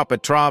and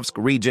Dnipropetrovsk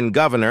region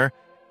governor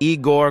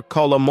Igor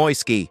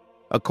Kolomoisky,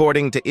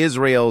 according to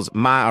Israel's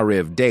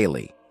Ma'ariv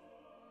Daily."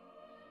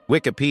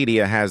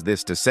 Wikipedia has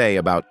this to say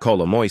about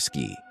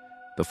Kolomoisky,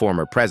 the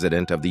former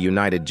president of the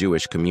United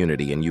Jewish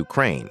Community in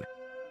Ukraine.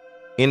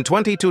 In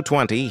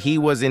 2020, he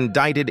was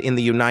indicted in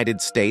the United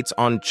States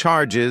on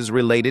charges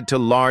related to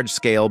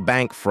large-scale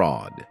bank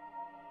fraud.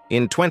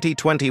 In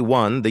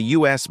 2021, the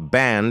U.S.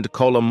 banned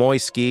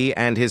Kolomoisky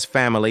and his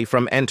family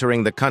from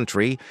entering the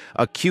country,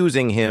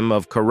 accusing him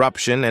of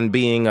corruption and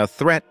being a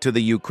threat to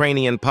the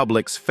Ukrainian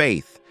public's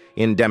faith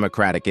in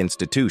democratic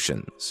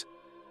institutions.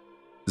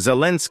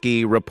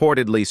 Zelensky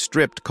reportedly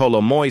stripped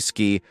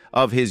Kolomoisky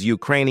of his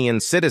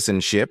Ukrainian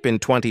citizenship in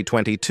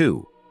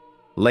 2022.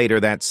 Later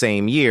that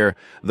same year,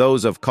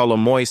 those of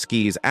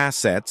Kolomoisky's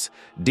assets,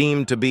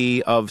 deemed to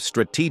be of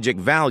strategic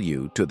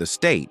value to the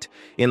state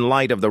in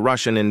light of the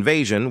Russian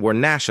invasion, were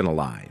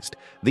nationalized.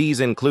 These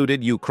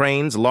included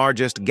Ukraine's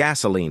largest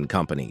gasoline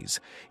companies.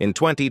 In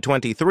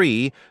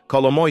 2023,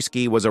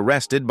 Kolomoisky was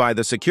arrested by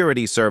the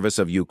Security Service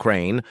of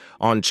Ukraine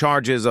on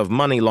charges of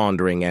money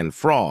laundering and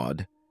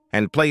fraud,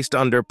 and placed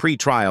under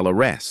pretrial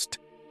arrest.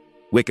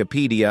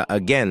 Wikipedia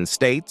again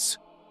states,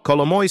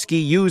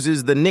 Kolomoisky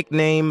uses the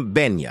nickname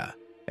Benya,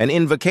 an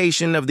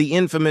invocation of the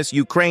infamous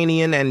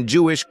Ukrainian and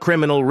Jewish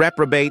criminal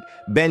reprobate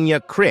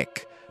Benya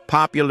Krik,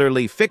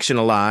 popularly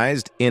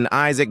fictionalized in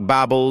Isaac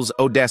Babel's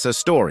Odessa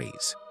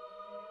Stories.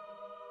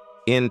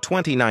 In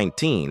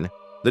 2019,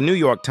 the New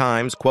York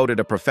Times quoted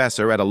a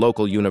professor at a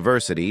local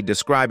university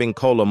describing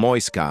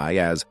Kolomoisky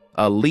as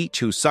a leech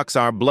who sucks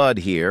our blood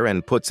here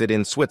and puts it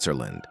in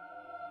Switzerland.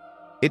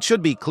 It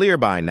should be clear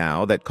by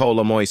now that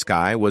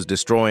Kolomoisky was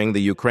destroying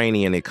the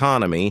Ukrainian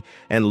economy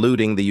and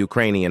looting the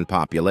Ukrainian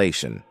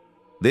population.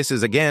 This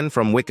is again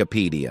from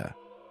Wikipedia.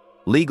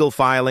 Legal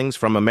filings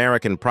from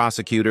American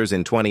prosecutors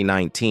in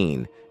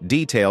 2019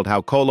 detailed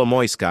how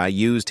Kolomoisky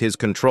used his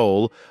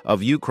control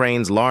of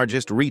Ukraine's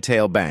largest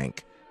retail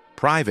bank,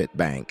 private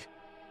bank,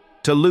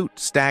 to loot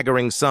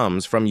staggering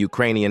sums from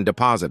Ukrainian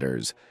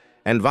depositors,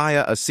 and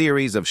via a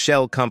series of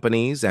shell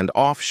companies and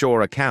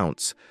offshore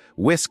accounts,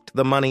 whisked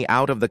the money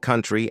out of the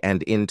country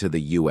and into the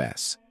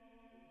U.S.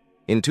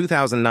 In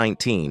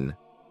 2019,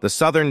 the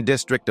Southern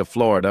District of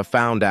Florida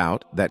found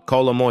out that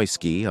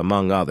Kolomoisky,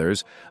 among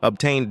others,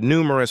 obtained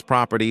numerous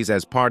properties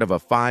as part of a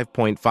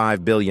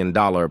 $5.5 billion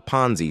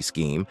Ponzi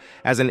scheme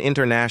as an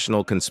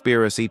international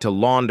conspiracy to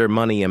launder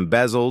money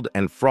embezzled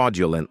and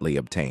fraudulently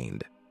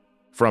obtained.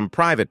 From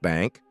Private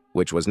Bank,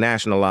 which was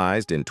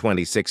nationalized in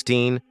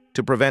 2016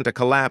 to prevent a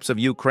collapse of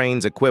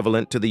Ukraine's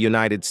equivalent to the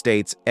United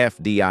States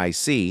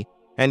FDIC,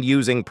 and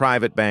using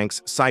Private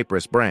Bank's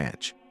Cyprus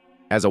branch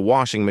as a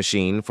washing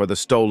machine for the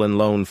stolen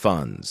loan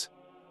funds.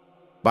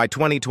 By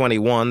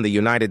 2021, the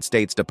United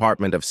States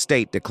Department of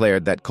State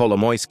declared that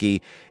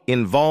Kolomoisky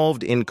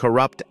involved in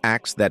corrupt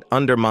acts that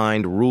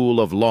undermined rule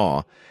of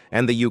law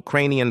and the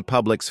Ukrainian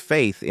public's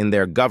faith in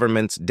their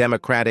government's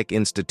democratic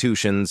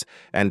institutions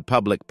and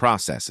public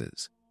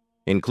processes,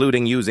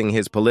 including using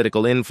his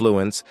political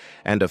influence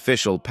and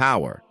official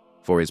power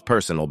for his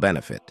personal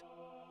benefit.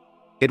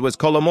 It was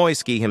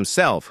Kolomoisky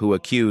himself who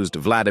accused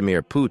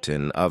Vladimir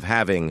Putin of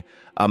having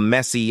a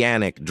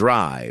messianic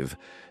drive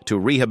to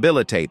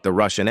rehabilitate the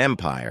Russian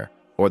Empire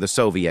or the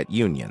Soviet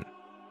Union.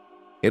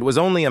 It was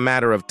only a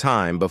matter of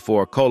time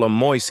before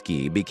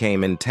Kolomoisky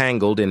became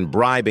entangled in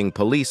bribing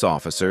police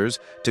officers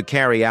to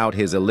carry out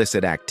his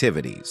illicit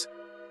activities.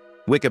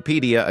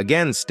 Wikipedia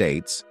again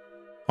states,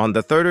 on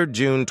the 3rd of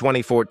June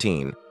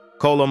 2014,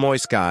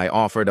 Kolomoisky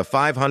offered a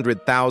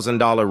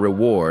 $500,000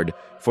 reward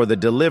for the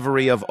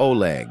delivery of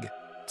Oleg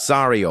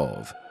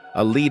Tsaryov,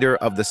 a leader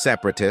of the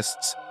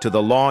separatists, to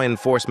the law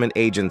enforcement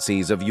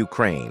agencies of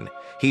Ukraine.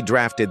 He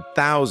drafted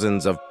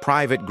thousands of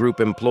private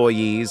group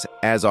employees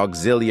as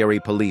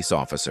auxiliary police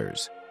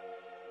officers.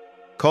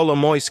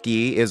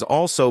 Kolomoisky is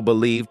also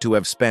believed to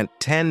have spent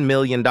 $10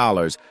 million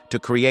to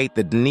create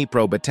the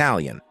Dnipro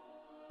Battalion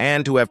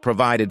and to have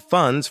provided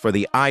funds for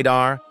the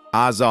Aidar,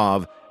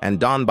 Azov, and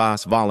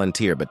Donbass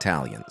volunteer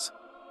battalions.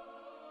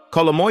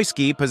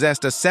 Kolomoisky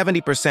possessed a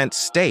 70%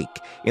 stake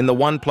in the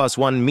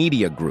 1+1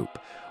 Media Group,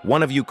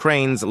 one of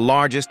Ukraine's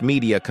largest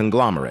media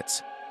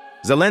conglomerates.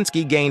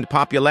 Zelensky gained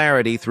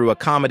popularity through a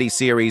comedy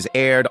series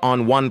aired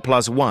on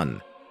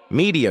 1+1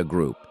 Media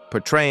Group,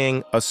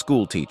 portraying a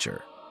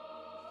schoolteacher.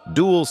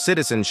 Dual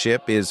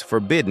citizenship is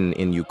forbidden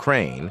in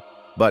Ukraine,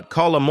 but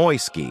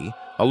Kolomoisky,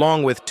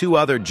 along with two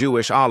other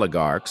Jewish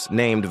oligarchs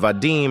named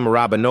Vadim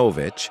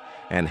Rabinovich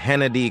and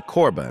Hennedy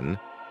Korban,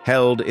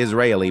 held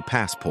Israeli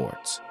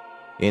passports.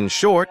 In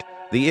short,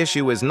 the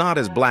issue is not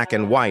as black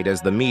and white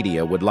as the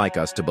media would like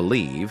us to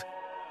believe.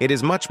 It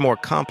is much more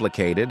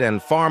complicated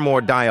and far more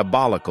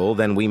diabolical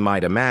than we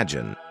might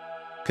imagine.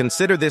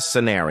 Consider this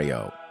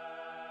scenario.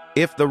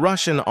 If the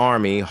Russian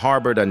army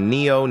harbored a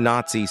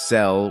neo-Nazi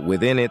cell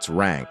within its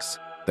ranks,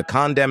 the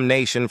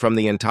condemnation from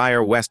the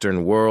entire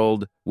Western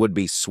world would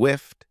be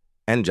swift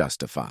and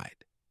justified.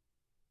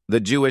 The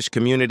Jewish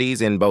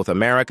communities in both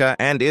America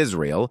and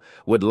Israel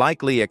would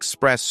likely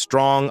express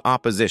strong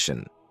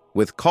opposition,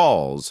 with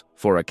calls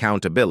for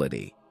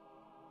accountability.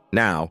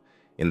 Now,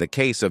 in the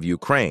case of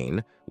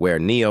Ukraine, where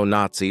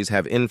neo-Nazis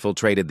have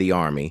infiltrated the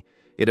army,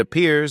 it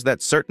appears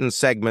that certain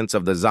segments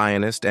of the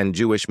Zionist and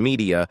Jewish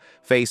media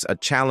face a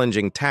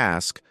challenging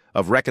task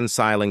of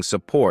reconciling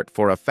support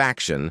for a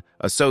faction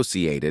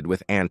associated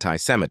with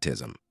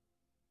anti-Semitism.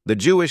 The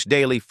Jewish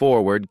Daily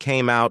Forward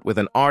came out with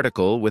an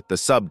article with the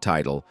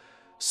subtitle,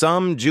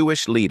 "Some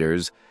Jewish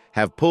Leaders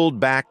Have Pulled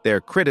Back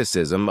Their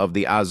Criticism of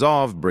the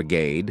Azov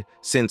Brigade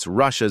Since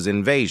Russia's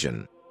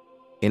Invasion."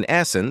 In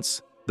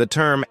essence, the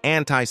term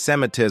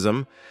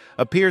anti-Semitism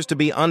appears to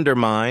be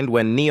undermined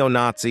when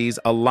neo-Nazis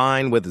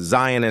align with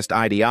Zionist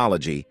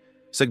ideology,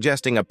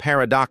 suggesting a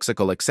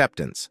paradoxical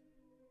acceptance.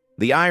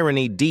 The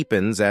irony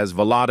deepens as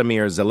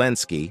Volodymyr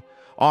Zelensky,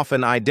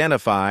 often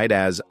identified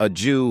as a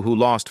Jew who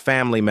lost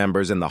family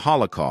members in the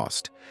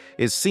Holocaust,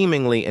 is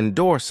seemingly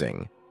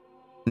endorsing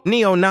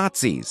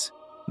neo-Nazis.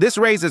 This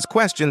raises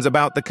questions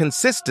about the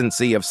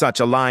consistency of such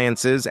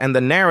alliances and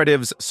the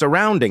narratives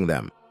surrounding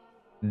them.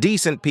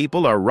 Decent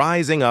people are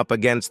rising up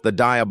against the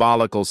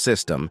diabolical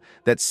system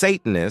that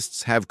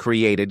Satanists have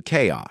created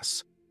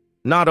chaos,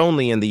 not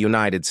only in the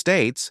United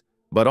States,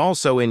 but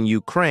also in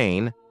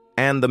Ukraine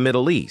and the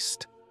Middle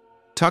East.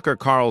 Tucker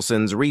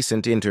Carlson's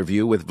recent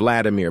interview with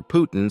Vladimir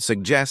Putin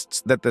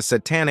suggests that the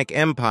Satanic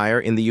Empire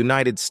in the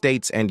United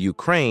States and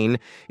Ukraine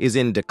is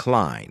in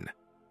decline.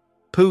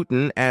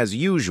 Putin, as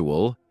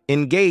usual,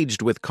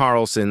 engaged with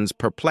Carlson's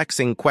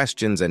perplexing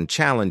questions and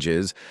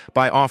challenges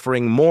by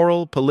offering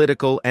moral,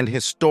 political, and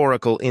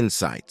historical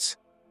insights.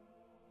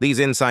 These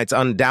insights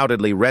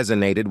undoubtedly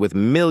resonated with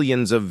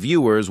millions of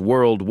viewers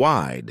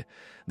worldwide.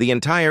 The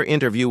entire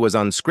interview was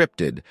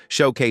unscripted,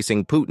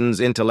 showcasing Putin's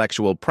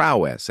intellectual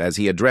prowess as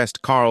he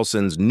addressed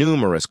Carlson's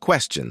numerous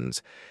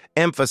questions,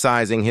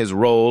 emphasizing his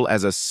role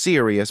as a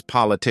serious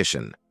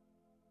politician.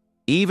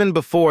 Even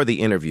before the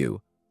interview,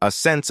 a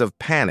sense of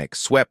panic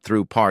swept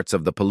through parts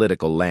of the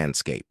political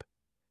landscape.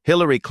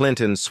 Hillary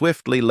Clinton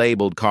swiftly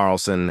labeled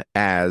Carlson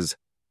as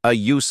a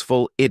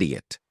useful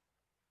idiot.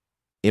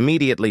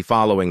 Immediately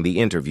following the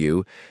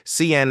interview,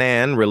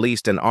 CNN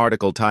released an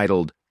article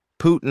titled,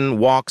 "Putin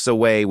Walks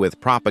Away with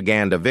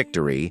Propaganda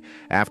Victory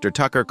After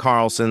Tucker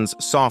Carlson's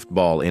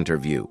Softball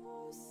Interview."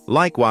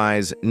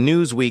 Likewise,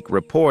 Newsweek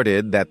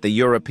reported that the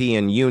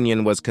European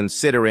Union was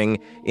considering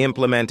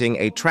implementing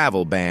a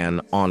travel ban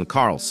on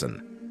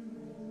Carlson.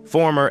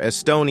 Former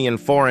Estonian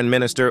Foreign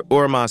Minister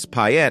Urmas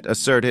Paet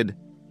asserted,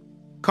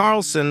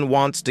 "Carlson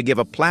wants to give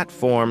a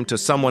platform to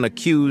someone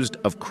accused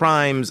of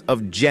crimes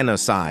of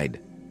genocide.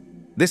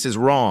 This is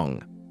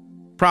wrong.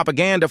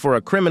 Propaganda for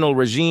a criminal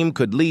regime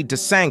could lead to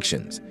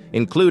sanctions,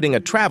 including a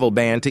travel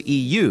ban to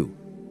EU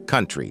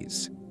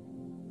countries."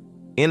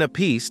 In a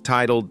piece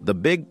titled "The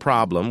Big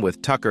Problem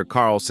with Tucker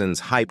Carlson's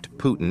Hyped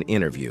Putin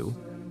Interview,"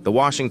 The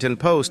Washington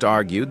Post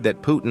argued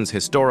that Putin's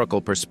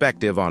historical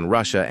perspective on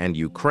Russia and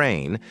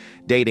Ukraine,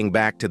 dating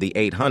back to the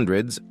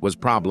 800s, was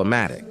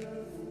problematic.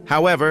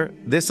 However,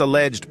 this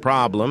alleged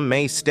problem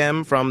may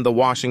stem from the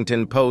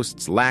Washington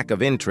Post's lack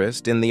of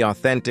interest in the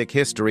authentic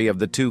history of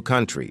the two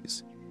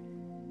countries.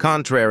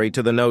 Contrary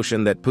to the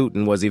notion that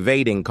Putin was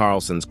evading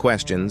Carlson's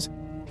questions,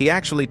 he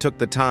actually took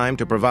the time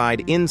to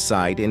provide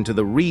insight into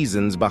the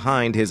reasons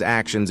behind his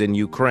actions in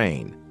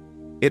Ukraine.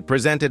 It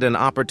presented an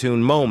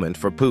opportune moment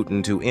for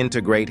Putin to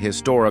integrate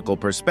historical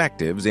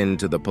perspectives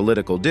into the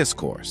political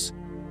discourse.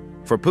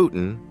 For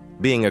Putin,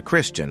 being a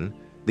Christian,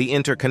 the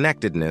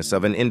interconnectedness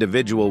of an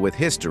individual with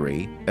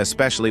history,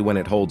 especially when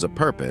it holds a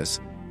purpose,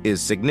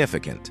 is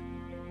significant.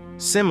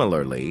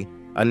 Similarly,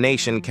 a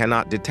nation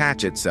cannot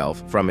detach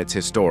itself from its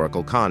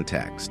historical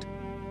context.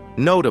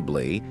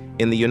 Notably,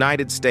 in the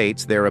United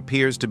States, there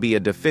appears to be a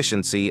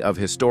deficiency of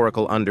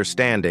historical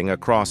understanding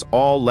across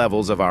all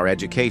levels of our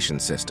education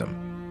system.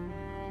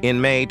 In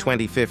May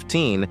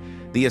 2015,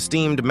 the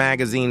esteemed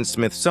magazine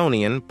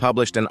Smithsonian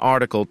published an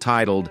article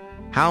titled,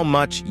 "How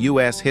Much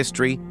U.S.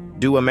 History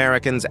Do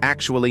Americans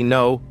Actually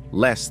Know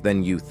Less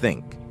Than You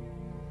Think?"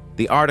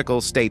 The article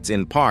states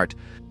in part,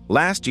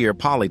 last year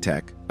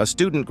Polytech, a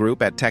student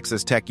group at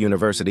Texas Tech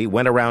University,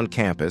 went around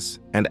campus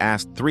and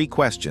asked 3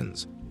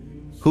 questions.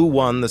 Who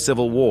won the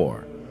Civil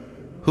War?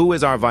 Who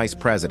is our vice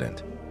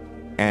president?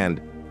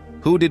 And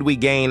who did we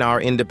gain our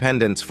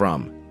independence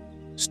from?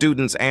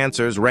 Students'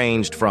 answers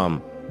ranged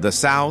from the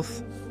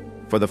South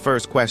for the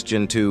first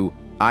question to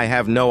I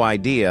have no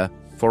idea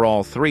for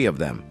all 3 of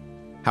them.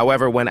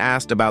 However, when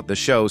asked about the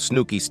show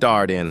Snooki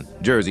starred in,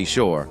 Jersey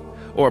Shore,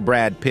 or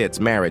Brad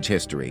Pitt's marriage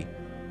history,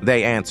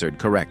 they answered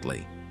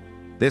correctly.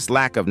 This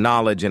lack of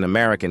knowledge in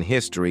American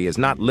history is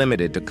not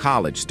limited to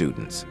college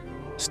students.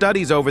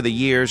 Studies over the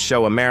years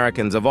show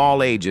Americans of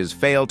all ages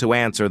fail to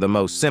answer the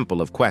most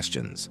simple of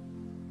questions.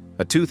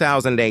 A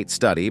 2008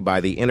 study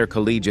by the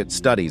Intercollegiate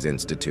Studies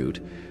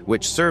Institute,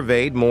 which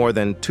surveyed more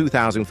than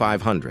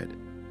 2,500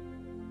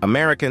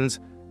 Americans,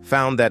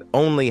 found that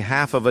only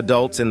half of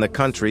adults in the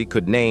country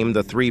could name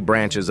the 3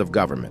 branches of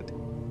government.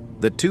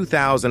 The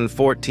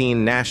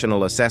 2014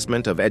 National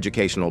Assessment of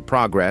Educational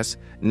Progress,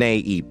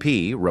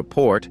 NAEP,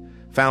 report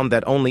found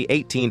that only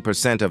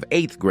 18% of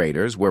 8th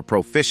graders were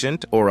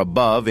proficient or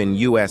above in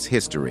U.S.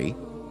 history,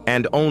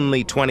 and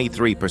only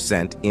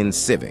 23% in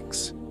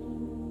civics.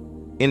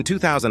 In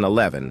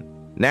 2011,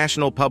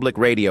 National Public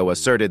Radio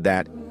asserted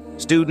that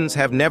students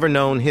have never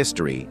known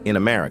history in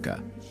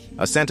America,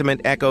 a sentiment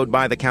echoed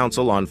by the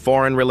Council on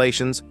Foreign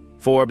Relations,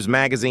 Forbes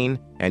magazine,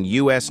 and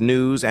U.S.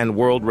 News and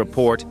World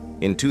Report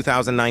in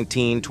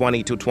 2019,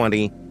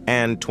 2020,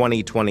 and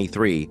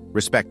 2023,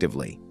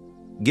 respectively.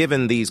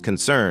 Given these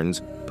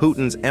concerns,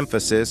 Putin's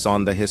emphasis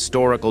on the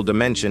historical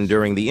dimension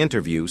during the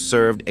interview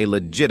served a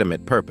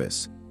legitimate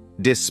purpose,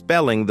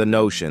 dispelling the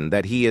notion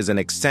that he is an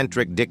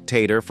eccentric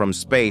dictator from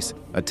space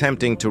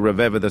attempting to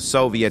revive the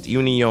Soviet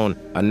Union,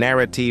 a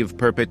narrative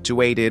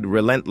perpetuated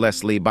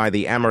relentlessly by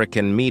the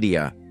American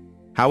media.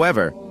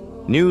 However,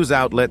 news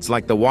outlets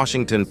like the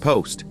Washington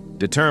Post,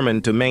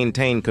 determined to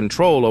maintain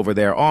control over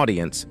their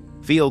audience,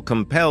 feel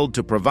compelled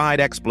to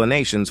provide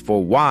explanations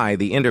for why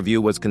the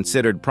interview was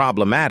considered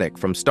problematic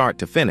from start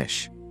to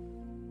finish.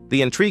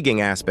 The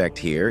intriguing aspect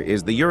here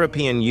is the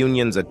European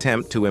Union's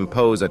attempt to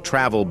impose a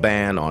travel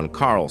ban on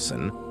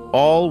Carlson,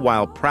 all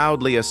while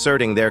proudly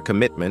asserting their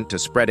commitment to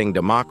spreading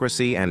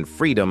democracy and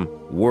freedom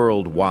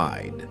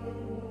worldwide.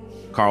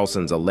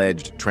 Carlson's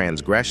alleged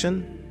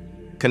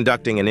transgression?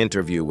 Conducting an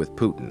interview with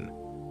Putin.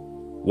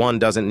 One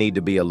doesn't need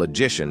to be a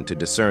logician to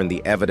discern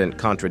the evident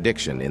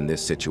contradiction in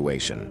this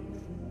situation.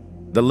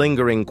 The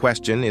lingering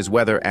question is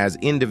whether, as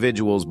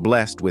individuals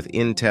blessed with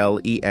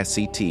intel,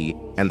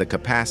 ESCT, and the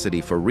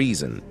capacity for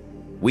reason,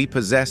 we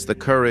possess the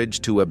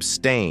courage to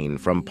abstain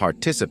from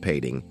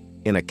participating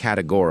in a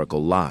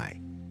categorical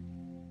lie.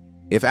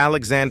 If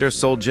Alexander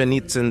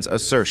Solzhenitsyn's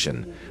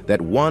assertion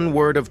that one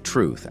word of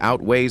truth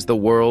outweighs the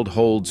world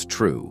holds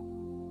true,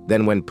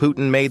 then when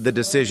Putin made the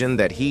decision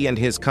that he and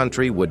his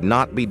country would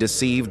not be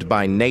deceived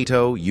by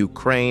NATO,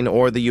 Ukraine,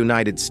 or the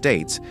United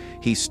States,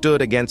 he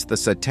stood against the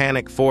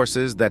satanic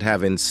forces that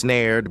have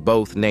ensnared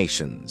both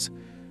nations.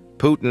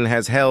 Putin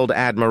has held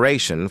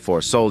admiration for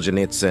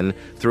Solzhenitsyn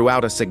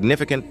throughout a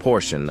significant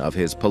portion of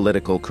his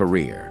political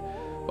career.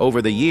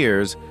 Over the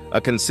years, a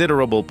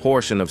considerable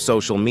portion of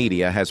social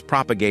media has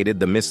propagated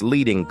the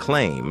misleading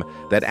claim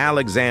that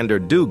Alexander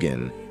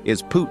Dugin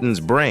is Putin's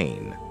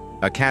brain,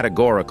 a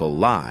categorical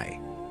lie.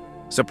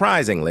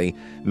 Surprisingly,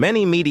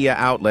 many media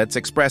outlets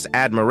express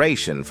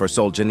admiration for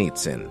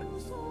Solzhenitsyn.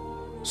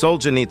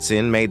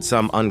 Solzhenitsyn made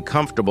some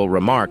uncomfortable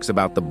remarks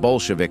about the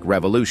Bolshevik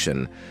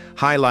Revolution,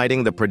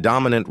 highlighting the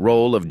predominant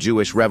role of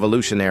Jewish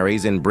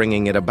revolutionaries in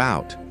bringing it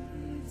about.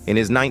 In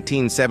his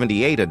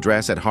 1978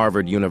 address at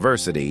Harvard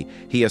University,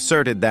 he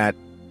asserted that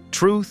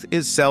truth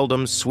is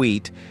seldom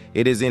sweet,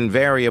 it is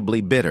invariably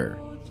bitter.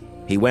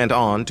 He went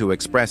on to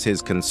express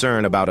his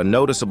concern about a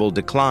noticeable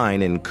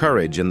decline in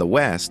courage in the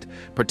West,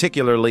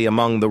 particularly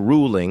among the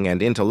ruling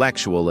and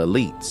intellectual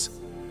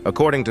elites.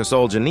 According to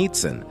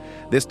Solzhenitsyn,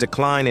 this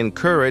decline in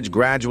courage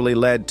gradually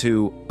led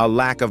to a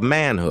lack of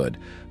manhood,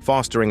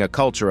 fostering a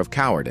culture of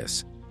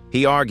cowardice.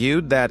 He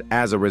argued that,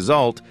 as a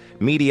result,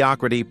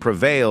 mediocrity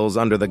prevails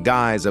under the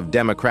guise of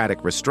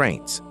democratic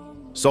restraints.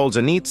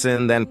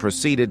 Solzhenitsyn then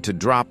proceeded to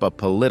drop a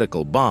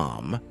political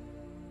bomb.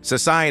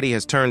 Society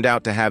has turned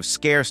out to have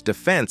scarce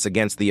defense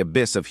against the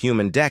abyss of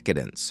human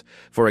decadence,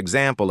 for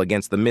example,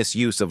 against the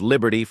misuse of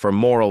liberty for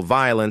moral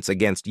violence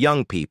against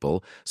young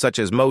people, such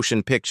as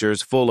motion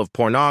pictures full of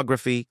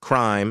pornography,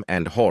 crime,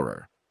 and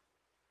horror.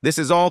 This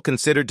is all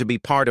considered to be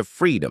part of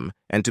freedom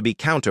and to be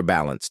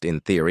counterbalanced, in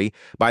theory,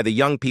 by the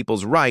young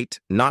people's right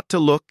not to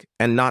look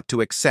and not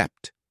to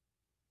accept.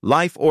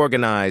 Life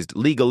organized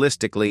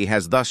legalistically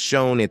has thus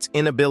shown its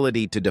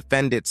inability to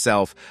defend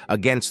itself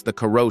against the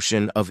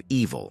corrosion of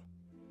evil.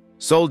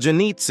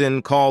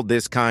 Solzhenitsyn called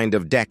this kind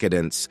of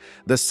decadence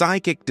the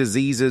psychic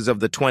diseases of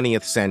the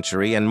 20th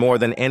century, and more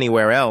than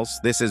anywhere else,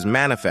 this is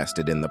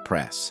manifested in the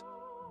press.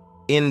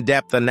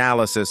 In-depth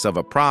analysis of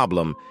a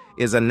problem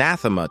is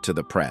anathema to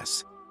the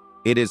press.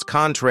 It is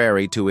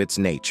contrary to its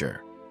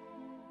nature.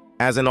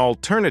 As an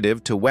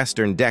alternative to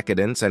Western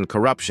decadence and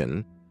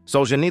corruption,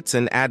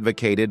 Solzhenitsyn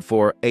advocated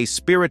for a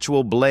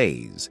spiritual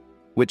blaze,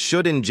 which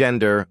should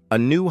engender a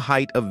new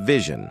height of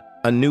vision,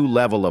 a new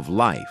level of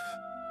life,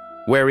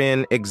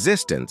 wherein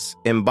existence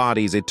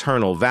embodies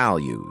eternal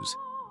values.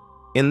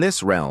 In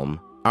this realm,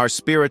 our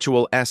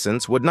spiritual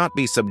essence would not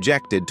be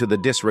subjected to the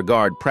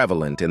disregard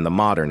prevalent in the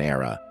modern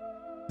era.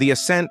 The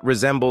ascent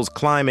resembles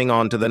climbing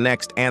onto the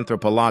next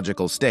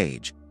anthropological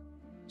stage.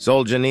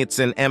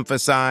 Solzhenitsyn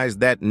emphasized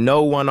that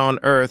no one on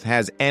earth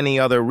has any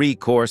other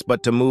recourse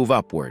but to move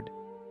upward.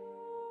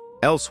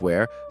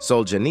 Elsewhere,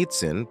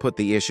 Solzhenitsyn put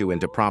the issue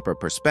into proper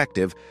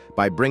perspective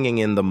by bringing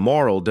in the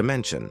moral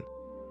dimension.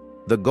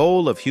 The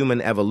goal of human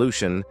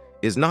evolution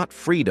is not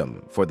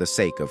freedom for the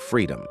sake of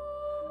freedom,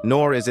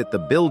 nor is it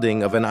the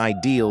building of an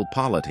ideal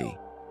polity.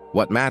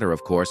 What matter,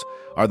 of course,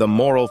 are the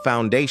moral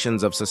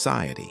foundations of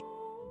society.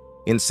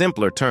 In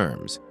simpler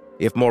terms,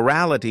 if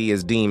morality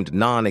is deemed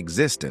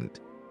non-existent,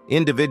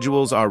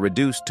 individuals are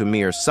reduced to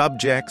mere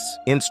subjects,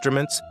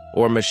 instruments,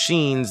 or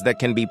machines that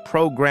can be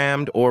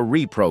programmed or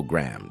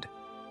reprogrammed.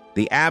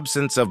 The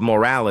absence of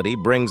morality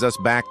brings us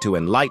back to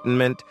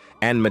enlightenment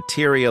and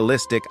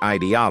materialistic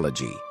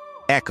ideology,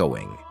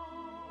 echoing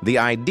the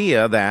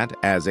idea that,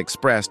 as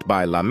expressed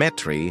by La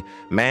Mettrie,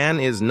 man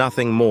is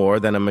nothing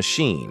more than a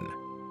machine.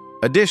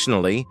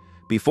 Additionally,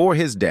 before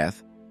his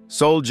death,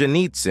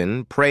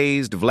 Solzhenitsyn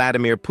praised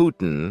Vladimir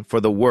Putin for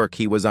the work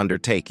he was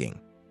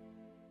undertaking.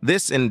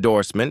 This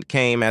endorsement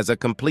came as a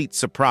complete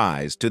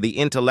surprise to the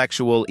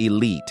intellectual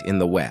elite in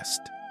the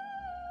West.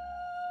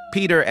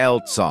 Peter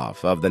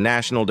Eltsov of the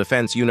National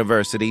Defense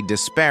University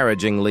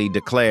disparagingly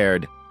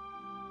declared,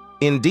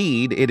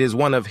 "Indeed, it is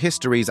one of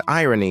history's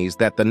ironies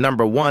that the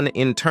 #1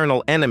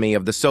 internal enemy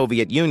of the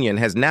Soviet Union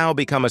has now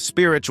become a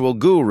spiritual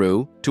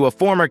guru to a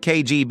former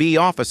KGB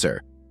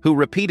officer who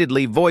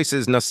repeatedly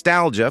voices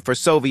nostalgia for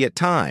Soviet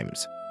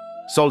times."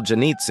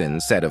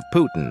 Solzhenitsyn said of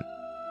Putin,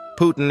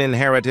 "Putin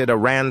inherited a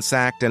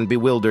ransacked and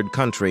bewildered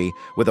country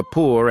with a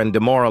poor and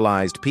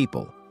demoralized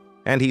people,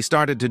 and he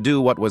started to do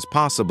what was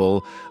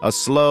possible, a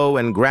slow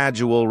and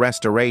gradual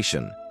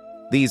restoration.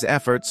 These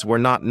efforts were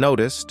not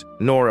noticed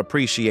nor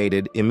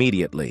appreciated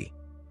immediately.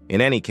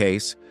 In any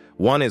case,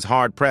 one is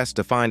hard-pressed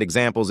to find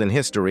examples in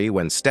history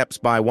when steps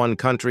by one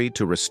country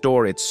to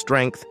restore its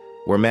strength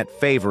were met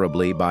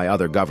favorably by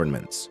other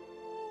governments."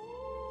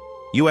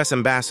 U.S.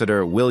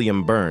 Ambassador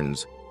William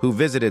Burns, who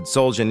visited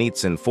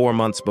Solzhenitsyn 4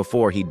 months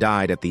before he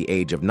died at the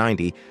age of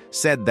 90,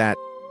 said that,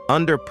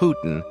 under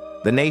Putin,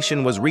 the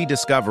nation was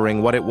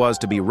rediscovering what it was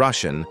to be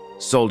Russian,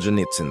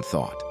 Solzhenitsyn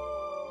thought.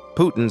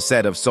 Putin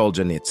said of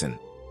Solzhenitsyn,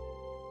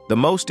 "The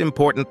most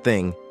important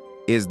thing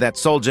is that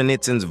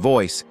Solzhenitsyn's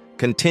voice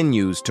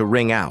continues to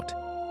ring out,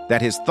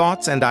 that his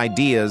thoughts and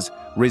ideas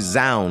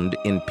resound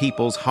in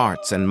people's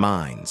hearts and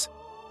minds."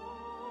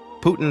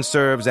 Putin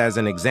serves as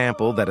an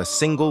example that a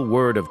single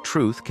word of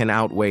truth can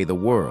outweigh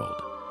the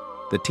world.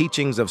 The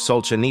teachings of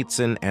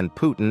Solzhenitsyn and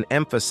Putin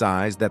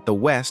emphasize that the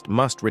West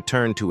must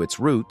return to its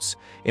roots,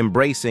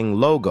 embracing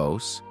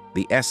Logos,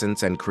 the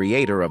essence and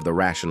creator of the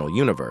rational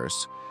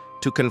universe,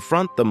 to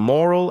confront the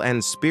moral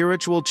and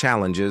spiritual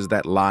challenges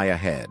that lie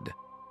ahead.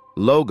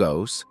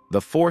 Logos,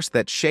 the force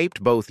that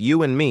shaped both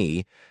you and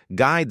me,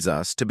 guides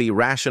us to be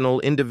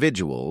rational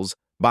individuals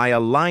by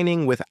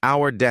aligning with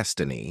our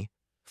destiny,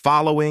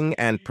 following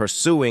and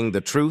pursuing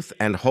the truth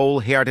and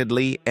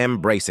wholeheartedly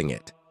embracing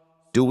it.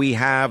 Do we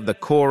have the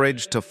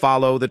courage to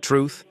follow the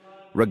truth,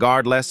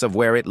 regardless of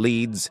where it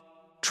leads?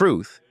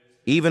 Truth,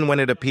 even when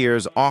it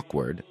appears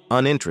awkward,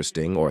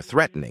 uninteresting, or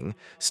threatening,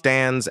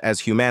 stands as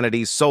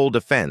humanity's sole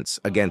defense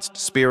against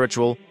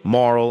spiritual,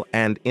 moral,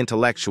 and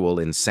intellectual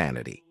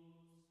insanity.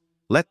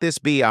 Let this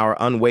be our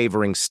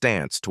unwavering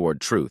stance toward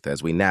truth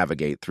as we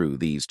navigate through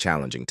these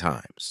challenging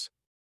times.